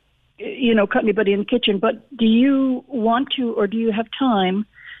to, cut anybody in the kitchen, but do you want to, or do you have time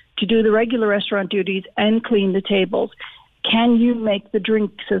to do the regular restaurant duties and clean the tables? Can you make the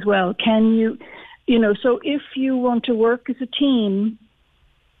drinks as well? Can you, so if you want to work as a team,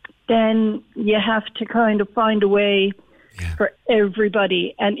 then you have to kind of find a way for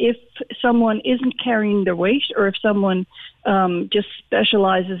everybody. And if someone isn't carrying their weight, or if someone just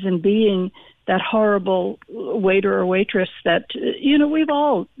specializes in being that horrible waiter or waitress that, we've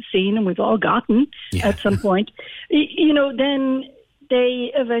all seen and we've all gotten at some point, then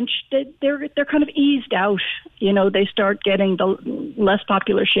they eventually, they're kind of eased out. They start getting the less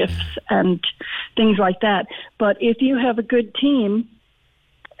popular shifts and things like that. But if you have a good team,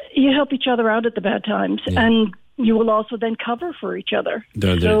 you help each other out at the bad times, and you will also then cover for each other.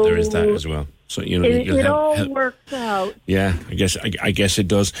 There is that as well. So it all works out. Yeah, I guess it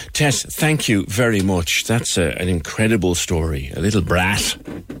does. Tess, thank you very much. That's an incredible story. A little brat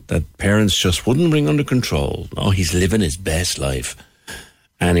that parents just wouldn't bring under control. Oh, he's living his best life,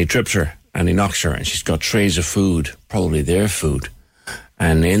 and he trips her and he knocks her, and she's got trays of food, probably their food,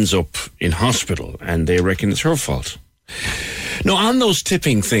 and ends up in hospital, and they reckon it's her fault. No, on those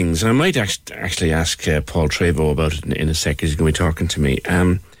tipping things, and I might actually ask Paul Trevo about it in a second. He's going to be talking to me.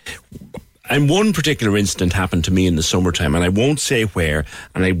 And one particular incident happened to me in the summertime, and I won't say where,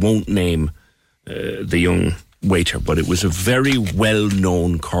 and I won't name the young waiter, but it was a very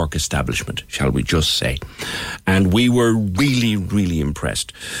well-known Cork establishment, shall we just say. And we were really, really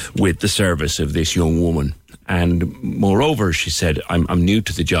impressed with the service of this young woman. And moreover, she said, I'm new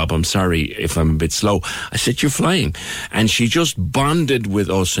to the job. I'm sorry if I'm a bit slow. I said, you're flying. And she just bonded with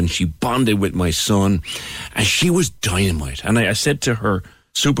us, and she bonded with my son. And she was dynamite. And I said to her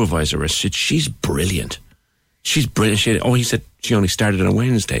supervisor, I said, she's brilliant. She's brilliant. He said, she only started on a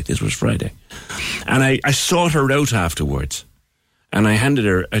Wednesday. This was Friday. And I sought her out afterwards. And I handed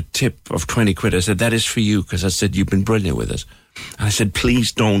her a tip of 20 quid. I said, that is for you, because I said, you've been brilliant with us. And I said,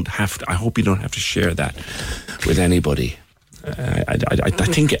 please don't have to, I hope you don't have to share that with anybody. I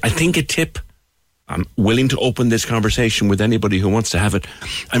think a tip, I'm willing to open this conversation with anybody who wants to have it.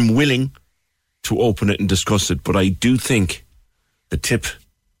 I'm willing to open it and discuss it, but I do think the tip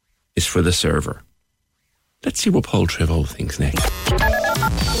is for the server. Let's see what Paul Trevo thinks next.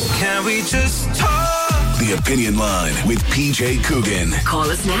 Can we just talk? The Opinion Line with PJ Coogan. Call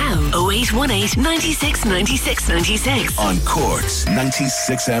us now. 0818 96 96 96. On Cork's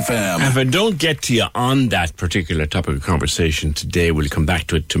 96 FM. If I don't get to you on that particular topic of conversation today, we'll come back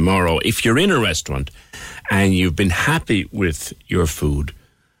to it tomorrow. If you're in a restaurant and you've been happy with your food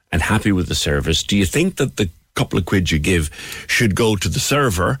and happy with the service, do you think that the couple of quid you give should go to the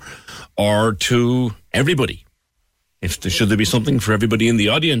server or to everybody? Should there be something for everybody in the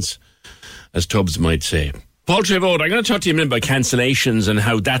audience, as Tubbs might say? Paul Trevo, I'm going to talk to you a minute about cancellations and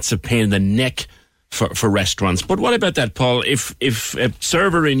how that's a pain in the neck for restaurants. But what about that, Paul? If a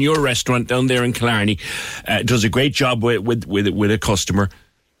server in your restaurant down there in Killarney does a great job with a customer,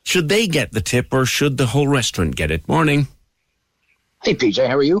 should they get the tip, or should the whole restaurant get it? Morning. Hey, PJ,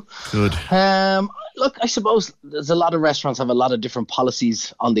 how are you? Good. Look, I suppose there's a lot of restaurants have a lot of different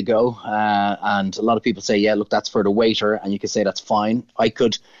policies on the go, and a lot of people say, yeah, look, that's for the waiter, and you could say that's fine. I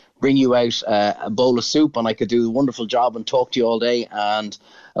could bring you out a bowl of soup, and I could do a wonderful job and talk to you all day, and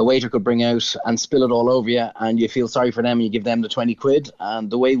a waiter could bring out and spill it all over you, and you feel sorry for them, and you give them the 20 quid. And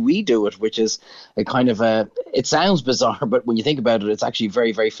the way we do it, which is a kind of it sounds bizarre, but when you think about it, it's actually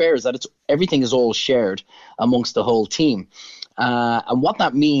very, very fair, is that everything is all shared amongst the whole team. And what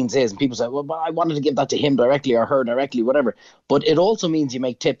that means is, and people say, well, I wanted to give that to him directly or her directly, whatever. But it also means you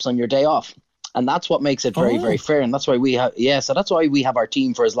make tips on your day off. And that's what makes it very, very fair. And that's why we have, so that's why we have our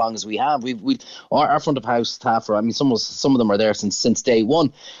team for as long as we have. Our front of house staff, some of them are there since day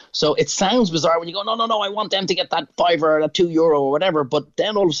one. So it sounds bizarre when you go, no, I want them to get that €5 or that €2 or whatever. But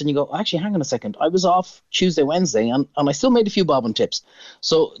then all of a sudden you go, actually, hang on a second. I was off Tuesday, Wednesday, and I still made a few bob and tips.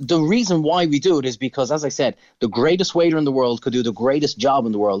 So the reason why we do it is because, as I said, the greatest waiter in the world could do the greatest job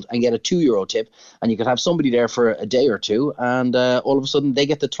in the world and get a €2 tip. And you could have somebody there for a day or two, and all of a sudden they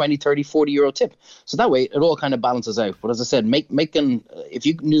get the 20, 30, €40 tip. So that way it all kind of balances out. But as I said, making if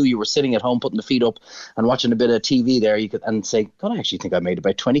you knew you were sitting at home putting the feet up and watching a bit of TV there, you could and say, God, I actually think I made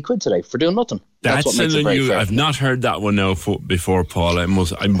about 20 quid today for doing nothing. That's what makes it very fair. I've not heard that one before, Paul. I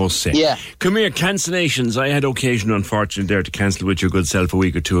must say. Yeah. Come here, cancellations. I had occasion, unfortunately, there to cancel with your good self a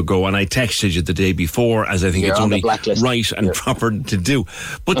week or two ago, and I texted you the day before, as I think it's only right and proper to do.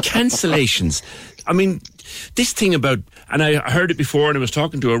 But cancellations, I mean, this thing about, and I heard it before, and I was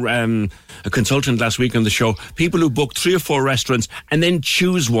talking to a consultant last week on the show, people who book 3 or 4 restaurants and then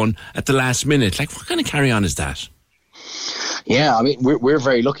choose one at the last minute. Like, what kind of carry on is that? Yeah, I mean, we're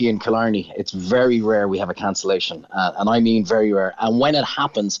very lucky in Killarney. It's very rare we have a cancellation, and I mean very rare. And when it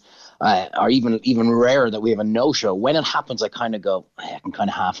happens, or even rarer that we have a no-show, when it happens, I kind of go, I can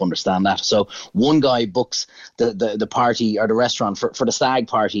kind of half understand that. So one guy books the party or the restaurant for the stag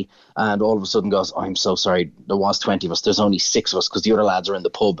party, and all of a sudden goes, I'm so sorry, there was 20 of us, there's only 6 of us because the other lads are in the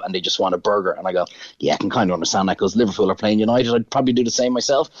pub and they just want a burger. And I go, yeah, I can kind of understand that because Liverpool are playing United. I'd probably do the same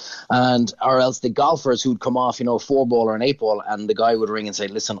myself. Or else the golfers who'd come off, a 4-ball or an 8-ball, and the guy would ring and say,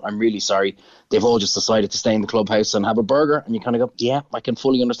 listen, I'm really sorry, they've all just decided to stay in the clubhouse and have a burger. And you kind of go, yeah, I can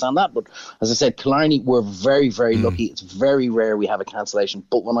fully understand that. But as I said, Killarney, we're very, very lucky. It's very rare we have a cancellation.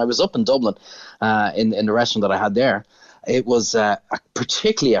 But when I was up in Dublin, in the restaurant that I had there, it was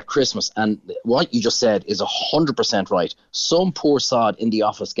particularly at Christmas, and what you just said is 100% right. Some poor sod in the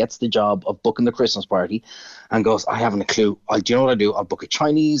office gets the job of booking the Christmas party and goes, I haven't a clue. Do you know what I do? I'll book a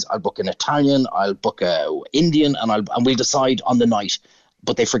Chinese, I'll book an Italian, I'll book a Indian, and we'll decide on the night.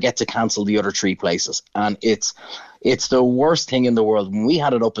 But they forget to cancel the other 3 places. And it's the worst thing in the world. When we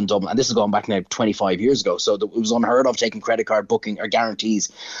had it up in Dublin, and this is going back now 25 years ago, so it was unheard of taking credit card booking or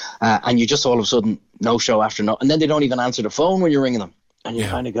guarantees. And you just all of a sudden, no show after no. And then they don't even answer the phone when you're ringing them. And you're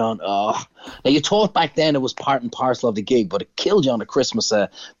kind of going, oh. Now, you thought back then it was part and parcel of the gig, but it killed you on a Christmas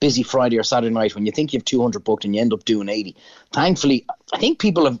busy Friday or Saturday night when you think you have 200 booked and you end up doing 80. Thankfully, I think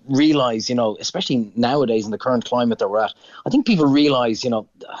people have realised, especially nowadays in the current climate that we're at, I think people realise,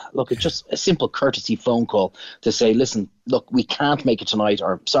 look, it's just a simple courtesy phone call to say, listen, look, we can't make it tonight,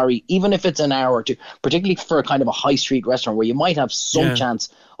 or sorry, even if it's an hour or two, particularly for a kind of a high street restaurant where you might have some chance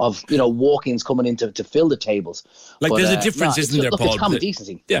of, walk-ins coming in to fill the tables. Like, there's a difference, isn't there, Paul? It's common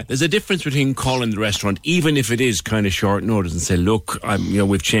decency. Yeah, there's a difference between calling the restaurant, even if it is kind of short notice, and say, look,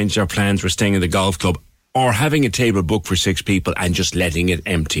 we've changed our plans, we're staying in the golf club, or having a table booked for 6 people and just letting it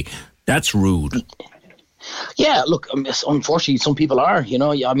empty. That's rude. Yeah, look, unfortunately, some people are,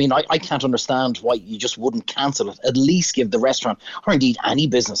 I mean, I can't understand why you just wouldn't cancel it. At least give the restaurant, or indeed any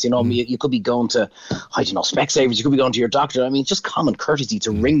business, you could be going to, I don't know, Specsavers, you could be going to your doctor. I mean, just common courtesy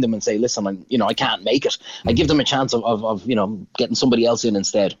to ring them and say, listen, I can't make it. I give them a chance of getting somebody else in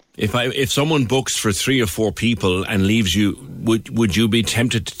instead. If someone books for 3 or 4 people and leaves you, would you be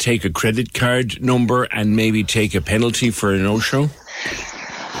tempted to take a credit card number and maybe take a penalty for a no-show?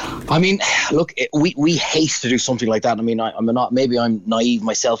 I mean, look, we hate to do something like that. I mean, maybe I'm naive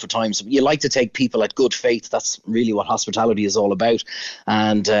myself at times. You like to take people at good faith. That's really what hospitality is all about.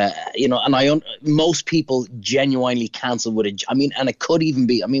 And most people genuinely cancel with it. I mean, and it could even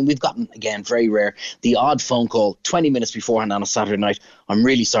be, we've gotten, again, very rare, the odd phone call 20 minutes beforehand on a Saturday night. I'm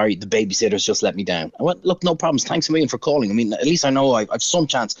really sorry, the babysitter's just let me down. I went, look, no problems. Thanks a million for calling. I mean, at least I know I've some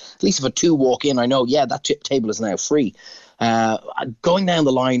chance. At least if a 2 walk in, I know, that table is now free. Going down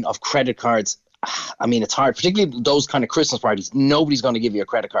the line of credit cards, I mean, it's hard, particularly those kind of Christmas parties. Nobody's going to give you a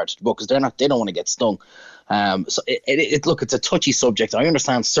credit card to book because they don't want to get stung. So look, it's a touchy subject. I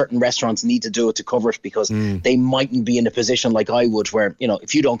understand certain restaurants need to do it to cover it because they mightn't be in a position like I would where,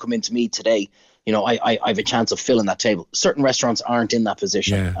 if you don't come into me today, I have a chance of filling that table. Certain restaurants aren't in that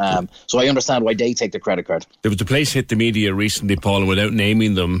position. Yeah. So I understand why they take the credit card. There was a place hit the media recently, Paul, and without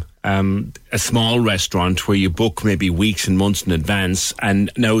naming them, a small restaurant where you book maybe weeks and months in advance.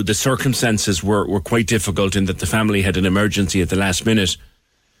 And now the circumstances were quite difficult in that the family had an emergency at the last minute.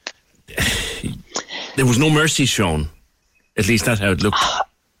 There was no mercy shown. At least that's how it looked.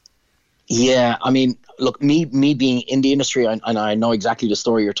 Yeah, I mean, look, me being in the industry, and I know exactly the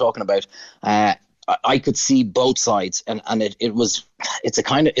story you're talking about. I could see both sides, and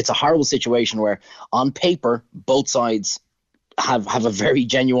it's a horrible situation where, on paper, both sides have a very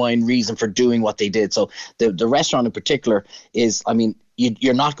genuine reason for doing what they did. So the restaurant in particular is, I mean,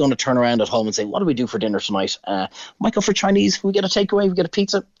 you're not going to turn around at home and say, what do we do for dinner tonight? Might go for Chinese. Can we get a takeaway? We get a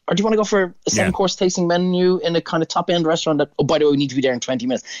pizza? Or do you want to go for a 7-course tasting menu in a kind of top-end restaurant that, oh, by the way, we need to be there in 20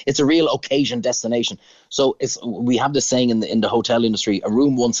 minutes? It's a real occasion destination. So we have this saying in the hotel industry, a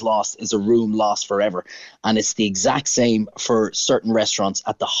room once lost is a room lost forever. And it's the exact same for certain restaurants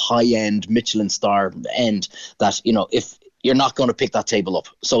at the high-end Michelin star end that, if you're not going to pick that table up,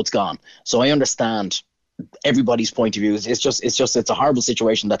 so it's gone. So I understand everybody's point of view. It's a horrible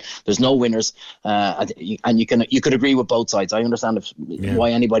situation that there's no winners, and you could agree with both sides. I understand why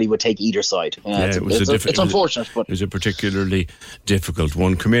anybody would take either side. It's unfortunate, but it was a particularly difficult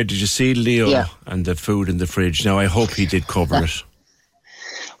one. Come here, did you see Leo and the food in the fridge? Now I hope he did cover it.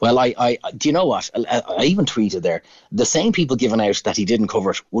 Well, I do you know what? I even tweeted there, the same people giving out that he didn't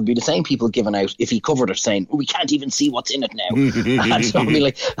cover it would be the same people giving out if he covered it, saying, we can't even see what's in it now. And so, I mean,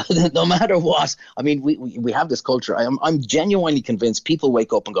 like, no matter what, I mean, we have this culture. I'm genuinely convinced people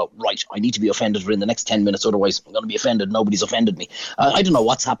wake up and go, right, I need to be offended within the next 10 minutes, otherwise I'm going to be offended. Nobody's offended me. I don't know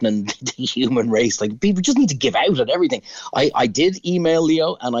what's happening to the human race. Like, people just need to give out at everything. I did email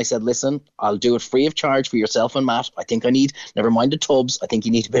Leo and I said, listen, I'll do it free of charge for yourself and Matt. I think I need, never mind the tubs, I think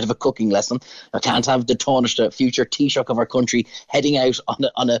you need a bit of a cooking lesson. I can't have the Taoiseach, the future Taoiseach of our country, heading out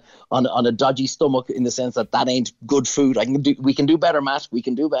on a dodgy stomach, in the sense that ain't good food. We can do better, Matt. We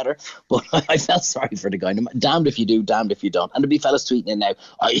can do better. But I felt sorry for the guy. Damned if you do, damned if you don't. And there'll be fellas tweeting in now,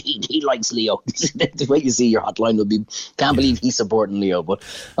 he likes Leo. The way you see your hotline will be, can't believe he's supporting Leo. But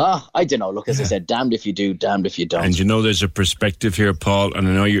I don't know. Look, as I said, damned if you do, damned if you don't. And you know, there's a perspective here, Paul, and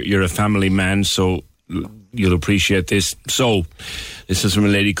I know you're a family man, so you'll appreciate this. So, this is from a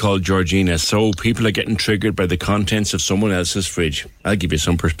lady called Georgina. So, people are getting triggered by the contents of someone else's fridge. I'll give you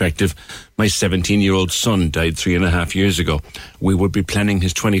some perspective. My 17-year-old son died 3.5 years ago. We would be planning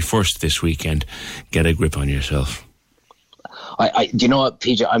his 21st this weekend. Get a grip on yourself. Do you know what,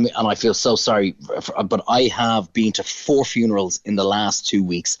 PJ? And I feel so sorry, but I have been to 4 funerals in the last 2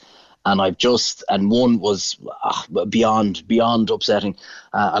 weeks. And one was beyond upsetting.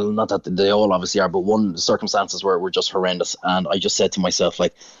 Not that they all obviously are, but one, the circumstances were just horrendous. And I just said to myself,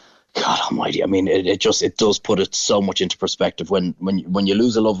 like, God Almighty! I mean, it does put it so much into perspective when you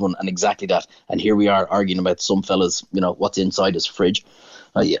lose a loved one, and exactly that. And here we are arguing about some fellas, you know, what's inside his fridge.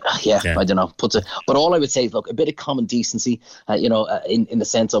 Yeah, I don't know. But all I would say is, look, a bit of common decency, in the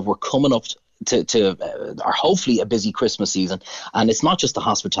sense of we're coming up to or hopefully a busy Christmas season, and it's not just the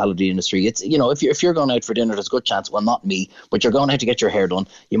hospitality industry. It's, you know, if you're going out for dinner, there's a good chance, well, not me, but you're going out to get your hair done,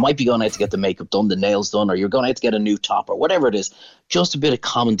 you might be going out to get the makeup done, the nails done, or you're going out to get a new top or whatever it is. Just a bit of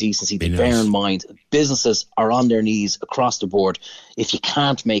common decency to bear in mind. Businesses are on their knees across the board. If you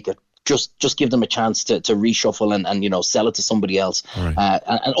can't make it, just give them a chance to reshuffle and you know, sell it to somebody else. Right.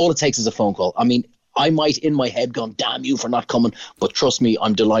 And all it takes is a phone call. I mean, I might in my head gone, damn you for not coming, but trust me,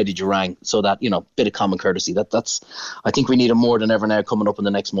 I'm delighted you rang. So that, you know, bit of common courtesy. That's I think we need it more than ever now, coming up in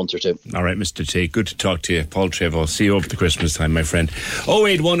the next month or two. All right, Mr. T, good to talk to you. Paul Trevo, see you over the Christmas time, my friend.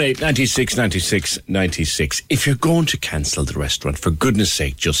 0818 96 96 96. If you're going to cancel the restaurant, for goodness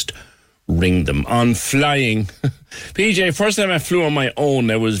sake, just ring them. On flying, PJ, first time I flew on my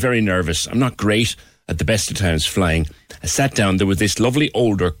own, I was very nervous. I'm not great at the best of times flying. I sat down, there was this lovely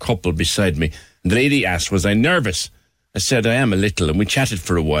older couple beside me, and the lady asked, was I nervous? I said, I am a little, and we chatted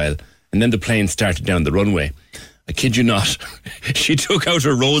for a while, and then the plane started down the runway. I kid you not, she took out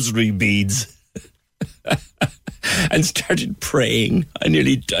her rosary beads and started praying. I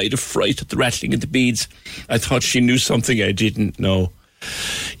nearly died of fright at the rattling of the beads. I thought she knew something I didn't know.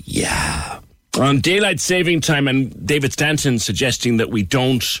 Yeah. On daylight saving time, and David Stanton suggesting that we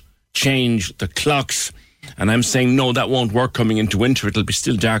don't change the clocks. And I'm saying, no, that won't work coming into winter. It'll be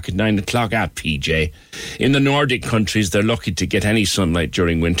still dark at 9 o'clock at PJ. In the Nordic countries, they're lucky to get any sunlight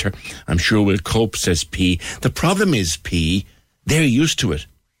during winter. I'm sure we'll cope, says P. The problem is, P, they're used to it.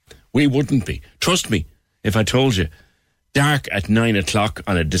 We wouldn't be. Trust me, if I told you. Dark at 9 o'clock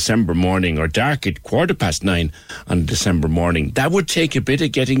on a December morning, or dark at 9:15 on a December morning, that would take a bit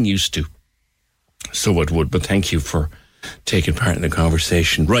of getting used to. So it would, but thank you for taking part in the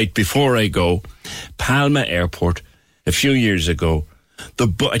conversation. Right, before I go, Palma Airport, a few years ago,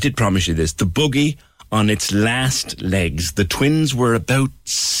 I did promise you this, the buggy on its last legs, the twins were about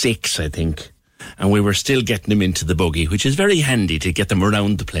 6, I think, and we were still getting them into the buggy, which is very handy to get them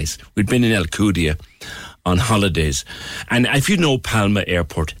around the place. We'd been in Alcudia on holidays, and if you know Palma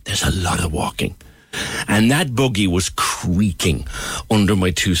Airport, there's a lot of walking. And that buggy was creaking under my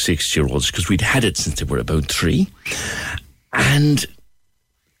 2 6-year-olds, because we'd had it since they were about 3, and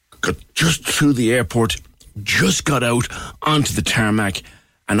got just through the airport, just got out onto the tarmac,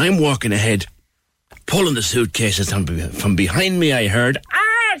 and I'm walking ahead, pulling the suitcases, and from behind me I heard,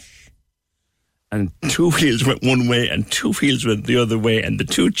 "Ash!" And 2 wheels went one way and 2 wheels went the other way, and the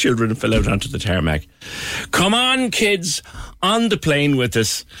 2 children fell out onto the tarmac. Come on, kids, on the plane with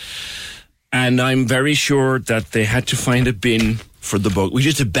us. And I'm very sure that they had to find a bin for the bug. We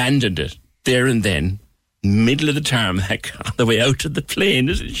just abandoned it there and then, middle of the tarmac, on the way out of the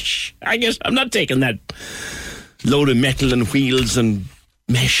plane. I guess I'm not taking that load of metal and wheels and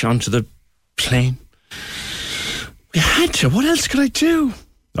mesh onto the plane. We had to. What else could I do?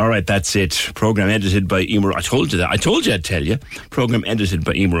 All right, that's it. Program edited by Emer. I told you that. I told you I'd tell you. Program edited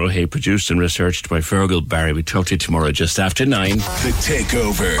by Emer O'Hay, produced and researched by Fergal Barry. We talk to you tomorrow just after 9. The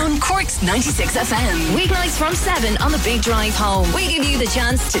Takeover. On Cork's 96 FM. Weeknights from 7 on the Big Drive Home. We give you the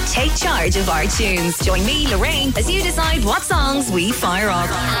chance to take charge of our tunes. Join me, Lorraine, as you decide what songs we fire up.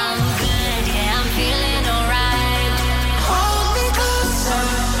 I'm good, yeah, I'm feeling alright. Hold me closer.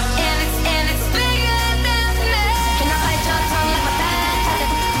 And it's bigger than me. Can I bite your tongue like my dad?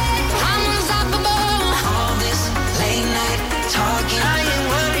 I'm unstoppable. All this late night talking, I ain't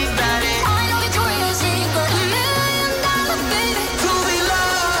worried about it. I know Victoria's Secret. $1 million, baby. To be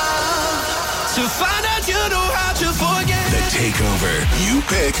loved. To find out you know how to forget. The Takeover. You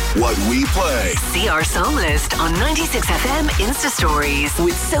pick what we play. See our song list on 96FM Insta Stories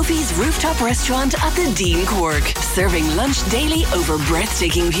with Sophie's Rooftop Restaurant at the Dean Cork. Serving lunch daily over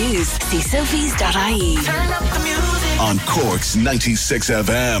breathtaking views. See sophies.ie. Turn up the music. On Cork's 96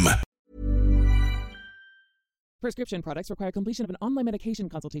 FM. Prescription products require completion of an online medication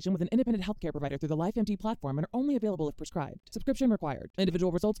consultation with an independent healthcare provider through the LifeMD platform and are only available if prescribed. Subscription required.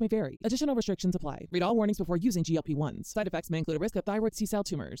 Individual results may vary. Additional restrictions apply. Read all warnings before using GLP-1s. Side effects may include a risk of thyroid C-cell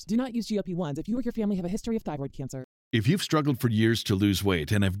tumors. Do not use GLP-1s if you or your family have a history of thyroid cancer. If you've struggled for years to lose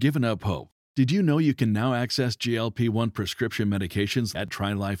weight and have given up hope, did you know you can now access GLP-1 prescription medications at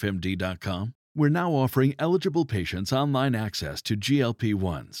TryLifeMD.com? We're now offering eligible patients online access to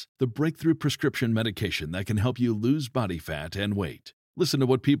GLP-1s, the breakthrough prescription medication that can help you lose body fat and weight. Listen to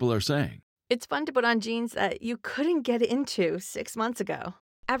what people are saying. It's fun to put on jeans that you couldn't get into 6 months ago.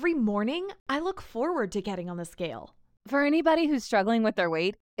 Every morning, I look forward to getting on the scale. For anybody who's struggling with their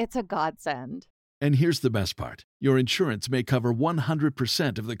weight, it's a godsend. And here's the best part. Your insurance may cover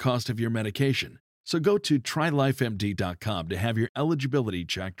 100% of the cost of your medication. So go to TryLifeMD.com to have your eligibility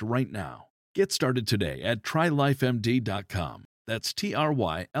checked right now. Get started today at TryLifeMD.com. That's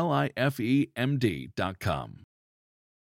TryLifeMD.com.